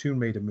Croft Tomb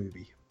Raider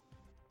movie?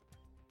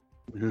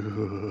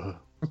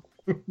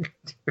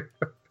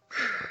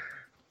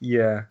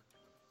 Yeah.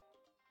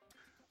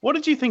 What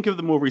did you think of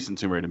the more recent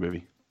Tomb Raider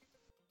movie?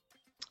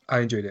 I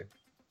enjoyed it.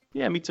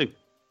 Yeah, me too.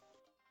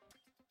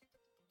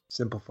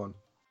 Simple fun.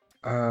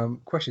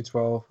 Question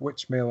 12.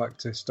 Which male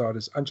actor starred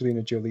as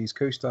Angelina Jolie's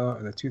co-star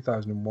in the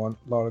 2001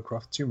 Lara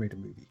Croft Tomb Raider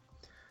movie?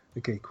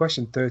 Okay,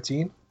 question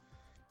 13.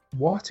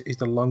 What is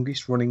the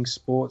longest running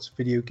sports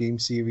video game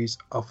series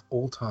of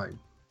all time?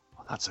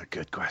 Oh, that's a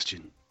good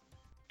question.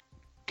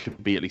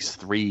 Could be at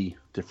least 3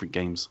 different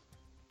games.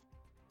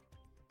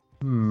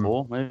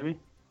 4, maybe?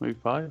 Maybe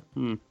 5?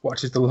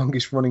 What is the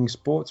longest running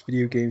sports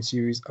video game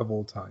series of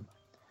all time?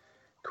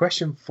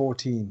 Question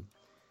 14.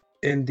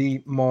 In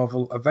the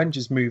Marvel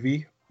Avengers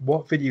movie,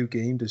 what video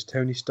game does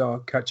Tony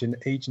Stark catch an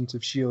agent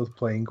of S.H.I.E.L.D.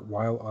 playing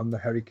while on the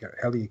helicarrier?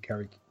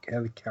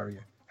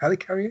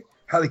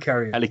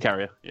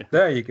 Helicarrier, yeah.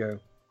 There you go.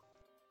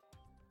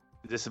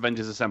 Is this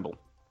Avengers Assemble?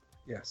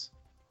 Yes.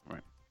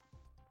 Right.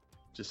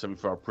 Just something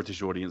for our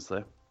British audience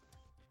there.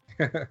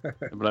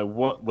 I'm like,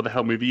 what the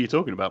hell movie are you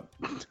talking about?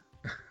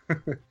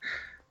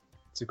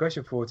 So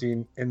question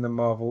 14, in the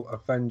Marvel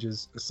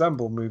Avengers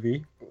Assemble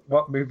movie,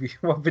 what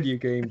video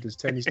game does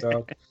Tony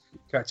Stark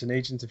catch an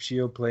agent of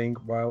S.H.I.E.L.D. playing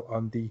while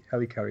on the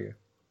helicarrier?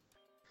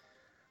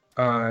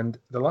 And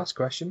the last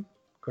question,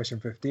 question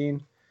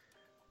 15,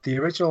 the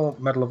original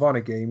Medal of Honor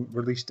game,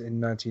 released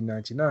in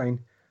 1999,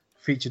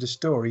 featured a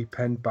story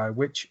penned by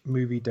which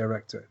movie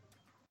director?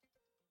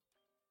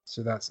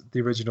 So that's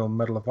the original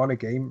Medal of Honor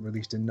game,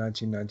 released in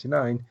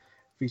 1999,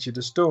 featured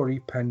a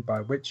story penned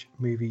by which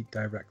movie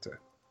director?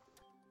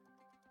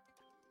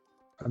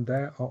 And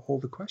there are all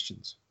the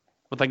questions.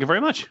 Well, thank you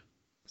very much.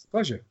 It's a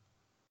pleasure.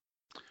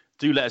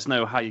 Do let us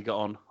know how you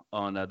got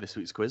on this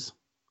week's quiz.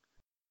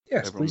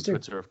 Yes, over please on do.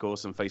 Twitter, of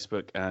course, and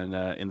Facebook, and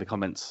in the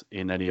comments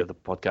in any of the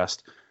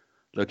podcast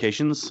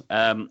locations.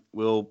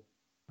 We'll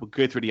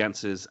go through the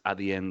answers at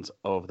the end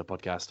of the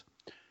podcast.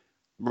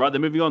 Right,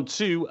 then moving on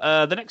to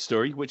the next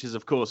story, which is,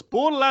 of course,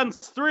 Borderlands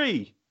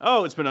 3.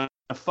 Oh, it's been a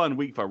fun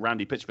week for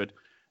Randy Pitchford.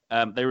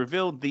 They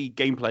revealed the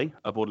gameplay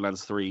of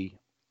Borderlands 3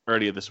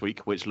 earlier this week,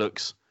 which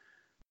looks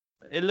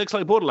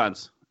like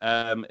Borderlands.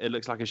 It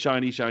looks like a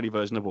shiny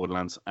version of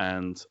Borderlands,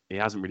 and it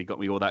hasn't really got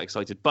me all that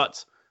excited,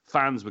 but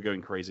fans were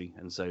going crazy,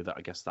 and so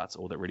I guess that's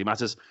all that really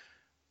matters.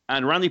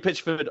 And Randy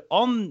Pitchford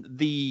on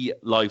the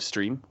live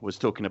stream was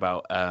talking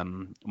about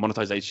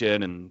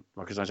monetization and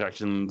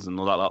microtransactions and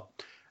all that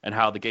lot, and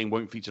how the game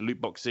won't feature loot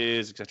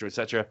boxes, etc.,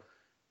 etc.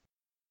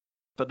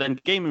 But then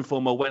Game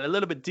Informer went a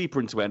little bit deeper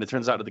into it, and it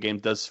turns out that the game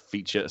does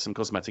feature some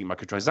cosmetic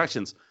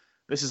microtransactions.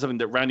 This is something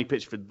that Randy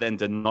Pitchford then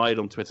denied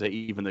on Twitter,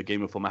 even though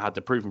Game Informer had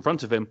the proof in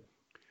front of him.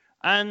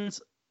 And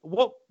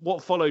what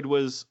followed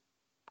was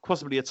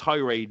possibly a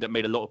tirade that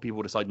made a lot of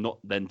people decide not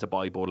then to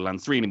buy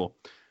Borderlands 3 anymore.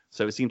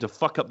 So it seemed to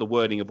fuck up the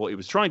wording of what he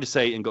was trying to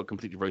say and got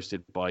completely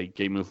roasted by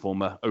Game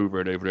Informer over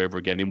and over and over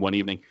again in one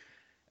evening.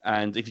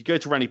 And if you go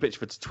to Randy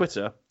Pitchford's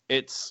Twitter,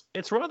 it's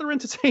rather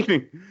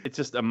entertaining. It's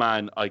just a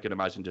man I can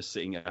imagine just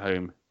sitting at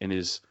home in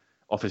his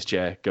office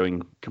chair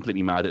going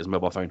completely mad at his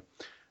mobile phone.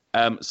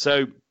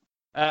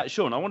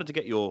 Sean, I wanted to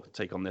get your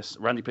take on this.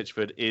 Randy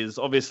Pitchford is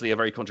obviously a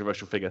very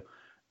controversial figure.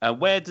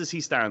 Where does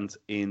he stand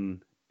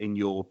in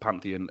your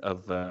pantheon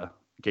of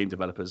game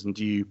developers? And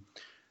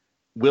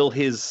will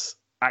his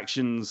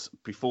actions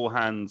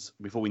beforehand,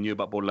 before we knew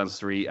about Borderlands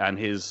 3, and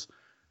his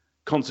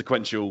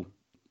consequential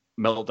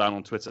meltdown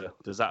on Twitter,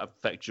 does that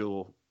affect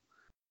your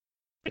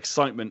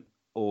excitement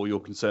or your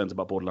concerns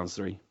about Borderlands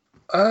 3?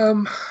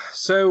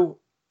 So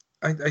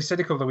I said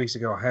a couple of weeks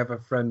ago, I have a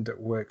friend that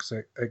works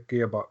at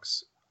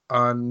Gearbox,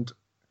 and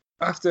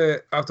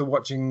after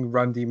watching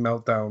Randy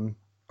meltdown,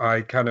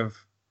 I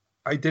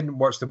didn't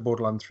watch the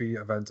Borderlands 3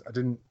 event. I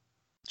didn't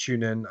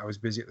tune in. I was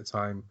busy at the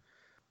time.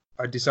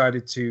 I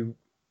decided to,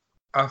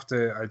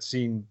 after I'd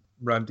seen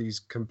Randy's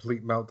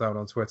complete meltdown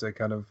on Twitter,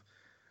 kind of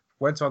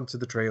went on to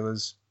the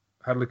trailers,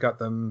 had a look at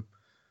them,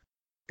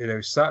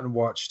 sat and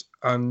watched.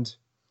 And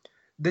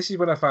this is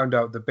when I found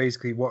out that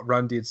basically what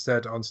Randy had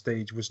said on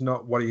stage was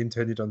not what he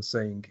intended on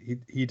saying.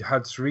 He'd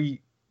had 3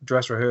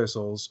 dress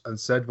rehearsals and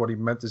said what he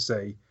meant to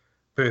say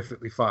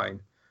perfectly fine.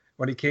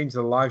 When he came to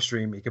the live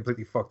stream, he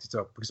completely fucked it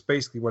up, because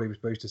basically what he was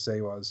supposed to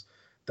say was,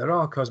 there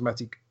are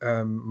cosmetic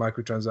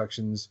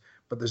microtransactions,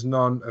 but there's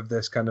none of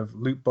this kind of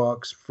loot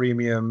box,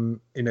 freemium,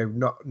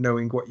 not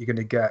knowing what you're going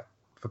to get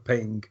for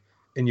paying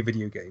in your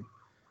video game.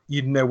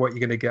 You know what you're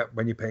going to get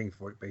when you're paying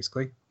for it,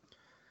 basically.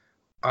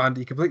 And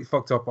he completely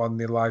fucked up on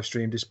the live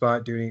stream,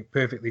 despite doing it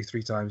perfectly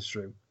 3 times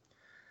through.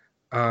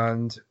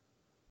 And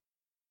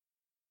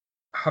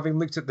having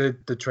looked at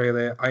the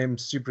trailer, I am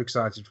super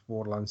excited for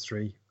Borderlands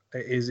 3.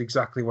 It is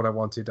exactly what I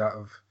wanted out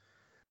of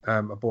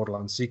a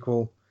Borderlands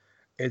sequel.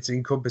 It's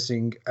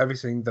encompassing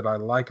everything that I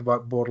like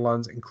about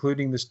Borderlands,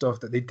 including the stuff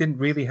that they didn't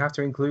really have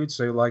to include.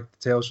 So, like the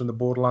Tales from the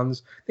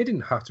Borderlands, they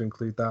didn't have to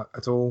include that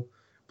at all,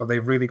 but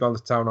they've really gone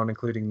to town on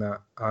including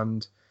that.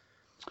 And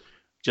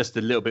just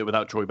a little bit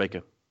without Troy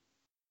Baker.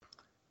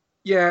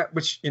 Yeah,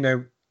 which,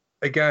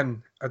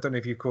 again, I don't know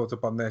if you caught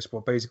up on this,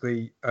 but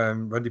basically,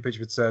 Randy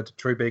Pitchford said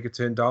Troy Baker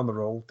turned down the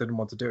role, didn't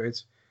want to do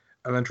it.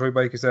 And then Troy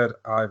Baker said,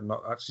 I've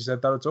not actually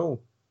said that at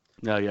all.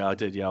 No, yeah, I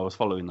did. Yeah, I was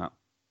following that.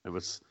 It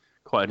was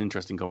quite an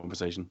interesting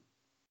conversation.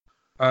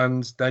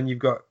 And then you've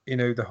got,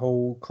 the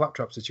whole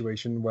Claptrap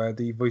situation where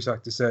the voice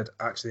actor said,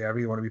 actually, I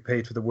really want to be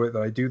paid for the work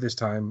that I do this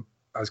time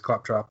as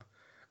Claptrap.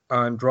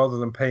 And rather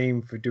than pay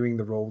him for doing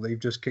the role, they've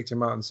just kicked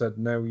him out and said,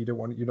 no, you're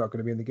not going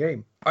to be in the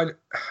game.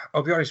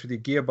 I'll be honest with you,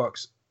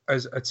 Gearbox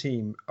as a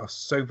team are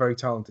so very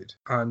talented.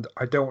 And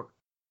I don't,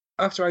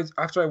 after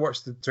I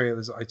watched the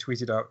trailers, I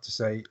tweeted out to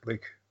say,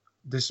 like,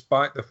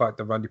 despite the fact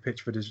that Randy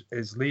Pitchford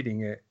is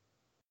leading it,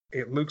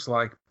 it looks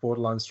like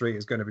Borderlands 3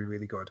 is going to be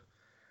really good.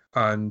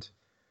 And,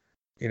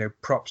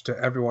 props to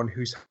everyone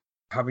who's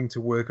having to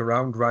work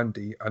around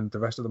Randy and the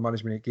rest of the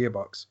management at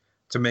Gearbox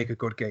to make a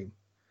good game.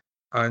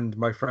 And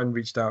my friend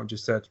reached out and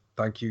just said,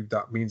 thank you,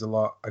 that means a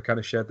lot. I kind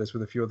of shared this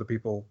with a few other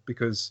people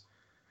because,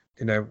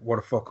 what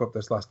a fuck up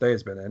this last day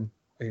has been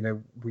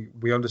in.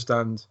 We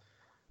understand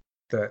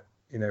that,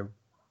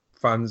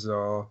 fans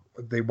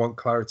they want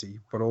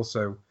clarity, but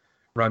also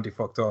Randy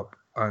fucked up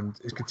and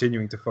is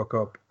continuing to fuck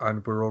up,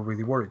 and we're all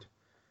really worried.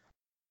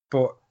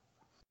 But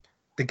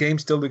the game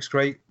still looks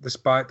great,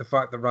 despite the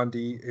fact that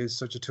Randy is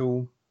such a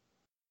tool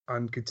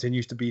and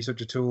continues to be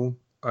such a tool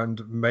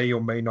and may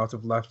or may not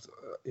have left,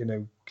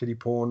 kiddie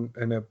porn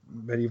in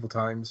medieval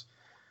times.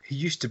 He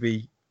used to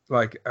be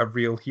like a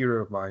real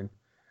hero of mine.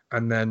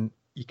 And then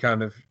you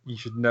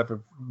should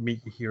never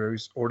meet your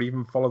heroes or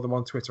even follow them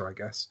on Twitter, I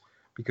guess,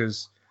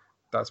 because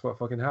that's what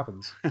fucking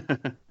happens.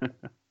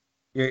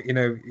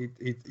 Yeah,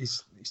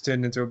 he's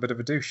turned into a bit of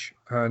a douche.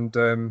 And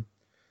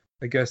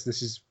I guess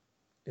this is,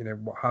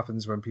 what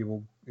happens when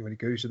it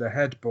goes to their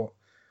head. But,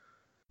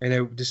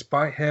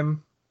 despite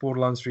him,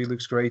 Borderlands 3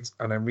 looks great,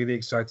 and I'm really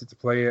excited to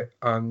play it.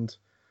 And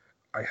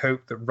I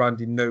hope that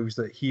Randy knows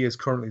that he is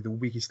currently the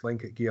weakest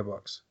link at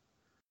Gearbox.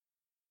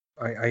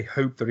 I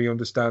hope that he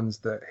understands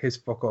that his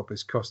fuck up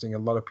is costing a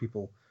lot of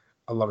people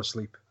a lot of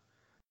sleep.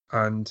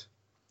 And,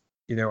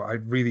 I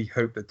really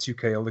hope that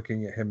 2K are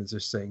looking at him and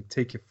just saying,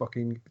 take your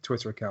fucking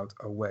Twitter account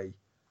away.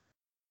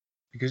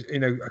 Because,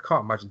 I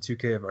can't imagine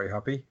 2K are very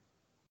happy.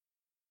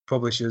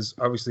 Publishers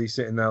obviously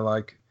sitting there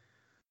like,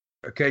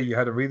 okay, you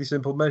had a really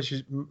simple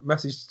message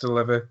to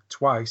deliver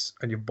twice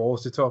and you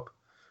ballsed it up.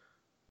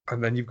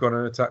 And then you've gone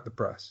and attacked the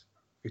press,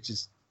 which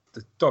is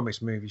the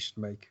dumbest move you should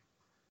make.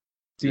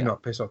 Do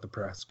not piss off the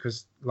press,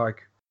 because,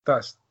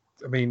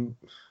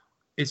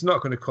 it's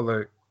not going to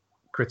colour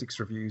critics'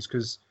 reviews,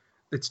 because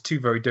it's two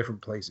very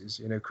different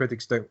places.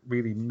 Critics don't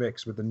really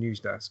mix with the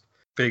news desk,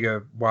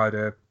 bigger,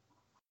 wider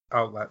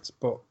outlets.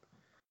 But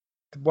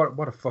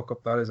what a fuck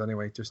up that is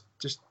anyway. Just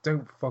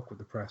don't fuck with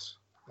the press.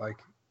 Like,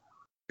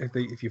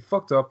 if you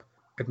fucked up,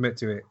 admit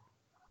to it.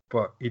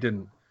 But he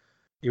didn't.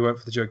 He went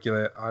for the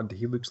jugular, and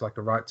he looks like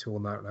a right tool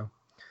now.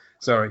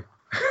 Sorry.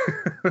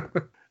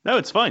 No,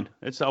 it's fine.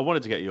 I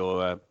wanted to get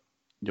your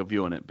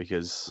view on it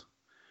because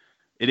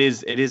it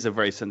is a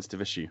very sensitive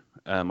issue,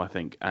 I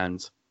think,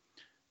 and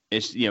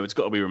it's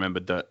got to be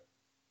remembered that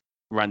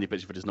Randy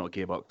Pitchford is not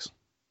Gearbox,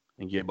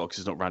 and Gearbox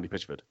is not Randy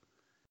Pitchford.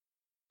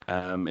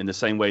 In the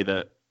same way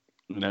that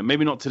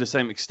maybe not to the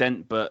same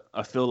extent, but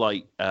I feel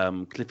like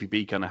Cliffy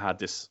B kind of had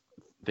this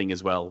thing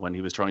as well when he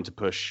was trying to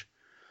push.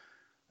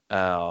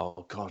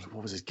 Oh God,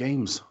 what was his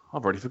games?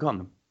 I've already forgotten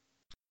them.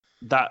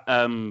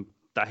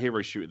 That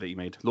hero shooter that he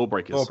made,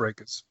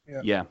 Lawbreakers.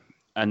 Yeah.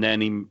 And then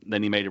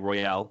he made a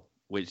Royale,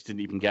 which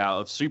didn't even get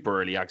out of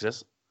super early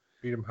access.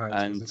 Freedom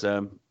Heights.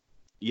 And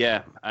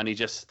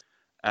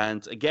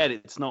and again,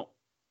 it's not.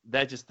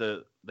 They're just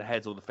the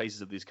heads or the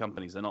faces of these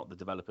companies. They're not the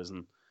developers.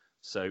 And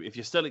so if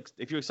you're excited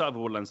for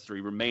Borderlands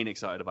 3, remain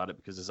excited about it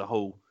because there's a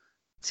whole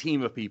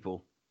team of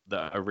people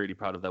that are really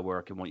proud of their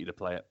work and want you to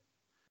play it.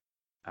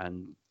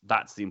 And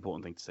that's the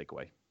important thing to take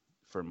away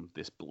from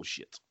this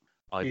bullshit,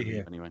 I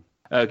believe, anyway.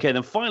 Okay,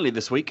 then finally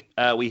this week,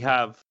 we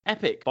have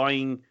Epic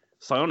buying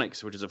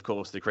Pysonix, which is, of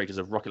course, the creators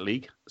of Rocket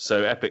League.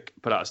 So Epic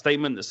put out a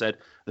statement that said,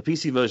 the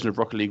PC version of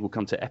Rocket League will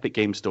come to Epic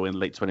Games Store in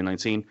late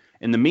 2019.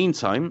 In the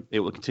meantime, it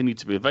will continue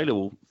to be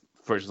available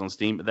for purchase on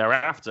Steam.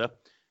 Thereafter,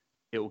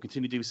 it will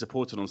continue to be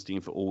supported on Steam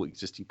for all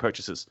existing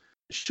purchases.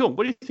 Sean,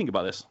 what do you think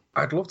about this?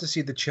 I'd love to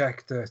see the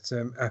check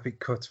that Epic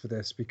cut for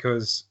this,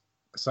 because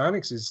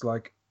Pysonix is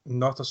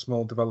not a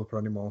small developer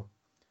anymore.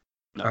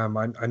 No.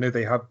 I know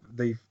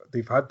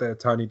they've had their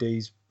tiny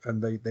days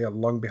and they are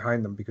long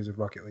behind them because of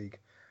Rocket League.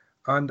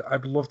 And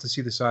I'd love to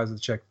see the size of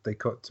the check they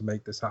cut to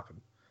make this happen.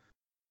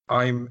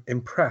 I'm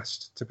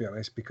impressed, to be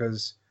honest,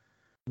 because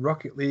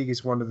Rocket League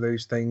is one of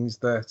those things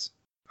that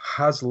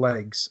has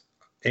legs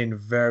in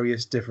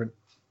various different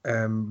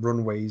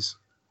runways,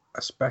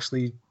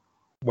 especially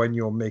when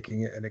you're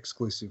making it an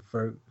exclusive.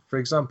 For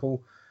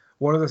example,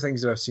 one of the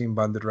things that I've seen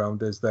banded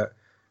around is that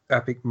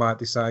Epic might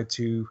decide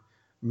to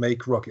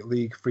make Rocket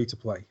League free to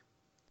play,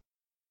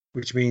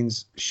 which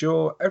means,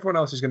 sure, everyone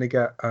else is going to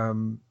get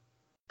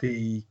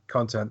the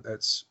content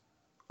that's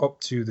up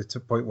to the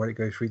point where it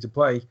goes free to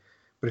play.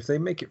 But if they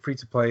make it free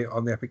to play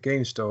on the Epic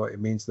Game Store, it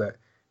means that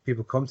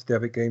people come to the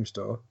Epic Game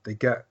Store, they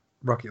get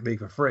Rocket League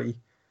for free,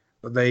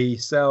 but they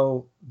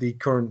sell the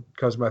current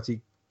cosmetic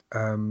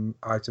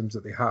items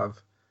that they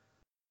have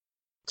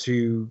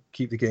to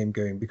keep the game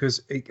going,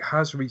 because it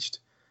has reached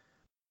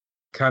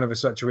kind of a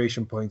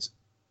saturation point,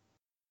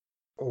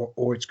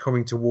 or it's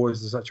coming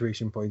towards the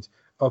saturation point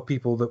of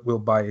people that will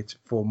buy it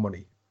for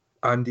money.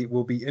 And it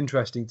will be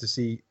interesting to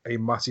see a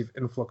massive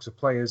influx of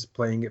players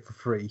playing it for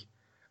free.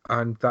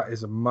 And that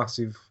is a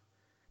massive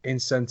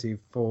incentive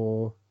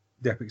for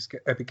the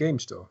Epic Game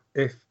Store.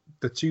 If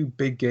the two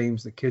big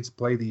games that kids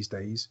play these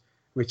days,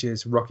 which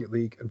is Rocket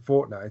League and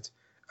Fortnite,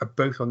 are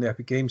both on the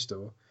Epic Game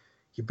Store,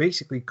 you're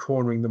basically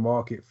cornering the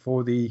market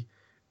for the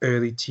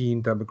early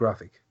teen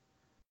demographic.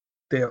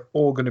 They're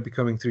all going to be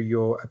coming through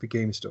your Epic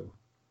Game Store.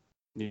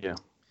 Yeah.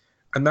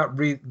 And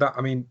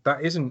that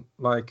isn't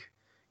like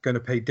going to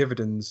pay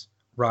dividends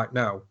right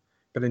now.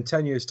 But in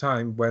 10 years'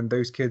 time, when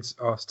those kids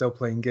are still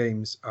playing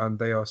games and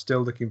they are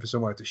still looking for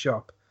somewhere to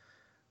shop,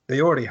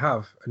 they already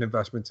have an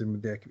investment in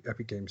the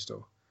Epic Game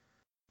Store.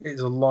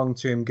 It's a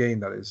long-term gain,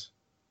 that is.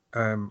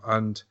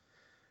 And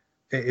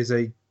it is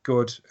a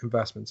good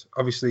investment.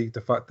 Obviously,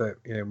 the fact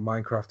that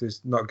Minecraft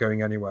is not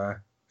going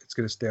anywhere, it's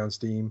going to stay on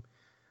Steam,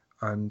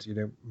 and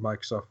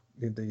Microsoft,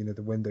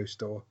 the Windows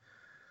Store,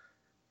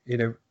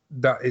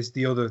 that is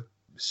the other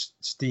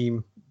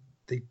Steam.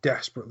 They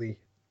desperately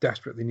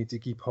need to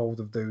keep hold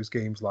of those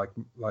games like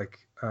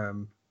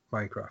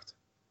Minecraft,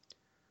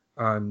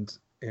 and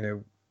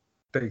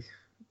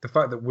the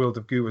fact that World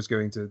of Goo was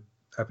going to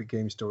Epic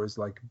Game Store is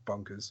like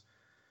bonkers,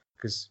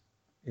 because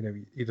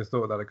you'd have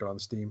thought that had got on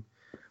Steam,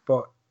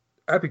 but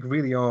Epic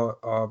really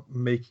are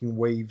making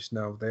waves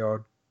now. They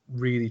are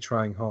really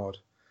trying hard,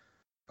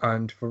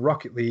 and for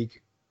Rocket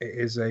League, it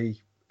is a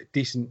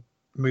decent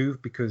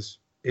move because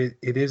it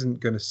isn't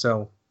going to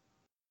sell.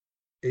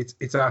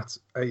 It's at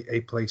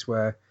a place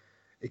where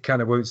it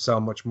kind of won't sell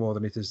much more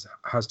than it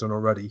has done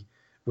already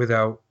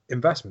without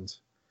investment.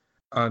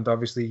 And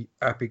obviously,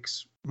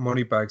 Epic's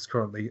money bags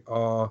currently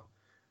are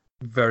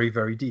very,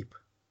 very deep,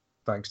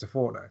 thanks to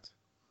Fortnite.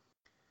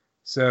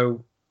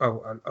 So,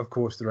 and of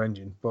course, their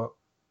engine, but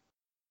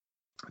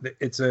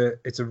it's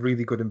a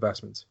really good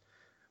investment.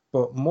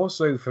 But more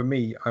so for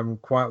me, I'm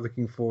quite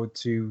looking forward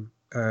to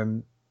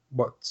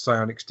what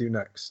Pysonix do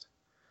next,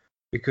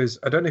 because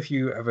I don't know if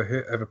you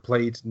ever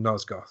played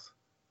Nosgoth,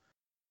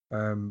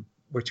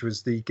 which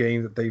was the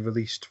game that they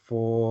released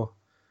for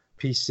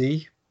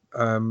PC.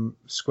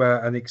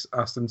 Square Enix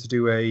asked them to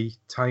do a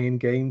tie-in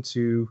game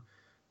to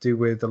do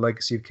with the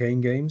Legacy of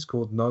Kain games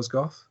called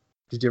Nosgoth.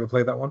 Did you ever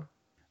play that one?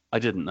 I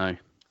didn't know.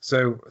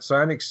 So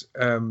Pysonix,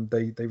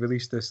 they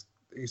released this.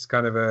 It's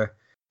kind of a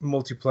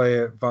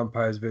multiplayer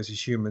vampires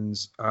versus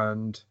humans,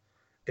 and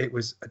it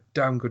was a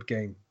damn good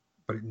game,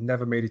 but it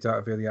never made it out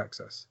of early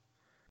access.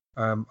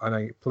 And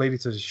I played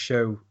it as a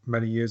show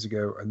many years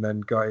ago, and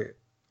then got it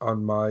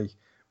on my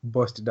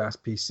busted ass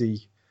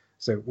PC,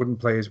 so it wouldn't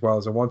play as well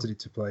as I wanted it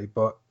to play,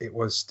 but it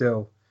was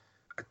still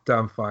a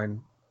damn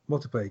fine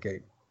multiplayer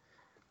game.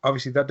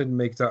 Obviously, that didn't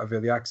make it out of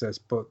early access,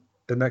 but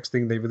the next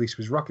thing they released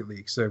was Rocket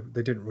League, so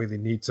they didn't really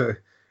need to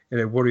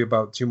worry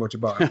about too much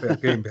about a fair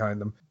game behind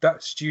them.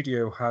 That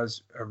studio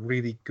has a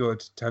really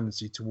good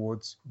tendency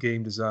towards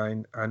game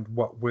design and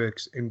what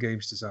works in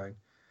games design.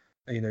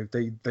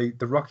 The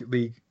Rocket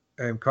League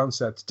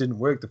concept didn't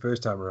work the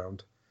first time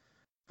around,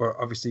 but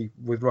obviously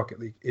with Rocket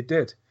League it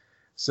did.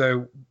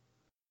 So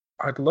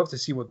I'd love to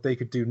see what they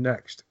could do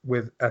next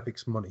with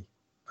Epic's money,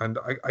 and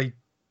I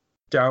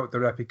doubt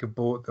that Epic have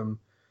bought them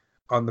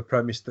on the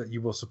premise that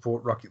you will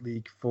support Rocket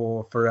League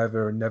for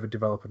forever and never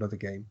develop another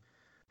game.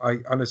 I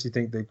honestly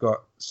think they've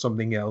got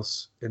something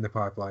else in the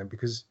pipeline,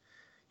 because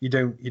you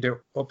don't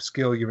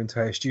upskill your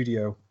entire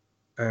studio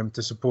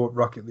to support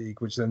Rocket League,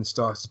 which then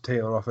starts to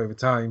tailor off over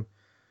time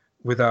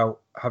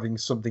without having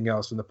something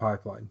else in the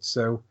pipeline.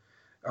 So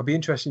I'll be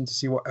interested to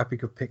see what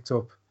Epic have picked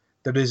up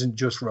that isn't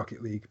just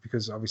Rocket League,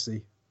 because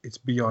obviously it's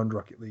beyond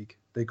Rocket League.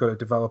 They've got a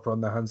developer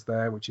on their hands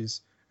there, which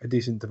is a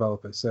decent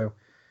developer. So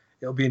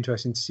it'll be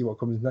interesting to see what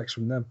comes next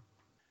from them.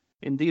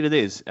 Indeed it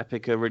is.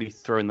 Epic are really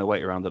throwing their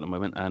weight around at the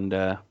moment, and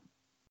the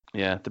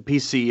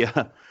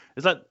PC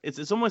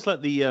it's almost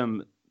like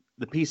the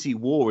PC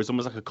war is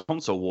almost like a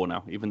console war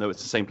now, even though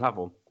it's the same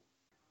platform.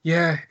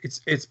 Yeah, it's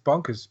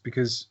bonkers,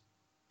 because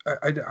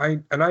I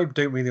don't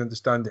really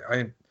understand it.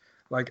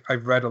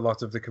 I've read a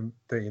lot of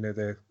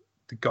the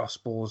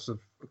gospels of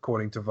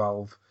according to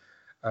Valve.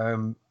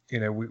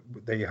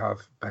 They have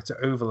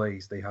better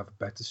overlays, they have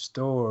better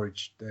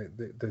storage,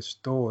 the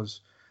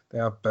stores, they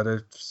have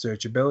better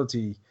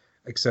searchability,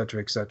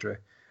 etc., etc.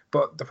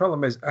 But the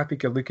problem is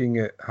Epic are looking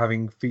at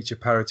having feature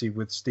parity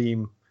with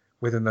Steam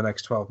within the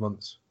next 12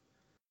 months.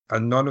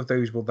 And none of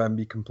those will then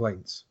be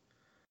complaints.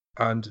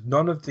 And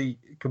none of the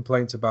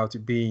complaints about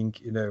it being,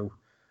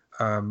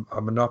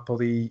 a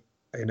monopoly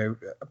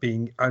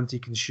being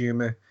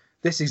anti-consumer.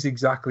 This is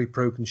exactly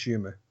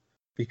pro-consumer,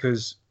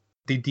 because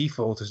the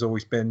default has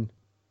always been,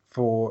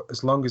 for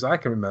as long as I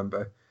can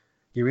remember,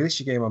 you release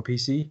your game on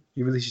PC,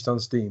 you release it on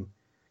Steam.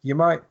 You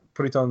might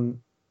put it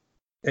on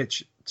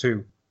itch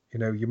too.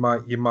 You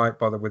might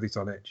bother with it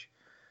on itch,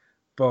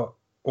 but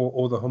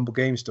or the Humble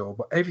Game Store.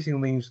 But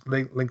everything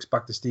links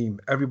back to Steam.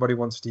 Everybody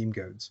wants Steam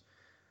codes.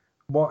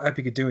 What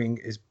Epic are doing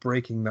is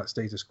breaking that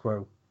status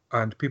quo,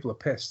 and people are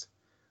pissed.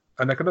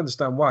 And I can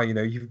understand why.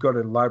 You've got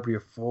a library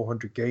of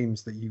 400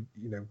 games that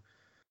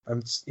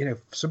and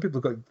some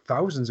people have got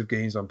thousands of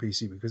games on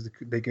PC because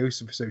they go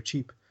for so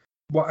cheap.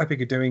 What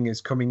Epic are doing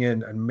is coming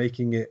in and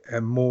making it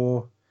a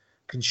more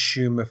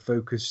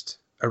consumer-focused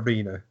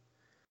arena.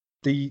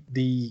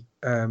 The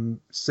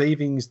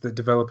savings that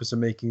developers are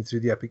making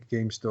through the Epic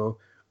Game Store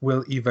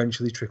will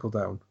eventually trickle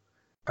down,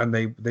 and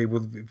they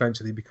will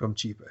eventually become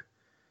cheaper.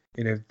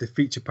 The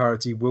feature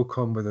parity will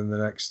come within the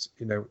next,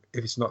 if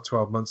it's not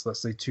 12 months,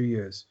 let's say 2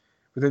 years.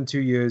 Within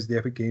 2 years, the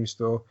Epic Game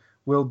Store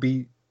will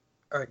be,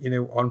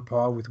 on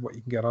par with what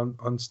you can get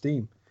on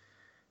Steam.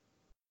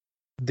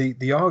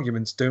 The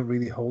arguments don't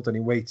really hold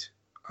any weight,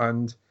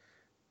 and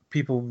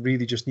people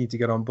really just need to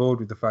get on board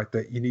with the fact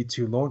that you need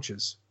 2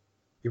 launchers.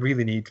 You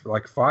really need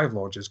like 5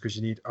 launchers, because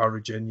you need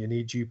Origin, you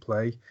need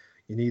Uplay,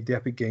 you need the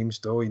Epic Game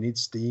Store, you need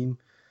Steam.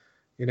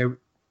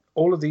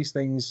 All of these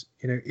things,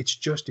 it's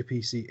just your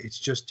PC, it's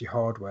just your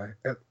hardware.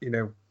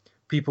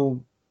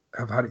 People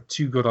have had it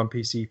too good on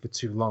PC for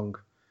too long.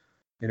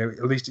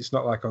 At least it's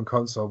not like on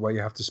console where you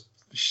have to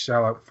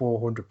shell out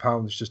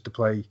 £400 just to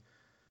play,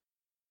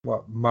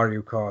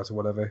 Mario Kart or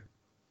whatever.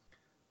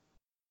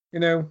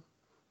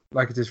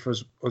 Like it is for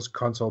us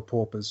console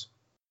paupers.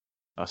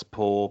 Us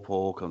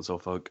poor console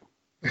folk.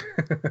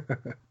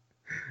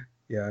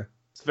 Yeah.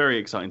 It's very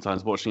exciting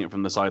times watching it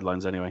from the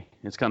sidelines anyway.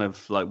 It's kind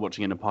of like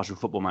watching an impartial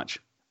football match.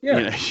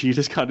 Yeah. You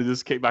just kind of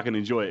just kick back and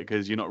enjoy it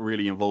because you're not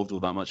really involved all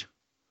that much.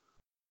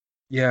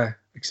 Yeah,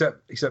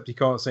 except you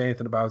can't say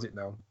anything about it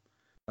now.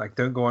 Like,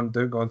 don't go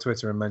on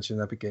Twitter and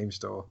mention Epic Game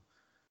Store,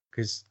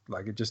 because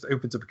it just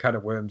opens up a can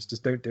of worms.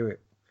 Just don't do it.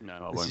 No,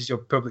 I won't. This is your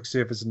public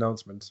service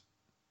announcement.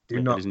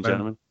 Ladies and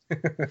gentlemen,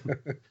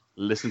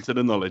 listen to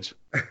the knowledge.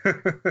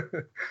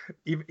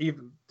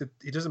 Even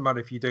it doesn't matter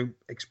if you don't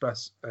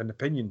express an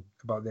opinion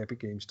about the Epic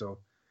Game Store.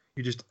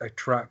 You just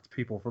attract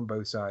people from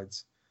both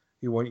sides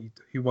who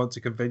want to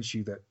convince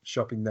you that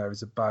shopping there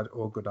is a bad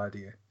or good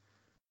idea.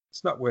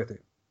 It's not worth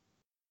it.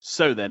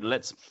 So then,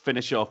 let's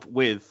finish off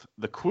with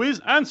the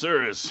quiz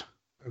answers.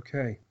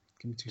 Okay,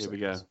 give me 2 seconds. Here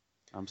we go.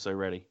 I'm so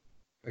ready.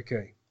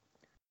 Okay,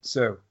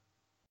 so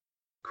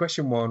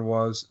question 1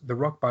 was, the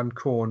rock band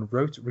Korn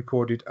wrote,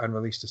 recorded, and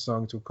released a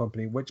song to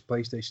accompany which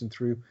PlayStation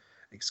 3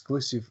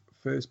 exclusive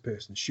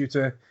first-person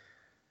shooter?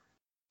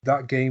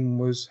 That game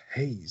was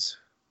Haze.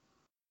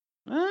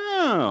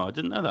 Oh, I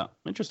didn't know that.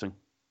 Interesting.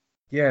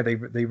 Yeah, they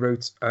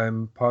wrote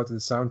part of the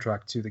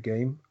soundtrack to the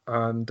game,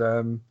 and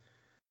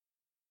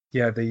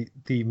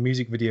the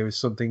music video is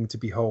something to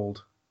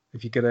behold.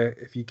 If you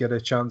get a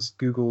chance,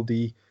 Google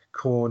the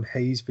Korn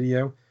Haze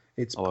video.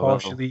 It's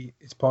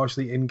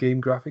partially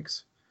in-game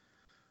graphics.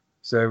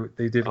 So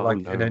they did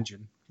an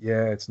engine.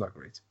 Yeah, it's not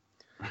great.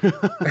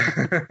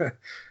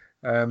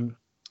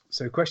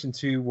 So question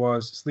 2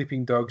 was,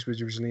 Sleeping Dogs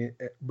was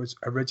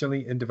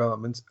originally in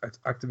development at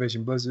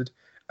Activision Blizzard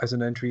as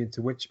an entry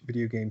into which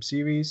video game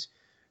series?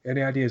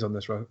 Any ideas on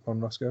this one,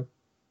 Roscoe?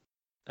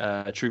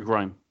 True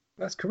Crime.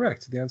 That's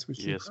correct. The answer was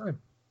True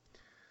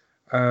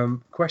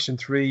Crime. Question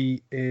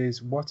 3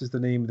 is, what is the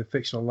name of the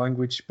fictional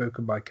language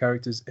spoken by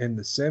characters in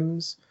The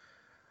Sims?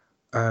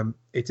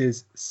 It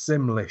is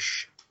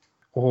Simlish,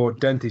 or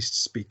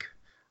dentist speak.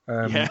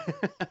 Yeah,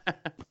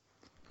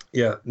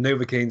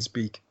 Novocaine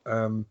speak.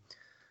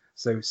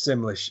 So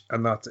Simlish,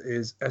 and that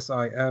is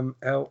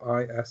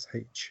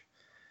Simlish.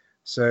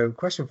 So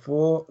question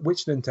 4,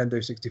 which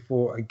Nintendo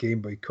 64 and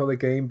Game Boy Color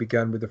game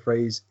began with the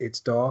phrase, "It's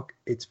dark,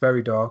 it's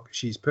very dark,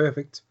 she's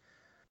perfect"?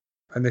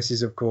 And this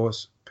is, of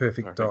course,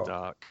 Perfect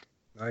Dark.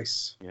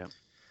 Nice. Yeah.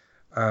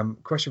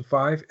 Question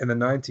 5, in the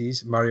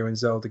 90s, Mario and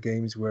Zelda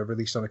games were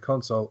released on a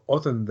console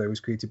other than those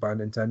created by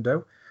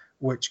Nintendo.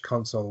 Which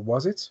console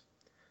was it?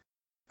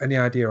 Any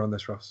idea on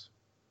this, Ross?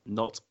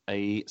 Not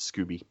a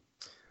Scooby.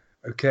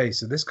 Okay,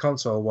 so this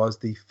console was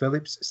the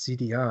Philips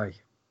CDI.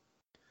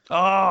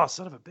 Oh,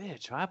 son of a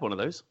bitch. I have one of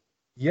those.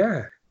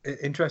 Yeah.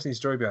 Interesting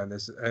story behind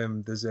this.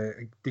 There's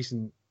a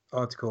decent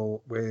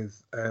article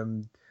with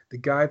the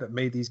guy that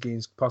made these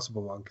games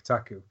possible on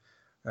Kotaku.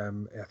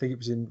 I think it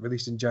was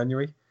released in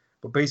January.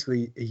 But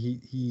basically,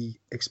 he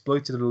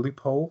exploited a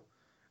loophole.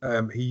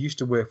 He used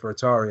to work for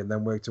Atari and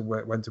then went to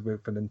work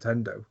for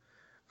Nintendo.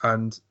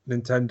 And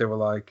Nintendo were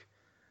like,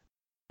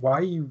 why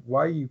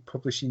are you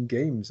publishing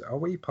games? How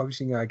are you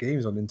publishing our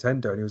games on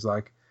Nintendo? And he was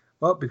like,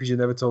 well, because you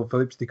never told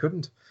Philips they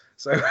couldn't.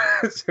 So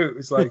it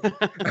was like,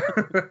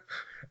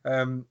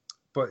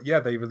 but yeah,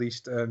 they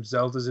released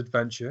Zelda's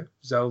Adventure,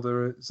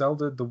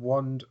 Zelda the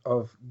Wand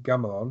of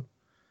Gamelon,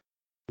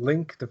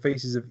 Link, The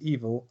Faces of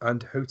Evil,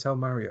 and Hotel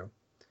Mario.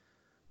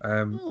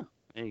 There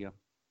you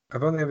go.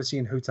 I've only ever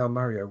seen Hotel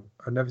Mario.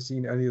 I've never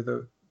seen any of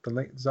the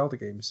late Zelda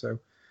games, so I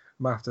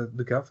might have to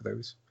look out for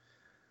those.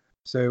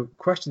 So,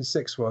 question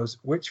 6 was,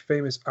 which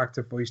famous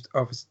actor voiced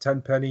Officer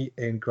Tenpenny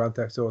in Grand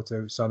Theft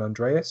Auto San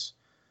Andreas?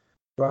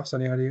 Ross,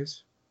 any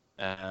ideas?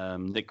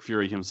 Nick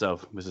Fury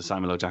himself, Mr.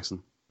 Samuel L.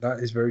 Jackson.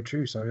 That is very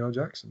true, Samuel L.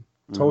 Jackson.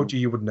 Mhm. Told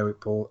you would know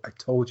it, Paul. I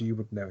told you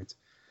would know it.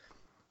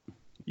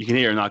 You can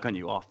hear it now, can't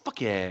you? Oh,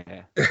 fuck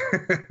yeah.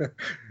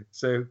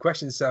 So,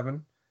 question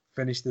 7,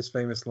 finish this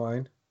famous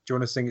line. Do you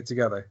want to sing it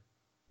together?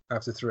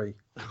 After 3.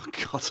 Oh,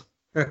 God.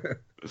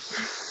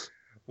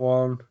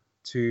 1,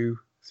 2,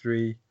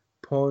 3.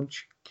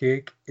 Punch,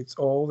 kick, it's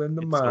all in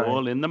the mind. It's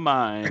all in the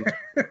mind.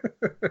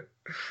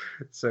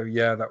 So,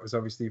 yeah, that was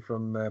obviously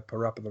from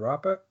Parappa the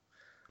Rapper.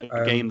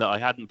 A game that I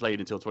hadn't played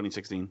until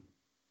 2016.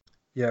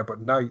 Yeah,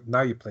 but now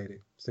you played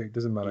it, so it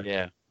doesn't matter.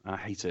 Yeah, I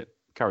hate it.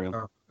 Carry on.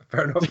 Oh,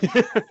 fair enough.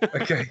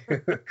 Okay.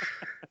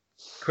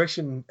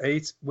 Question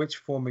 8. Which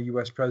former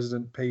US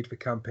president paid for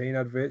campaign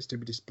adverts to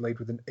be displayed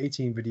within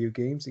 18 video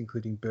games,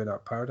 including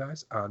Burnout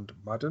Paradise and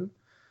Madden?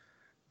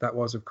 That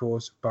was, of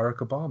course, Barack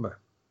Obama.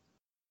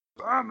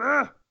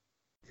 Obama!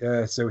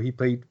 Yeah, so he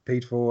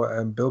paid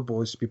for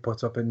billboards to be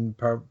put up in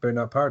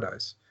Burnout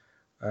Paradise.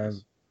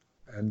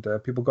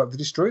 And people got to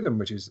destroy them,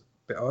 which is a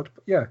bit odd,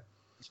 but yeah.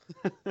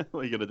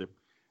 What are you going to do?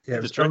 Yeah,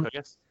 I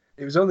guess.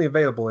 It was only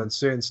available in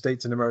certain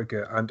states in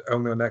America and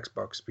only on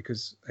Xbox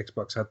because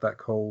Xbox had that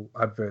whole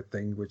advert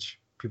thing which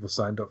people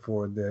signed up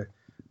for in the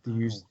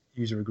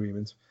user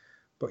agreement.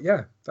 But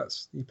yeah,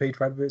 he paid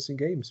for adverts in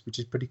games, which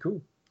is pretty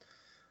cool.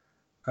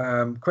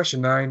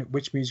 Question 9: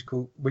 Which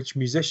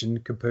musician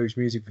composed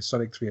music for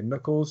Sonic 3 and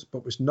Knuckles,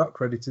 but was not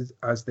credited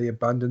as they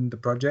abandoned the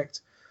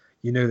project?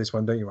 You know this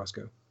one, don't you,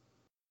 Roscoe?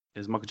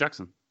 Is Michael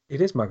Jackson?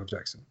 It is Michael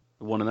Jackson.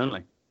 The one and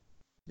only.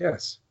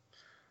 Yes.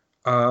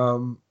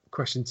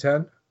 Question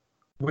 10: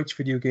 Which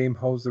video game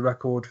holds the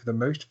record for the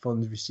most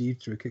funds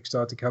received through a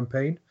Kickstarter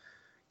campaign?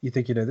 You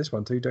think you know this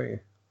one too, don't you?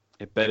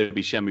 It better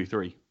be Shenmue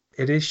 3.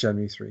 It is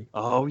Shenmue 3.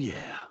 Oh,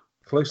 yeah.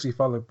 Closely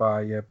followed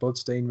by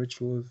Bloodstained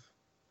Ritual of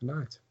the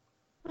Night.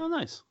 Oh,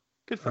 nice.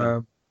 Good for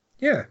them.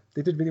 Yeah,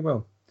 they did really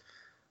well.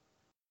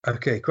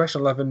 Okay,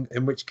 question 11.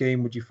 In which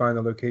game would you find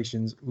the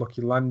locations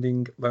Lucky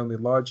Landing, Lonely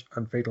Lodge,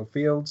 and Fatal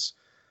Fields?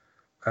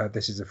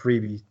 This is a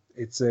freebie.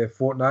 It's a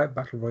Fortnite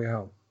Battle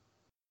Royale.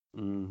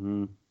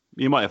 Mm-hmm.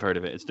 You might have heard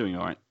of it. It's doing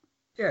all right.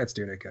 Yeah, it's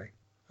doing okay.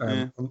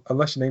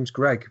 Unless your name's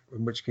Greg,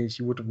 in which case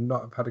you would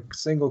not have had a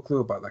single clue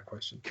about that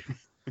question.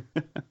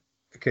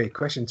 Okay,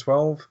 question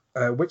 12.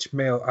 Which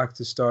male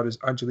actor starred as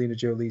Angelina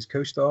Jolie's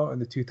co-star in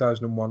the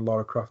 2001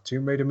 Lara Croft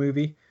Tomb Raider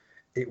movie?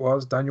 It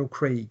was Daniel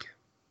Craig.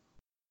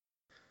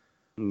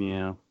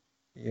 Yeah.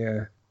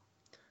 Yeah.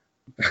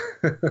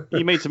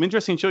 He made some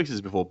interesting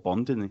choices before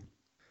Bond, didn't he?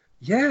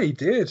 Yeah, he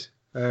did.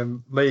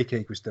 Layer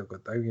Cake was still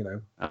good, though, you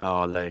know.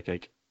 Oh, Layer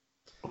Cake.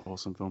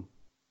 Awesome film.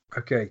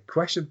 Okay,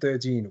 question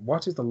 13.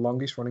 What is the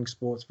longest running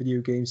sports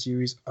video game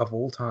series of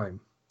all time?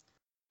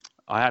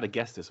 I had to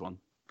guess this one.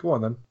 Go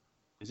on, then.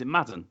 Is it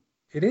Madden?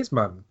 It is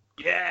Madden.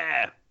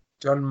 Yeah!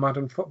 John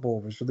Madden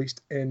Football was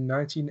released in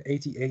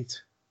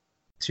 1988,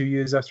 2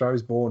 years after I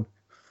was born.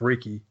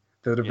 Freaky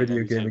that a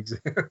video game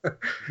exists.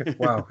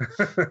 Wow.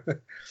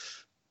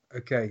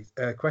 Okay,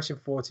 question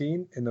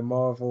 14. In the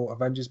Marvel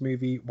Avengers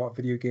movie, what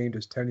video game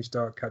does Tony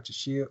Stark catch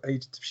a Agent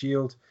of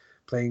S.H.I.E.L.D.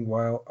 playing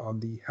while on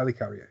the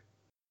helicarrier?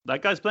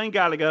 That guy's playing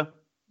Gallagher.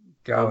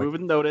 We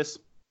wouldn't notice,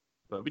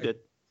 but we did.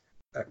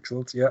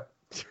 Excellent, yeah.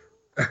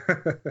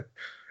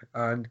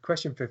 And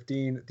question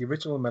 15. The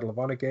original Medal of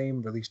Honor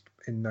game, released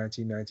in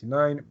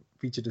 1999,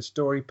 featured a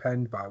story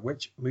penned by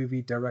which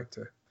movie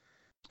director?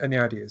 Any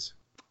ideas?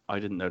 I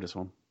didn't know this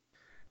one.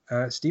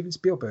 Steven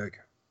Spielberg.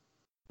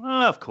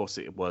 Well, of course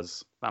it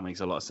was. That makes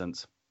a lot of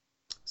sense.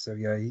 So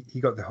yeah, he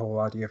got the whole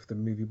idea for the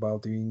movie while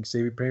doing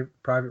Saving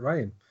Private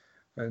Ryan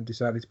and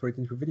decided to put it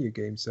into a video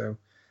game. So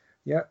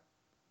yeah,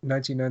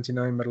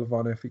 1999 Medal of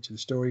Honor featured a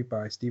story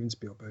by Steven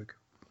Spielberg.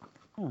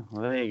 Oh,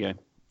 well, there you go.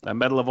 That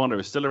Medal of Honor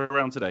is still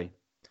around today.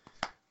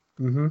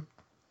 Mm-hmm.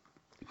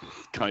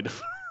 Kind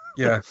of.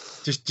 Yeah,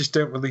 just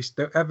don't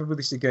ever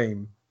release a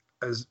game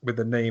with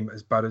a name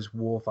as bad as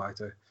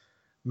Warfighter.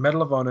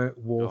 Medal of Honor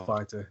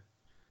Warfighter.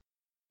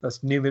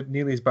 That's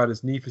nearly as bad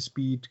as Need for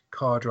Speed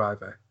Car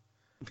Driver.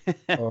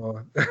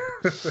 Or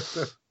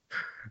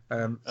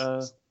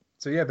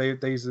so yeah,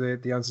 these are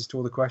the answers to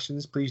all the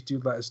questions. Please do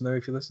let us know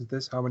if you listen to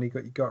this how many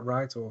you got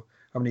right or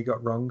how many you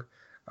got wrong.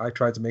 I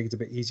tried to make it a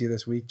bit easier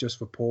this week just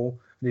for Paul,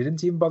 and he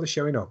didn't even bother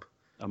showing up.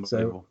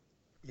 Unbelievable.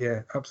 So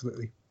yeah,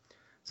 absolutely.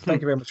 So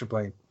thank you very much for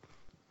playing.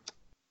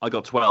 I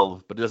got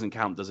 12, but it doesn't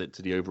count, does it,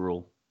 to the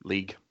overall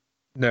league?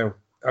 No,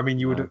 I mean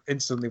you would have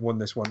instantly won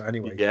this one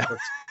anyway. Yeah,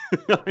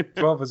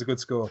 12 is a good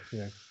score.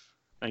 Yeah.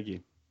 Thank you.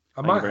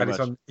 I might add it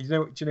on.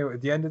 Do you know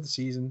at the end of the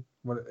season,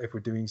 if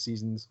we're doing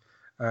seasons,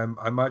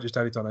 I might just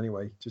add it on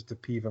anyway, just to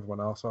peeve everyone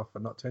else off for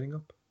not turning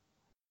up.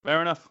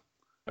 Fair enough.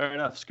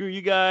 Screw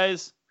you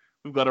guys.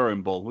 We've got our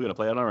own ball. We're gonna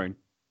play on our own.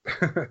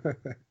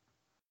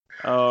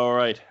 All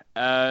right.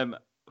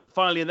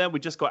 finally, and then we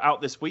just got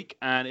out this week,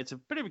 and it's a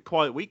pretty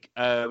quiet week.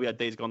 We had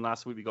Days Gone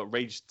last week. We got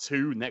Rage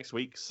 2 next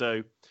week.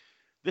 So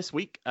this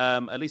week,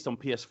 at least on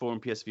PS4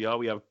 and PSVR,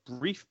 we have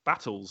Brief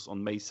Battles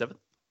on May 7th.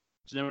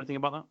 Do you know anything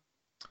about that?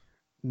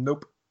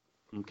 Nope.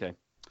 Okay.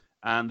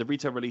 And the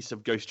retail release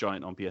of Ghost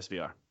Giant on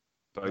PSVR,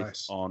 both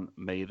Nice. on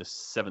May the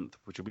 7th,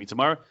 which will be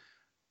tomorrow.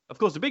 Of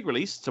course, the big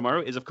release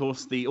tomorrow is, of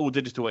course, the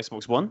all-digital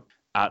Xbox One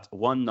at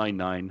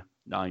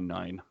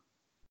 $199.99,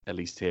 at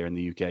least here in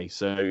the UK.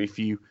 So if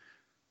you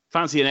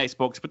fancy an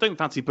Xbox but don't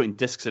fancy putting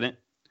discs in it,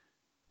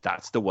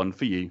 that's the one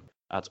for you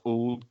at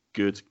all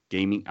good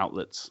gaming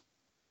outlets.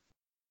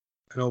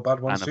 And all bad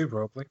ones too,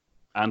 probably.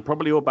 And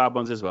probably all bad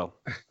ones as well.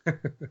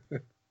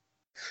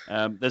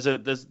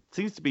 There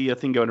seems to be a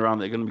thing going around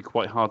that are going to be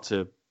quite hard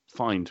to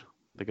find.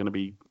 They're going to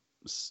be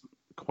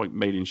quite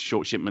made in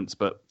short shipments,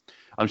 but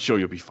I'm sure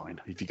you'll be fine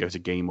if you go to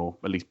Game or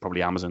at least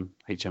probably Amazon,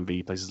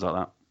 HMV, places like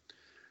that.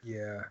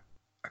 Yeah.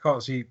 I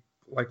can't see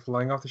like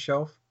flying off the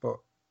shelf, but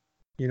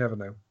you never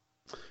know.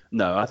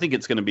 No, I think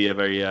it's going to be a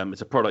very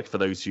it's a product for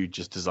those who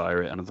just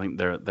desire it, and I think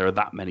there are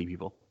that many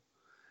people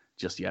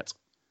just yet.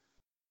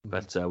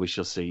 But we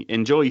shall see.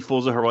 Enjoy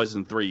Forza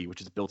Horizon 3,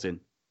 which is built in.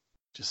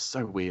 Just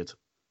so weird.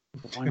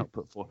 Why not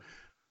put 4?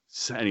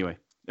 So anyway,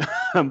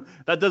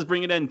 that does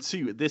bring an end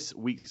to this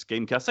week's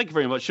Gamecast. Thank you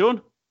very much,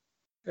 Sean.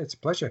 It's a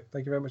pleasure.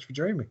 Thank you very much for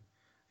joining me.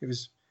 It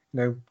was,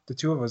 the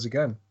two of us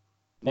again.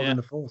 Holding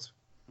the fort.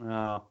 Oh,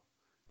 I'm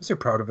so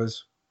proud of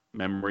us.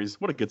 Memories.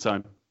 What a good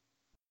time.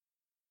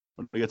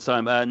 What a good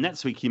time.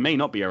 Next week, he may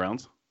not be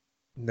around.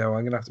 No,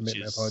 I'm going to have to make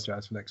me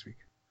apologize for next week.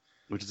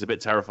 Which is a bit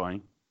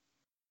terrifying.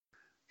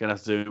 Going to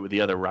have to do it with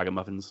the other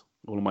ragamuffins,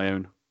 all on my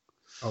own.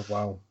 Oh,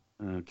 wow.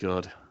 Oh,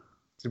 God.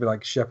 It's going to be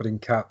like shepherding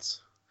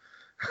cats.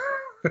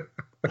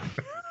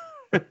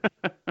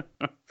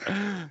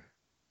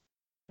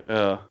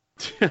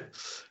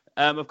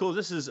 Of course,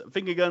 this is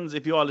Finger Guns.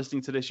 If you are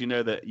listening to this, you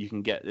know that you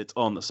can get it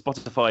on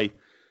Spotify,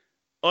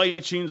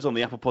 iTunes, on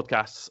the Apple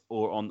Podcasts,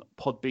 or on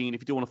Podbean.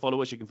 If you do want to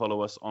follow us, you can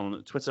follow us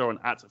on Twitter on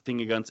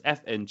 @FingerGuns,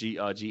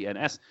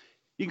 FNGRGNS.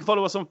 You can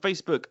follow us on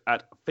Facebook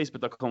at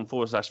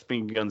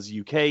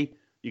facebook.com/FingerGunsUK.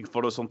 You can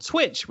follow us on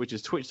Twitch, which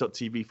is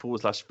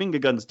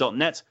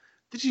twitch.tv/fingerguns.net.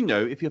 Did you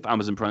know if you have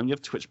Amazon Prime, you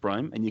have Twitch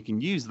Prime, and you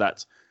can use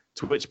that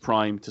Twitch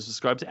Prime to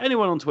subscribe to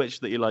anyone on Twitch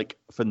that you like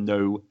for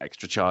no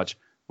extra charge?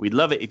 We'd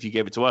love it if you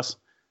gave it to us,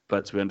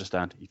 but we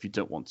understand if you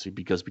don't want to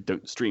because we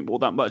don't stream all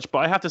that much. But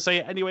I have to say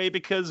it anyway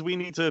because we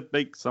need to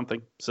make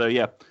something. So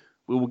yeah,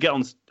 we will get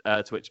on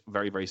Twitch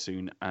very, very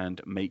soon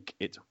and make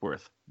it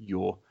worth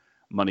your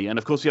money. And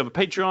of course, we have a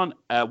Patreon.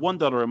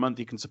 $1 a month,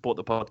 you can support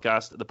the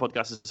podcast. The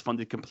podcast is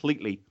funded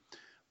completely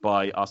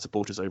by our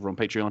supporters over on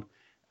Patreon,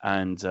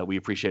 and we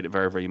appreciate it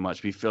very, very much.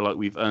 If you feel like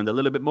we've earned a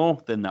little bit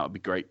more, then that would be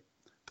great.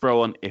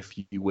 Throw on if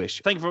you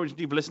wish. Thank you very much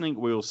for listening.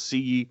 We'll see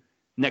you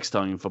next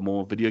time for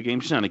more video game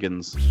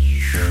shenanigans.